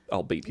 here,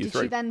 I'll beep you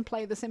through. Did she then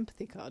play the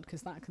sympathy card?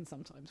 Because that can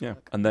sometimes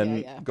work. And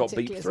then got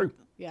beeped through.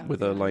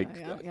 With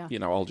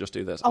I'll just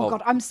do this. Oh,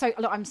 God, I'm so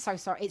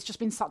sorry. It's just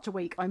been such a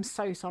week. I'm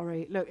so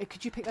sorry. Look,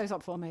 could you pick those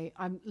up for me?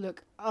 I'm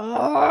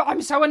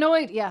so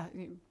annoyed. Yeah,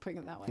 putting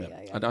it that way.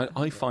 Yeah. And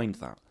I find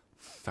that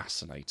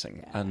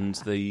fascinating. And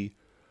the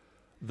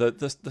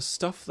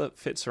stuff that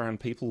fits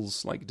around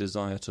people's like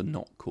desire to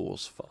not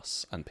cause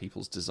fuss and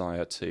people's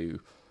desire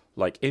to,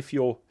 like, if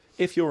you're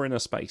in a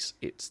space,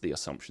 it's the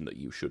assumption that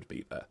you should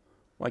be there.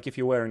 Like if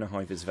you're wearing a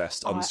high-vis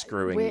vest,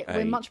 unscrewing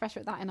we're much better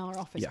at that in our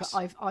office, Yes.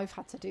 but I've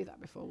had to do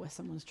that before, where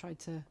someone's tried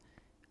to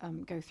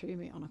go through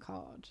me on a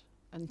card.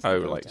 And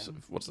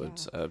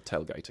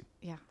tailgating.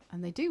 Yeah,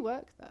 and they do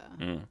work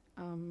there.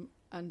 And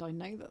I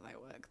know that they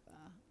work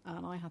there.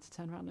 And I had to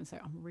turn around and say,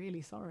 I'm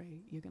really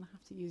sorry. You're going to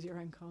have to use your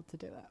own card to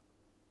do it.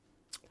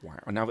 Wow.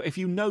 Now, if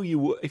you know they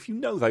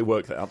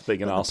work there, that's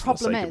being an arse for the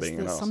sake of being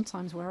an arse. The problem is that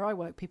sometimes where I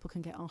work, people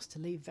can get asked to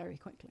leave very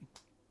quickly.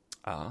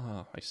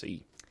 Ah, I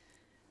see.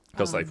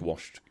 Because they've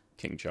washed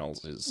King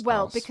Charles's.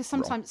 Because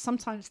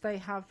sometimes they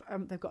have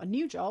they've got a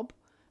new job,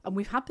 and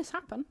we've had this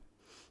happen,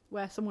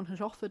 where someone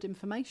has offered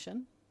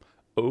information.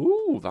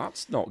 Oh,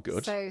 that's not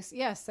good.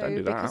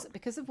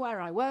 Because of where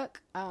I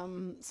work,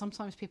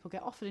 sometimes people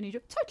get offered a new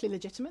job, totally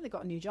legitimate. They've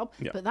got a new job,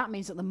 but that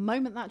means that the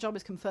moment that job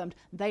is confirmed,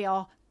 they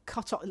are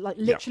cut off, like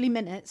literally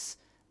minutes.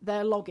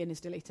 Their login is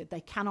deleted.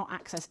 They cannot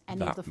access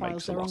any of the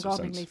files. They're on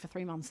gardening leave for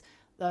 3 months.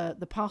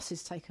 The pass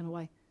is taken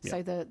away.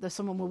 So the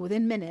someone will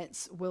within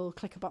minutes will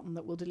click a button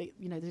that will delete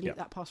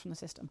that pass from the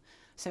system.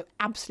 So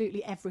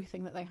absolutely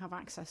everything that they have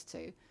access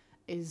to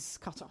is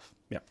cut off.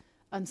 Yeah.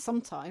 And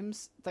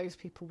sometimes those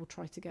people will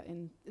try to get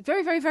in.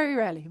 Very, very, very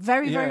rarely.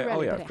 Very, very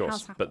rarely. Of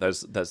course. But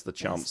there's the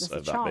chance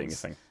of that being a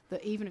thing.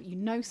 That even if you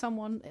know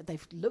someone,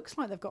 looks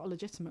like they've got a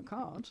legitimate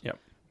card. Yep.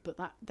 But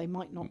that they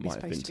might not be have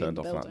supposed been to be in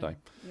the turned off building.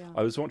 that day. Yeah.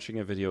 I was watching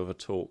a video of a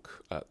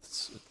talk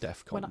at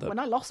DEF CON. When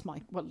I lost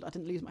I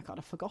didn't lose my card.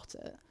 I forgot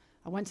it.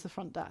 I went to the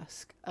front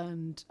desk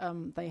and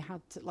they had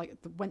to,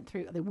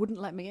 they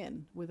wouldn't let me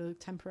in with a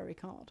temporary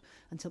card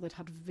until they'd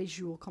had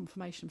visual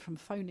confirmation from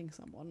phoning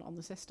someone on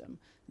the system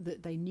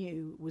that they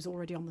knew was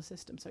already on the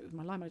system. So it was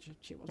my line manager.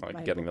 She wasn't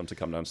available. Getting them to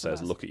come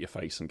downstairs, look at your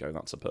face and go,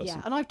 that's a person.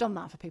 Yeah, and I've done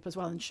that for people as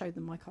well and showed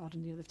them my card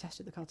and they've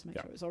tested the card to make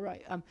sure it was all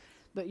right.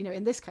 But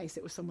in this case,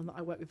 it was someone that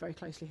I work with very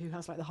closely who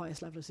has like the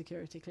highest level of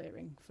security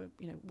clearing for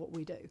what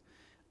we do.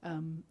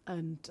 And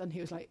he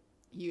was like,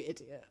 you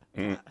idiot,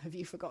 have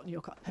you forgotten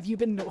your card? Have you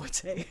been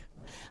naughty?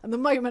 And the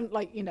moment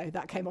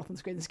that came off on the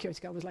screen, the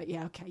security guard was like,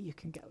 yeah, okay, you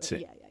can go.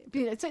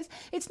 Yeah. So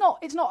it's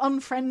not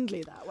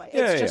unfriendly that way.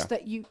 It's just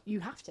that you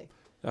have to.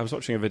 I was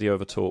watching a video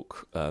of a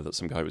talk that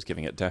some guy was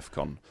giving at DEF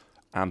CON,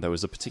 and there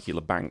was a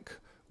particular bank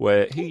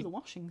where he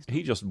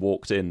just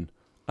walked in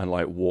and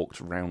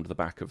walked round the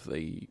back of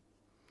the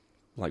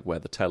where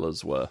the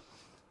tellers were.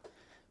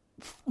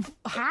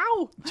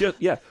 How?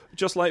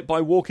 Just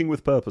by walking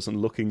with purpose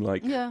and looking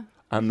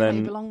and then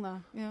you belong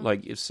there. Yeah.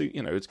 It's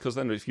because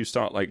then if you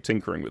start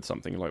tinkering with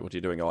something, what are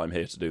you doing? Oh, I'm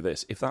here to do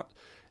this. If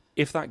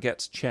that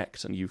gets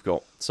checked and you've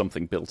got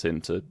something built in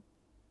to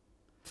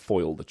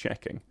foil the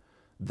checking,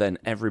 then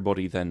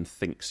everybody then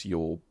thinks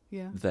you're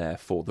there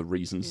for the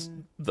reasons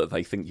that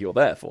they think you're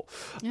there for.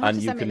 You have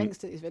to send me links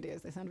to these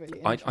videos. They sound really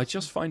interesting. I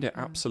just find it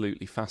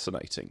absolutely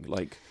fascinating.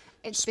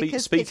 It's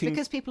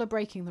because people are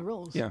breaking the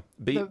rules. Yeah.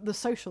 The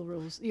social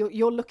rules.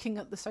 You're looking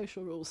at the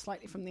social rules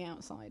slightly from the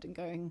outside and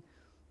going,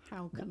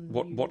 how can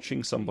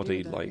watching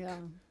somebody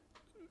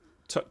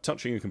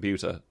touching a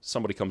computer,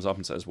 somebody comes up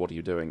and says, what are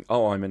you doing?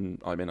 Oh, I'm in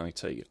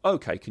IT.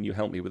 Okay, can you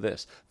help me with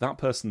this? That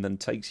person then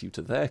takes you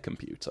to their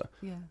computer.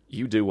 Yeah.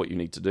 You do what you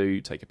need to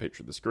do, take a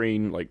picture of the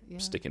screen,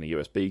 stick in a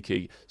USB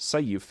key,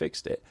 say you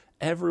fixed it.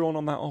 Everyone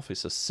on that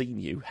office has seen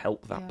you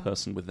help that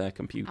person with their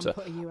computer. And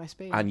put a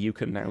USB in. And you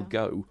can now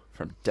go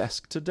from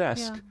desk to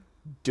desk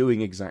doing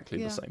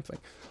exactly the same thing.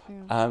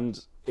 Yeah.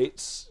 And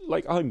it's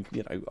I'm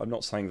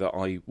not saying that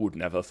I would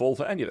never fall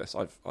for any of this.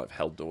 I've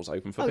held doors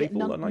open for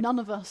people. None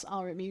of us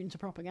are immune to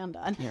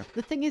propaganda. And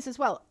the thing is as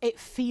well, it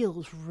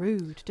feels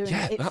rude doing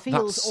it. It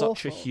feels that's awful.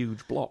 Such a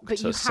huge block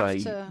to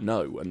say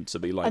no and to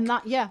be like, and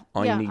that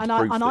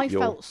I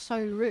felt so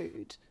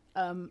rude.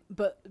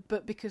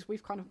 But because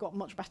we've kind of got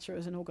much better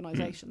as an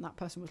organisation, that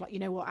person was like, you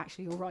know what,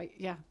 actually you're right.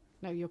 Yeah,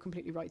 no, you're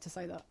completely right to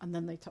say that. And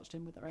then they touched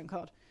in with their own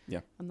card.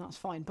 Yeah, and that's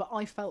fine. But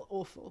I felt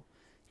awful.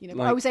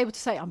 I was able to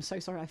say, I'm so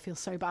sorry, I feel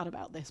so bad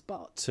about this,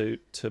 but... To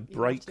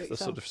break the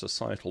sort of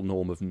societal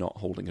norm of not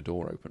holding a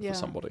door open for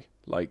somebody.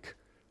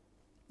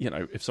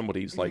 If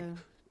somebody's rush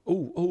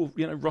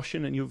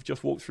in and you've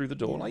just walked through the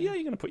door, you're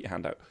going to put your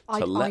hand out.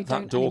 Let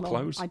that door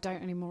close. I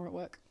don't anymore at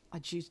work. I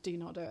just do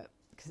not do it,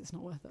 because it's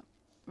not worth it.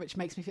 Which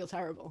makes me feel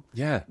terrible.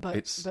 Yeah.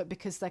 But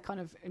because they're kind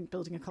of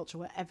building a culture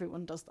where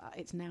everyone does that,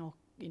 it's now...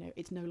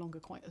 it's no longer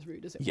quite as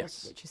rude as it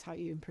was, which is how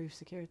you improve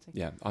security.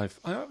 Yeah, I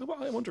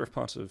wonder if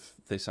part of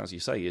this, as you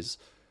say, is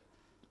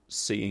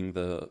seeing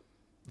the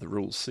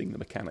rules, seeing the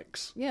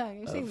mechanics. Yeah,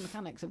 you're seeing the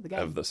mechanics of the game.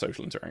 Of the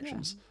social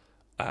interactions.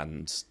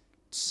 And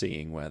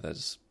seeing where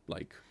there's,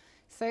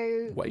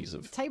 So ways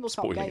of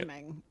tabletop spoiling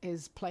gaming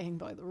is playing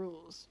by the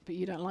rules, but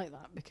you don't like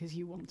that because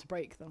you want to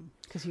break them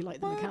because you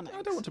like the mechanics.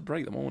 I don't want to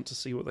break them. I want to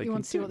see what they can do. You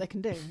want to see what they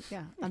can do,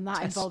 yeah, and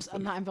that involves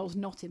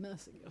not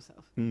immersing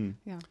yourself.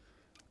 Yeah.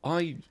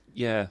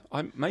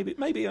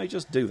 Maybe I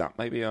just do that.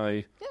 Maybe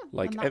I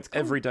and that's cool.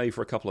 every day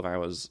for a couple of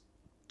hours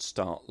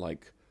start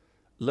like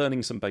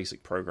learning some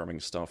basic programming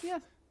stuff. Yeah.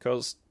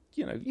 Because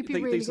You'd be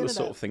really these are good the at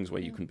sort it. of things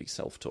where you can be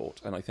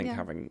self-taught, and I think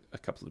having a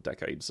couple of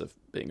decades of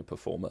being a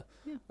performer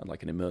and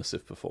like an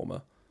immersive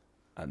performer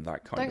and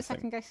that kind Don't of thing.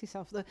 second guess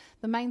yourself.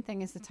 The main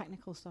thing is the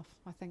technical stuff.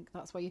 I think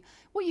that's where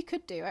what you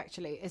could do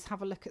actually is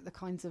have a look at the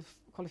kinds of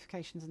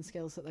qualifications and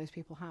skills that those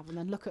people have, and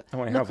then look at.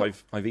 Oh,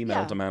 I've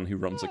emailed a man who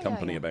runs a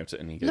company about it,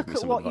 and he gave me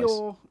some advice. Look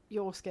at what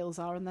your skills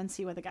are, and then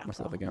see where the gaps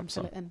are. The gaps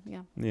and are. fill it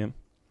in. Yeah,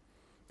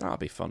 that'd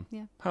be fun.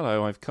 Yeah.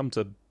 Hello, I've come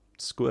to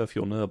squirf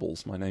your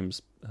nurbles. My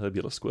name's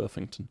Herbula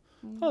Squirfington.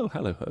 Oh,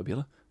 hello,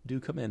 Herbula. Do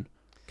come in.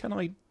 Can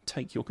I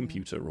take your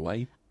computer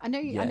away? I know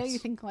you. Yes. I know you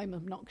think I'm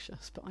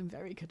obnoxious, but I'm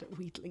very good at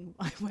wheedling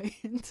my way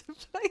into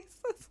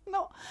places.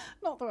 Not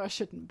that I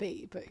shouldn't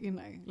be, but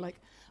like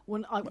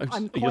when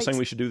You're saying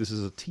we should do this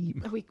as a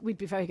team? We'd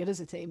be very good as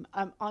a team.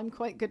 I'm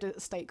quite good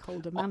at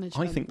stakeholder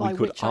management. I think we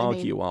could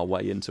argue our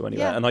way into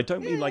anywhere, and I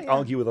don't mean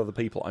argue with other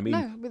people. I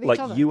mean with like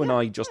each other. you and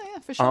I just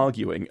for sure.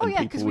 arguing, and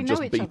people 'cause would we know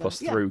just each beep other. us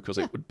through because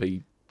it would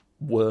be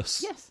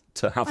worse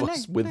to have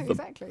us with them.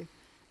 Exactly.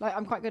 Like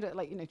I'm quite good at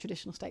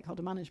traditional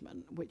stakeholder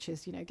management, which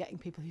is getting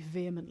people who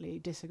vehemently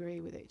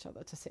disagree with each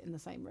other to sit in the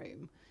same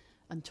room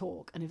and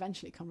talk, and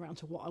eventually come around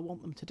to what I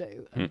want them to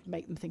do and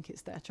make them think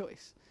it's their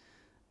choice.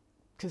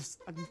 Because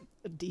I'm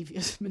a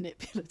devious,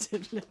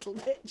 manipulative little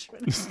bitch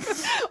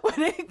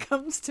when it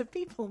comes to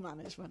people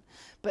management.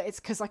 But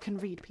it's because I can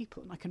read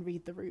people and I can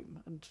read the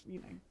room, and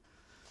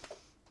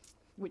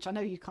which I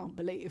know you can't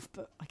believe,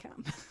 but I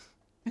can.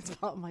 It's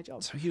part of my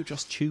job. So you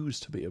just choose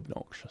to be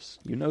obnoxious.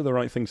 You know the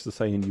right things to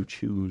say and you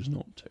choose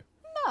not to.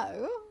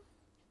 No.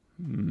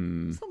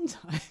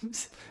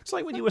 Sometimes. It's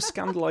like when you were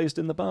scandalised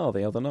in the bar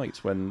the other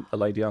night when a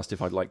lady asked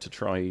if I'd like to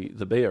try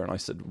the beer, and I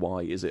said,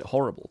 why is it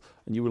horrible?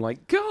 And you were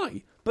like,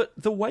 Guy! But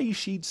the way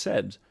she'd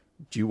said,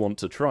 do you want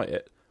to try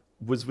it,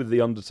 was with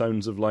the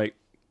undertones of like,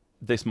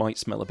 this might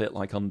smell a bit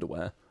like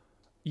underwear.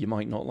 You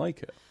might not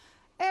like it.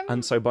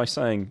 And so by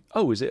saying,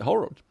 oh, is it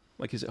horrid?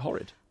 Like, is it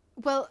horrid?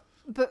 Well...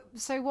 But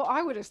so what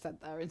I would have said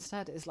there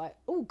instead is like,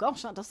 oh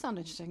gosh, that does sound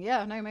interesting.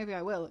 Yeah, no, maybe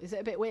I will. Is it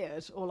a bit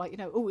weird? Or like,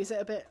 oh, is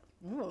it a bit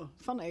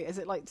funny? Is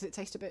it like, does it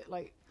taste a bit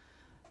like,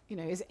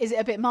 is it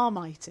a bit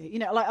Marmite-y?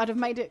 Like I'd have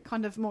made it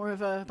kind of more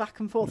of a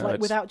back and forth, No,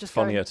 like without just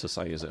funnier going, to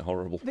say, is it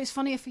horrible? But it's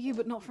funnier for you,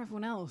 but not for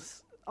everyone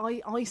else.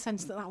 I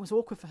sensed that was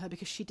awkward for her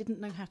because she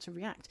didn't know how to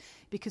react.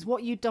 Because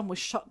what you'd done was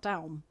shut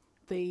down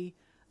the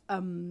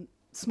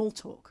small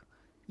talk.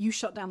 You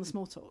shut down the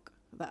small talk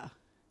there.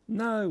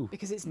 No.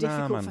 Because it's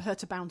difficult for her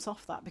to bounce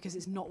off that because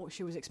it's not what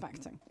she was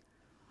expecting.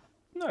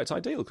 No, it's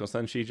ideal because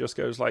then she just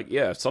goes like,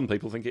 yeah, some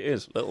people think it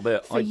is. A little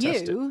bit. For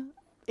you,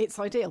 it's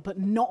ideal, but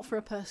not for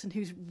a person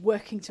who's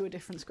working to a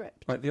different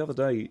script. Like the other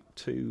day,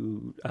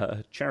 two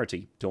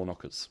charity door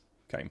knockers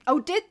came. Oh,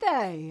 did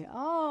they?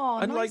 Oh,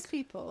 and nice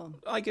people.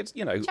 I get,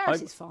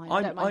 Charity's fine.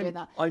 I don't mind doing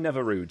that. I'm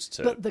never rude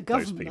to but the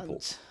those government...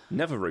 people.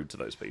 Never rude to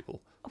those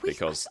people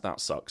because that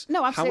sucks.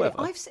 No, absolutely.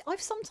 However,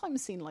 I've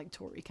sometimes seen like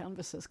Tory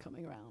canvassers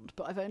coming around,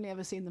 but I've only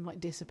ever seen them like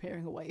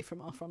disappearing away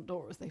from our front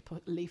door as they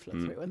put a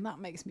leaflet through, and that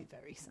makes me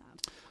very sad.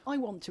 I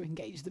want to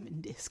engage them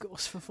in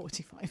discourse for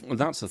 45 minutes. Well,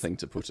 that's the thing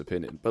to put a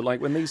pin in. But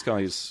like when these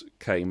guys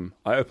came,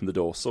 I opened the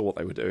door, saw what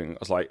they were doing. I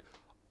was like,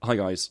 "Hi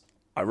guys,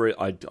 I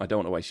don't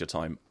want to waste your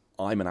time.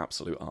 I'm an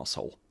absolute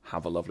arsehole.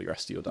 Have a lovely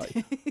rest of your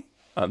day."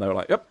 And they were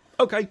like, "Yep,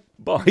 okay,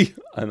 bye."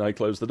 And I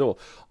closed the door.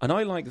 And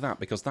I like that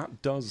because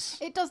that does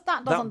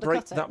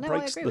undercut it. That no,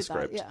 breaks I agree the with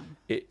script. That,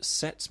 yeah. It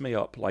sets me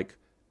up, like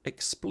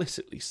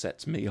explicitly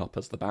sets me up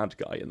as the bad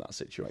guy in that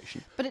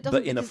situation. But it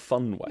doesn't, in a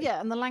fun way.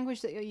 Yeah, and the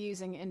language that you're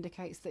using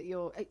indicates that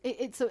you're.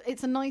 It's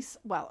a nice,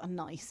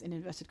 in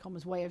inverted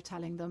commas, way of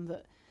telling them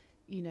that,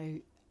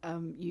 you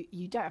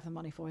don't have the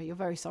money for it. You're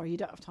very sorry. You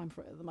don't have time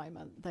for it at the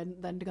moment. Then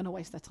they're going to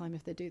waste their time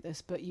if they do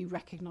this. But you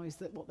recognise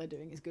that what they're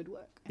doing is good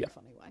work in a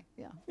funny way.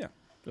 Yeah. Yeah.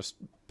 Just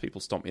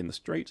people stop me in the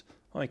street.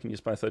 Hi, can you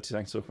spare 30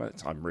 seconds to talk about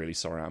it? I'm really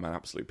sorry. I'm an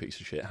absolute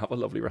piece of shit. Have a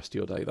lovely rest of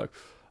your day, though.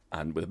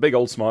 And with a big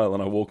old smile,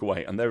 and I walk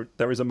away. And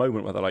there is a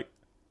moment where they're like,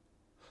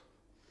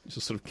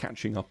 just sort of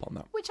catching up on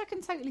that. Which I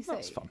can totally see.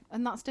 That's fun.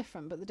 And that's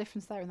different. But the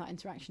difference there in that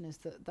interaction is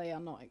that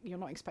you're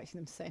not expecting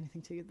them to say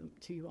anything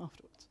to you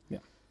afterwards.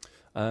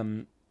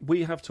 Yeah.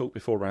 We have talked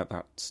before about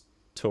that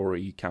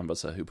Tory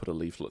canvasser who put a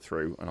leaflet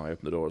through, and I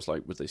opened the door. I was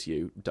like, "Was this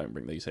you? Don't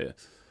bring these here."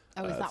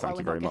 Oh, is that thank why you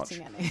we're very not much.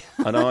 getting any?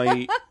 And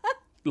I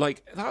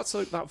that's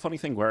that funny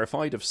thing where if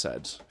I'd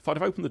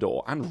have opened the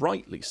door and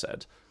rightly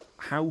said,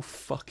 "How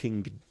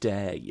fucking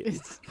dare you?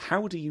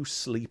 How do you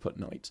sleep at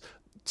night?"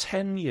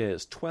 10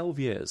 years, 12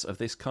 years of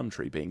this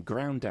country being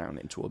ground down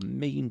into a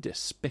mean,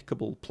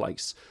 despicable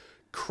place,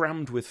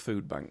 crammed with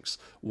food banks,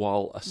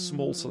 while a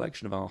small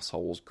selection of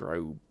arseholes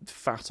grow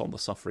fat on the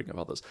suffering of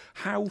others.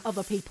 How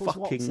Other people's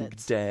fucking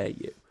Wotsits. dare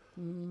you?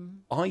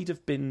 I'd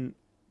have been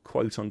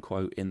quote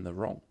unquote in the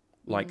wrong.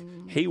 Like,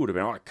 he would have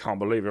been, I can't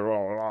believe it,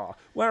 blah, blah, blah.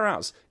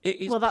 Whereas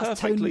it is Well,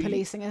 that's perfectly... tone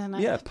policing, isn't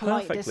it? Yeah,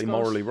 Polite perfectly discourse.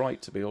 morally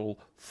right to be all,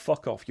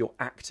 fuck off, you're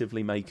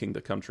actively making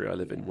the country I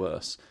live in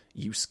worse,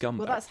 you scumbag.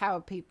 Well, that's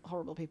how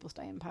horrible people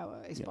stay in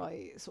power, is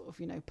by sort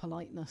of,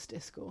 politeness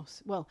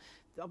discourse. Well,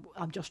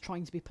 I'm just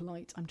trying to be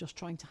polite. I'm just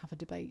trying to have a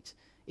debate.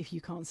 If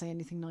you can't say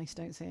anything nice,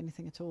 don't say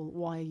anything at all.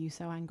 Why are you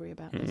so angry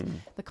about this?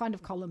 The kind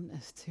of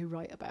columnists who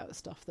write about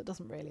stuff that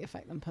doesn't really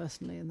affect them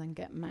personally and then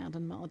get mad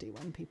and mardy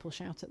when people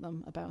shout at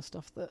them about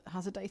stuff that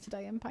has a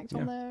day-to-day impact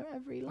on their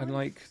every life. And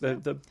like,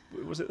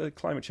 was it the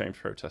climate change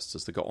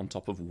protesters that got on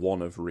top of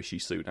one of Rishi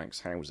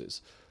Sunak's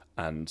houses?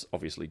 And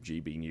obviously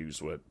GB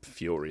News were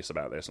furious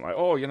about this. And like,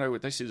 oh,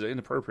 this is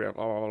inappropriate,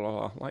 blah, blah, blah,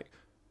 blah. Like,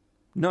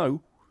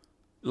 no.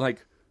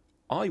 Like,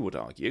 I would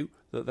argue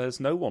that there's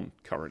no one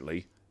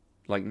currently,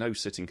 like no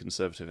sitting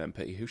Conservative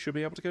MP, who should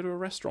be able to go to a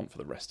restaurant for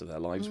the rest of their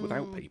lives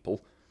without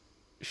people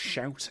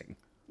shouting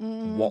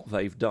what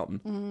they've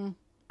done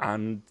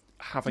and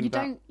having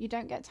You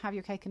don't get to have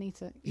your cake and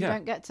eat it. You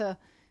don't get to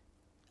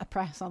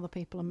oppress other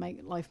people and make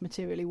life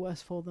materially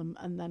worse for them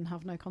and then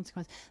have no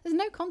consequences. There's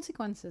no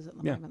consequences at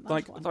the moment.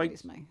 That's what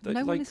annoys me.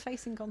 No one is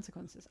facing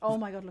consequences. Oh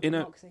my God, look at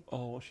Roxy.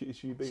 Oh,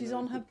 she's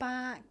on her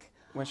back.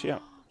 Where's she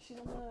at? She's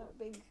on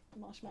the big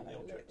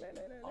marshmallow. Look.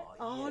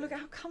 Oh, look at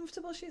how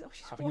comfortable she is. Oh,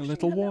 she's having a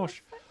little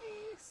wash.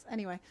 Face.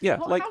 Anyway, yeah,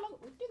 how long?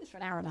 We've been doing this for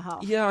an hour and a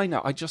half. Yeah, I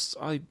know.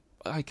 I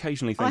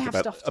occasionally think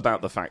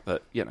about the fact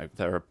that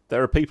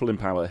there are people in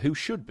power who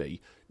should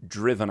be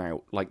driven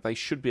out. Like, they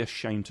should be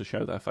ashamed to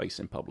show their face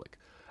in public.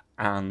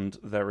 And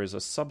there is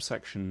a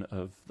subsection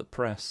of the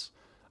press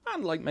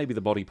and like maybe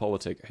the body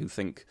politic who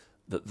think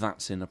that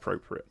that's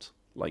inappropriate.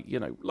 Like,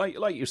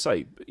 like you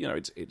say,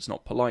 it's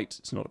not polite,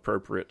 it's not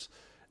appropriate.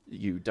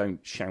 You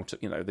don't shout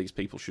at, these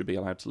people should be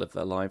allowed to live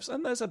their lives.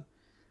 And there's a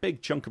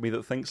big chunk of me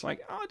that thinks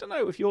like, I don't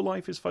know, if your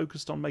life is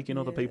focused on making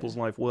other people's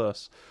life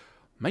worse,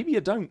 maybe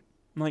you don't.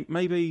 Like,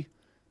 maybe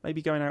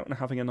going out and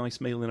having a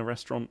nice meal in a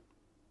restaurant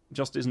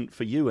just isn't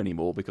for you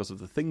anymore because of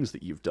the things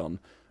that you've done.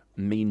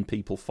 Mean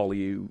people follow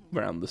you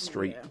around the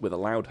street with a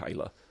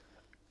loudhailer,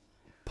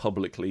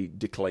 publicly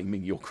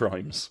declaiming your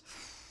crimes.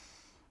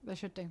 They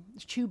should do.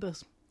 It's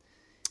tubers.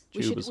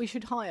 We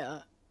should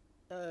hire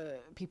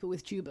people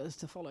with tubers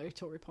to follow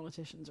Tory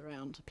politicians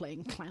around,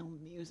 playing clown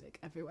music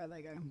everywhere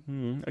they go.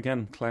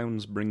 Again,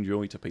 clowns bring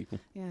joy to people.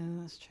 Yeah,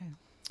 that's true.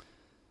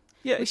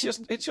 Yeah,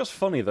 it's just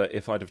funny that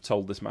if I'd have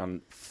told this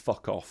man,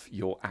 "Fuck off,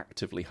 you're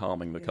actively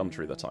harming the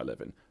country that I live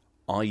in,"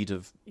 you'd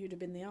have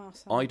been the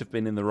arsehole. I'd have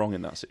been in the wrong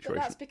in that situation.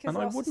 But that's because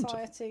our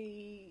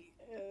society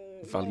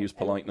values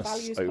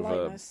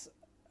politeness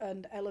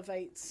and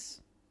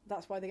elevates.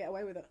 That's why they get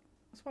away with it.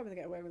 That's why they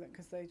get away with it,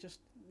 because they just,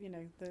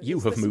 You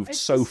have moved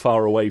so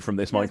far away from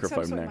this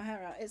microphone now. My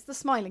hair out. It's the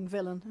smiling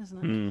villain,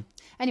 isn't it?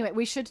 Anyway,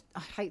 I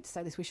hate to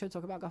say this, we should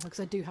talk about Garfield,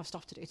 because I do have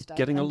stuff to do today.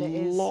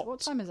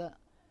 What time is it?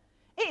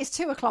 It is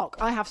 2:00.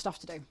 I have stuff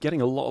to do.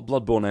 Getting a lot of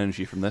Bloodborne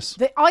energy from this.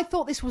 I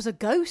thought this was a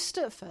ghost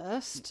at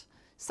first.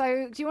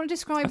 So, do you want to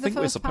describe the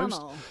first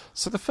panel?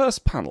 So the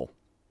first panel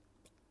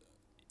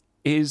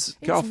is...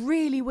 It's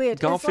really weird.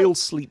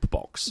 Garfield's sleep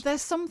box.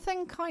 There's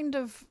something kind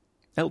of...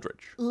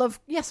 Eldritch.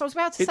 Yes, I was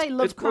about to say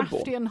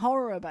Lovecraftian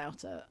horror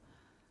about it.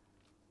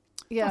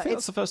 Yeah, I think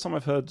that's the first time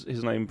I've heard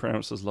his name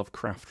pronounced as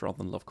Lovecraft rather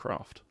than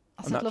Lovecraft.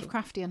 I said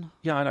Lovecraftian.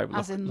 Yeah, I know.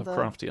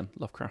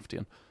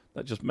 Lovecraftian.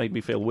 That just made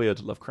me feel weird.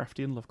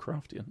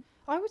 Lovecraftian.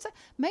 I would say,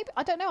 maybe,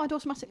 I don't know, I'd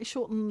automatically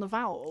shorten the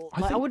vowel.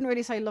 I wouldn't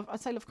really say I'd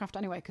say Lovecraft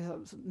anyway, because that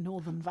was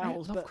northern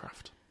vowels.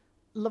 Lovecraft.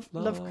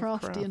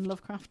 Lovecraftian.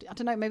 I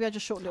don't know, maybe I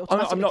just shortened it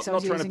automatically because I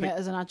was using it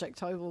as an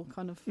adjectival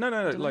kind of...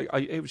 No,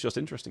 it was just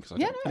interesting.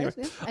 Anyway.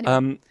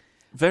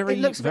 It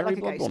looks a bit like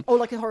a ghost. Or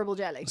like a horrible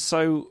jelly.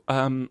 So,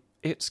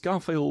 it's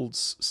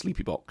Garfield's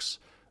sleepy box.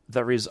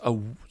 There is a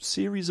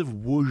series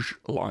of whoosh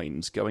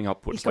lines going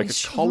upwards, like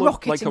a column,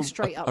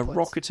 a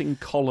rocketing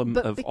column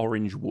of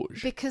orange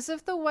whoosh. Because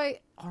of the way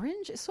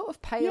orange, it's sort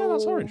of pale. Yeah,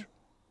 that's orange.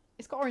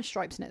 It's got orange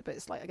stripes in it, but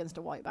it's like against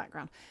a white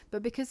background.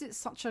 But because it's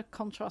such a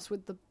contrast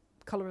with the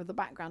colour of the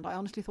background, I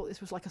honestly thought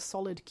this was like a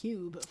solid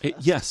cube.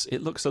 Yes,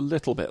 it looks a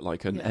little bit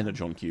like an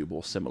Energon cube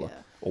or similar,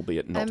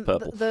 albeit not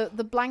purple.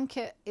 The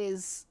blanket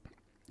is.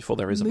 Before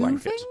there is a moving?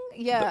 blanket.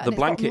 Yeah, the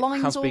blanket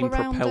has been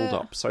propelled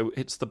up. So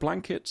it's the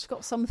blanket... It's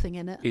got something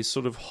in it. Is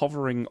sort of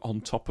hovering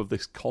on top of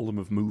this column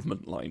of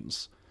movement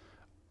lines.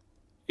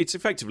 It's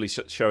effectively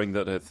showing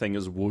that a thing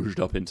has whooshed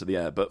up into the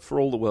air, but for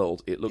all the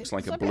world, it looks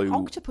like a blue...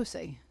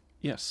 octopusy.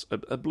 Yes,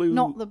 a blue...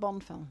 Not the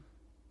Bond film.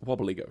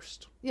 Wobbly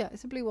ghost. Yeah,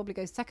 it's a blue wobbly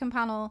ghost. Second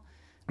panel...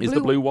 The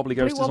blue wobbly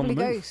ghost on the move?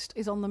 Ghost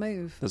is on the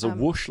move. There's a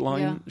whoosh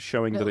line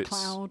showing that it's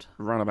cloud.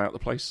 Run about the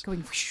place.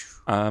 Going whoosh.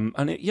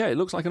 And it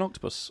looks like an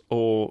octopus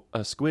or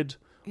a squid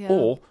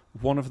or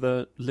one of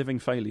the living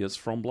failures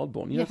from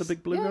Bloodborne. You know the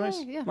big blue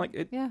guys?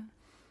 Yeah.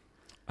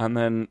 And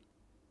then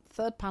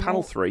third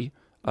panel 3,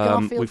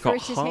 we've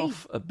got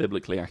half a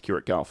biblically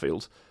accurate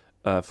Garfield.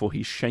 For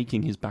he's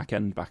shaking his back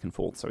end back and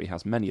forth, so he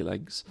has many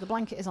legs. The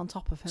blanket is on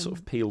top of him. Sort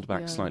of peeled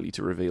back slightly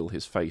to reveal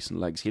his face and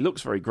legs. He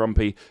looks very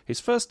grumpy. His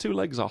first 2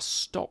 legs are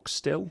stock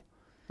still.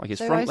 Like his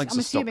So front legs I'm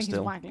are stock assuming still.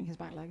 he's waggling his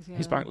back legs. Yeah.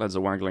 His back legs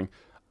are waggling.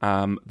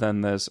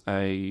 Then there's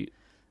a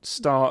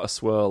star, a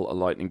swirl, a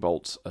lightning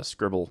bolt, a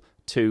scribble,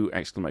 2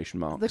 exclamation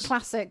marks. The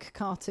classic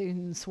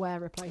cartoon swear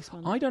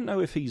replacement. I don't know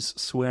if he's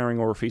swearing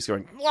or if he's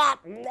going...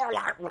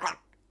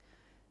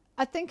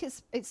 I think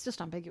it's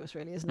just ambiguous,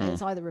 really, isn't it?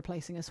 It's either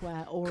replacing a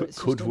swear or it's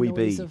Could just a we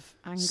noise be of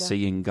anger.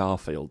 seeing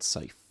Garfield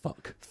say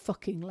fuck?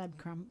 Fucking leg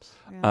cramps.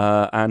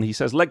 Yeah. And he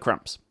says leg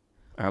cramps,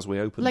 as we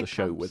open Leg the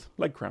show cramps. with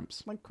leg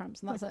cramps. Leg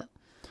cramps, and that's it.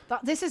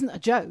 This isn't a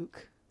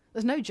joke.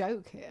 There's no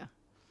joke here.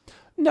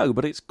 No,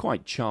 but it's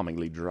quite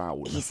charmingly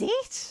drowned. Is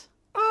it?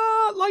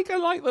 I like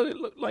that it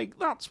looked like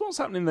that's what's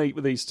happening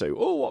with these two.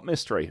 Oh, what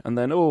mystery. And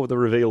then, the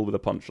reveal with a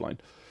punchline.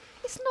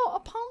 It's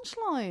not a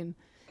punchline.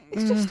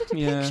 It's just a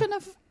depiction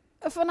of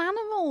an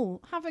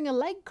animal having a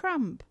leg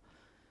cramp.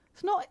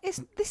 It's not.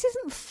 This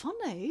isn't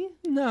funny.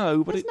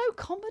 No, but There's no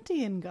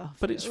comedy in Garfield.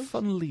 But it's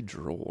funnily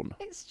drawn.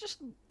 It's just.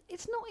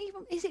 It's not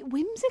even. Is it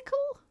whimsical?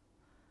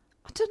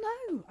 I don't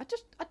know. I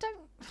don't.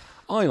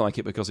 I like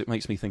it because it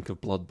makes me think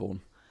of Bloodborne.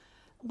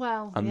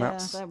 Well, And yeah,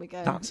 there we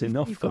go. that's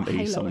enough You've for got me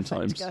Halo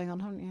sometimes. effect going on,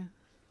 haven't you?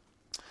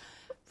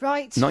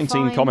 Right. 19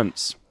 fine.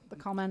 comments. The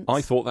comments. I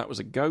thought that was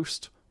a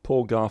ghost.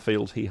 Poor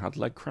Garfield, he had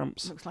leg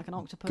cramps. Looks like an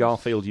octopus.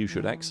 Garfield, you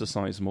should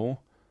exercise more.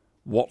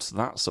 What's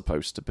that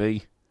supposed to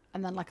be?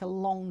 And then like a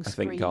long I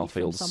screed think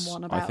from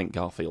someone about. I think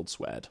Garfield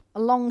sweared.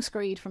 A long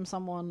screed from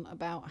someone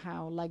about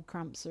how leg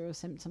cramps are a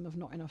symptom of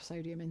not enough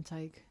sodium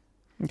intake.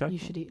 Okay. You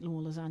should eat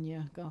more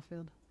lasagna,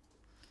 Garfield.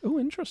 Oh,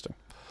 interesting.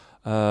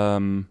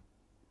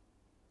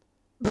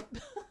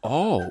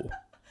 Oh,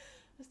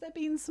 Has there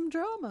been some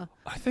drama?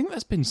 I think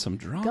there's been some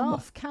drama.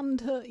 Garth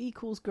canned her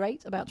equals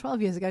great about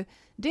 12 years ago.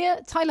 Dear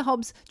Tyler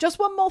Hobbs, just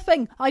one more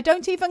thing. I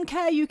don't even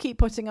care you keep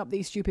putting up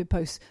these stupid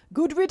posts.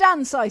 Good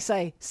riddance, I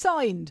say.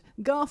 Signed,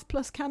 Garth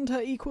plus canned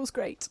her equals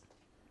great.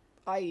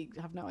 I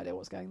have no idea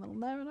what's going on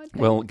there. And I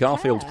don't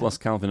Garfield care. plus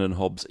Calvin and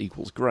Hobbes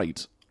equals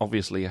great.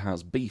 Obviously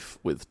has beef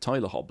with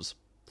Tyler Hobbs.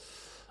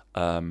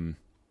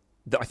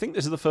 I think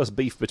this is the first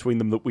beef between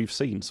them that we've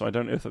seen, so I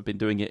don't know if I've been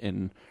doing it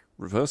in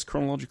reverse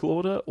chronological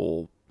order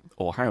or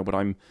how, but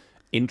I'm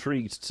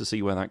intrigued to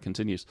see where that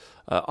continues.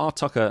 R.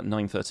 Tucker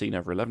 913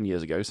 over 11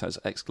 years ago says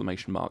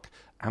exclamation mark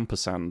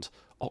ampersand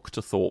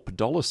octothorpe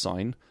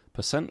 $,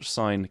 percent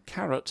sign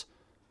caret.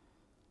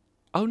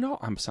 Oh,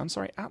 not ampersand,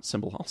 sorry, at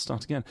symbol. I'll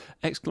start again.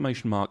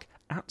 Exclamation mark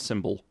at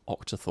symbol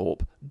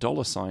octothorpe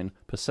 $,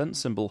 percent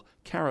symbol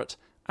caret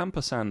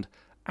ampersand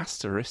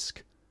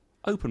asterisk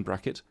open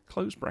bracket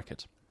close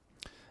bracket.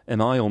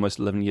 MI almost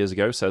 11 years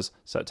ago says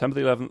September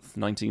the 11th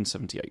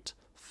 1978.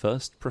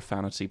 First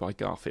profanity by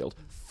Garfield.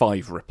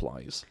 5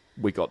 replies.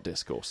 We got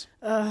discourse.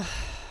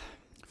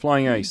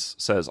 Flying Ace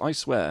says, I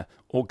swear,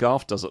 or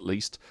Garf does at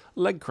least,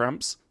 leg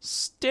cramps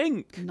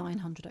stink.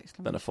 900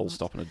 exclamation Then a full marks.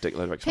 stop and a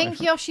dickload of exclamation.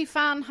 Pink Yoshi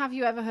fan, have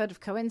you ever heard of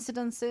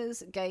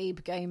coincidences? Gabe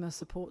Gamer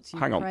supports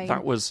Ukraine. Hang on,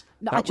 that was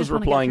I just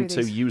wanna get replying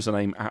through to these.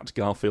 username at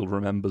Garfield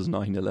remembers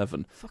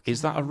 9/11. Fucking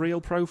Is that a hell.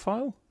 real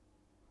profile?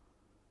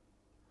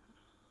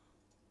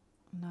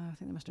 No, I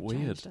think they must have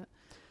Weird. changed it.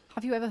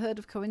 Have you ever heard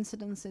of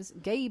coincidences?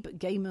 Gabe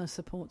Gamer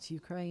supports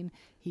Ukraine.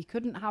 He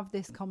couldn't have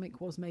this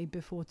comic was made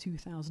before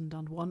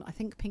 2001. I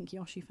think Pink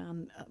Yoshi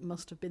fan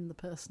must have been the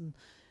person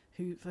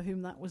for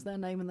whom that was their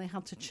name, and they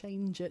had to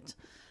change it.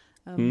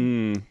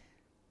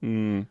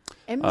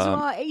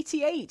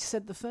 Emzwa88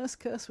 said the first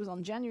curse was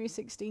on January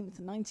 16th,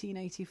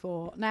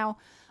 1984. Now,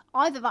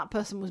 either that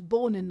person was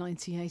born in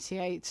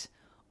 1988,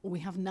 or we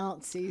have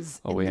Nazis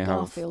in the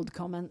Garfield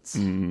comments.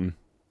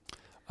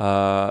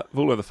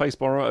 Vula the Face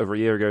Borrower over a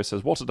year ago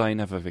says, what a day,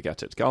 never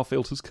forget it.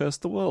 Garfield has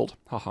cursed the world.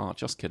 Haha,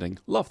 just kidding.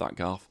 Love that,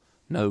 Garth.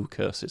 No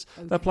curses.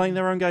 Okay. They're playing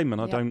their own game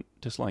and I Yep. don't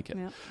dislike it.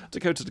 Yep.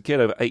 Dakota the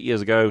Kid over 8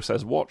 years ago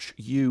says, watch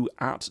you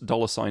at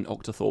 $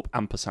 octothorpe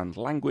ampersand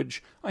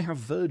language. I have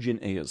virgin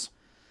ears.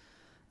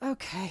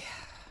 Okay,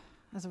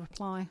 as a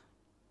reply.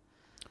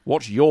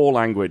 Watch your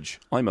language.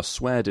 I'm a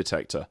swear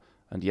detector.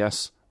 And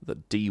yes, the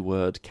D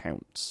word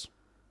counts.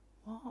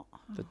 What?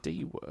 The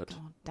D word.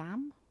 God,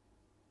 damn?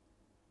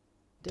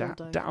 Da-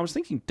 Dildo. I was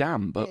thinking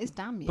damn, but It is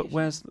damn but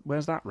usually.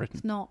 where's that written?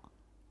 It's not.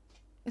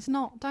 It's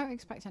not. Don't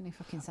expect any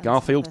fucking sense.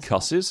 Garfield out of this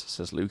cusses,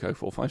 says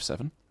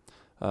Luco457.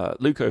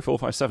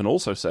 Luco457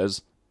 also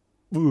says,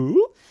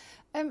 ooh.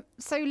 lot.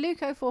 So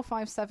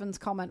Luco457's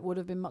comment would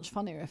have been much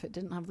funnier if it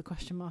didn't have the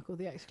question mark or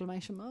the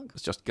exclamation mark.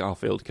 It's just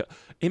Garfield.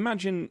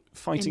 Imagine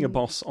fighting a In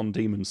boss on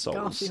Demon Souls.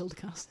 Garfield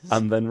cusses.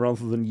 And then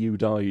rather than you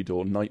died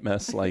or Nightmare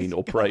Slain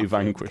or Prey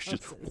Vanquished,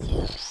 just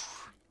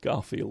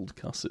Garfield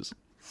cusses.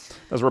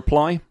 There's a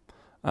reply.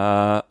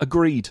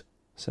 Agreed,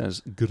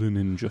 says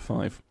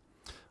Greninja5.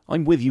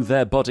 I'm with you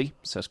there, buddy,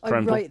 says Crendel.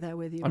 I'm right there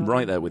with you. I'm buddy.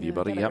 right there with you, Yeah,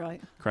 buddy. get it Yep.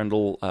 right.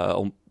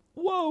 Crendel.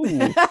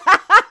 Whoa.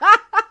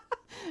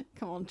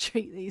 Come on,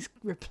 treat these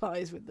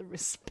replies with the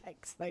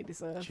respect they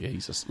deserve.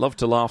 Jesus. Love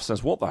to Laugh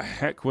says, what the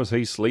heck was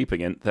he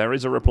sleeping in? There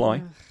is a reply.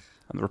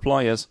 And the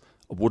reply is,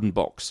 a wooden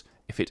box.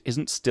 If it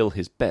isn't still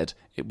his bed,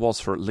 it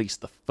was for at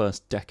least the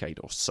first decade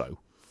or so.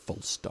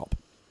 Full stop.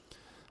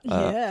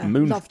 Yeah,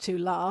 Moon- love to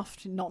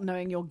laugh, not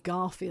knowing your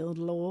Garfield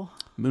lore.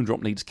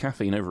 Moondrop needs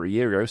caffeine over a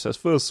year ago. Says,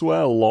 for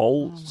swell,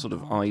 lol. Sort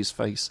of eyes,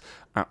 face,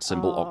 at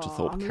symbol, I'm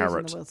octothorpe, losing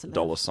caret, the will to live.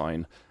 dollar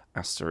sign,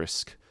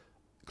 asterisk,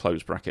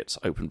 close brackets,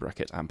 open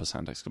bracket,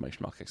 ampersand, exclamation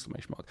mark,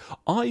 exclamation mark.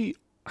 I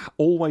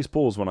always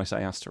pause when I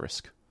say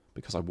asterisk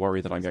because I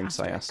worry that I'm going to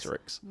say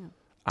asterisk. Yeah.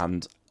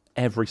 And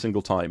every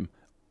single time,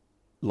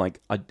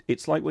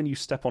 it's like when you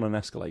step on an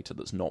escalator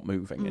that's not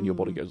moving and your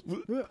body goes,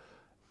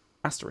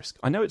 asterisk.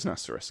 I know it's an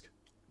asterisk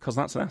because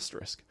that's an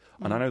asterisk.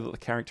 And I know that the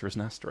character is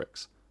an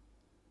asterisk.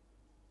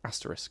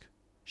 Asterisk.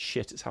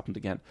 Shit, it's happened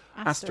again.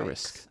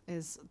 Asterisk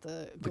is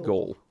the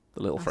Gaul,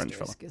 the little French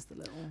fella. Is the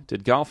little...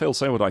 Did Garfield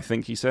say what I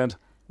think he said?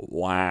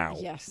 Wow.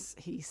 Yes,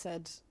 he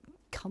said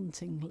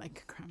cunting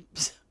leg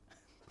cramps.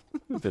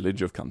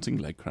 Village of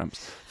cunting leg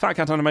cramps. Fat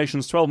Cat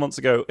Animations 12 months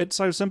ago. It's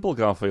so simple,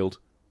 Garfield.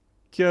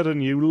 Get a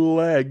new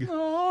leg.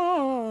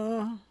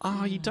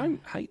 You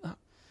don't hate that.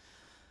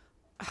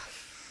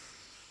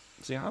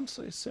 The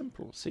answer is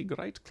simple. See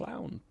great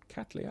clown,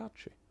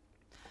 Cagliacci.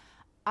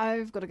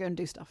 I've got to go and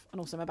do stuff, and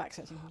also my back's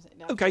hurting.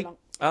 Okay.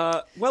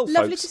 Well,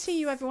 lovely folks, to see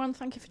you, everyone.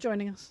 Thank you for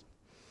joining us.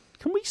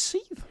 can we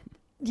see them?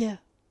 Yeah.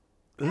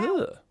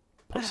 Ugh.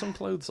 Put some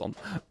clothes on.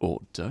 Or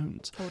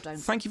don't. Or don't.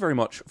 Thank you very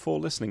much for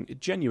listening.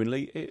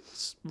 Genuinely,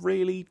 it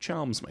really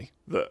charms me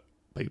that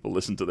people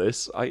listen to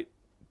this. A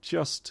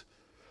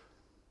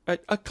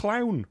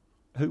clown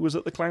who was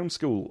at the clown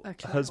school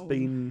has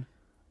been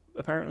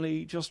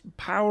apparently just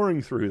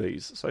powering through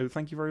these. So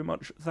thank you very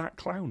much, that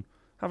clown.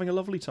 Having a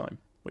lovely time,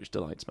 which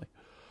delights me.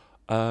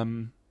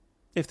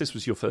 If this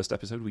was your first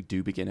episode, we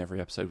do begin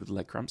every episode with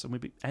leg cramps, and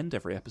we end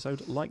every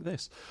episode like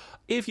this.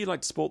 If you'd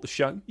like to support the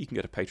show, you can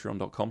go to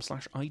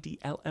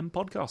patreon.com/IDLM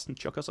podcast and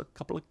chuck us a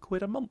couple of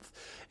quid a month.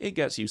 It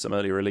gets you some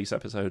early release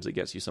episodes, it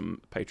gets you some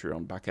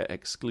Patreon backer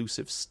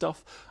exclusive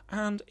stuff,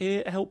 and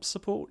it helps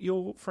support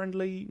your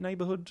friendly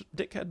neighbourhood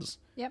dickheads,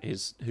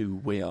 is who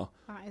we are.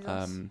 That is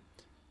us.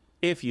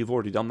 If you've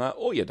already done that,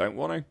 or you don't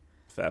want to,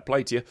 fair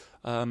play to you,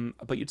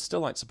 but you'd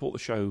still like to support the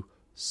show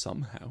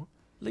somehow,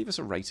 leave us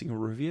a rating or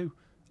review.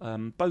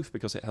 Both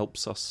because it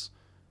helps us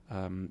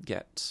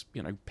get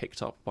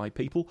picked up by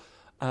people,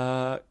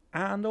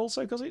 and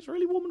also because it's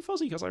really warm and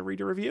fuzzy because I read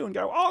a review and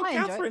go, oh,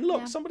 Catherine,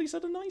 look, somebody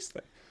said a nice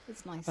thing.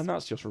 It's nice. And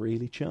that's just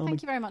really charming.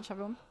 Thank you very much,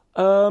 everyone.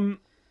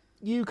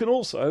 You can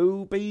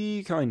also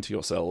be kind to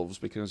yourselves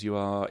because you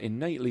are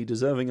innately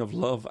deserving of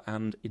love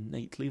and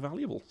innately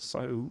valuable.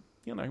 So,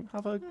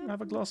 have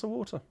a glass of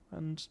water.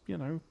 And,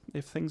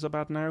 if things are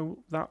bad now,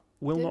 that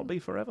will not be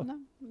forever. No,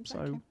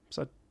 exactly.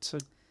 So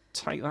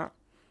take that.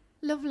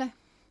 Lovely.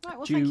 Right,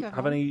 well, do thank you you,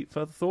 have any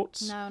further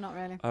thoughts? No, not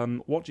really.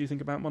 What do you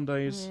think about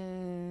Mondays?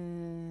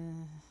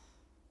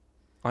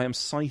 I am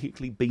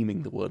psychically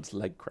beaming the words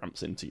leg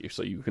cramps into you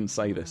so you can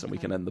say this and we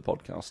can end the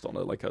podcast on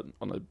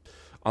a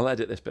I'll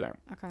edit this bit out.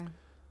 Okay.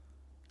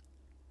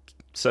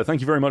 So thank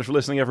you very much for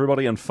listening,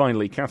 everybody. And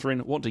finally, Catherine,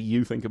 what do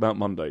you think about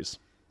Mondays?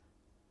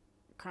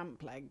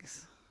 Cramp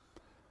legs.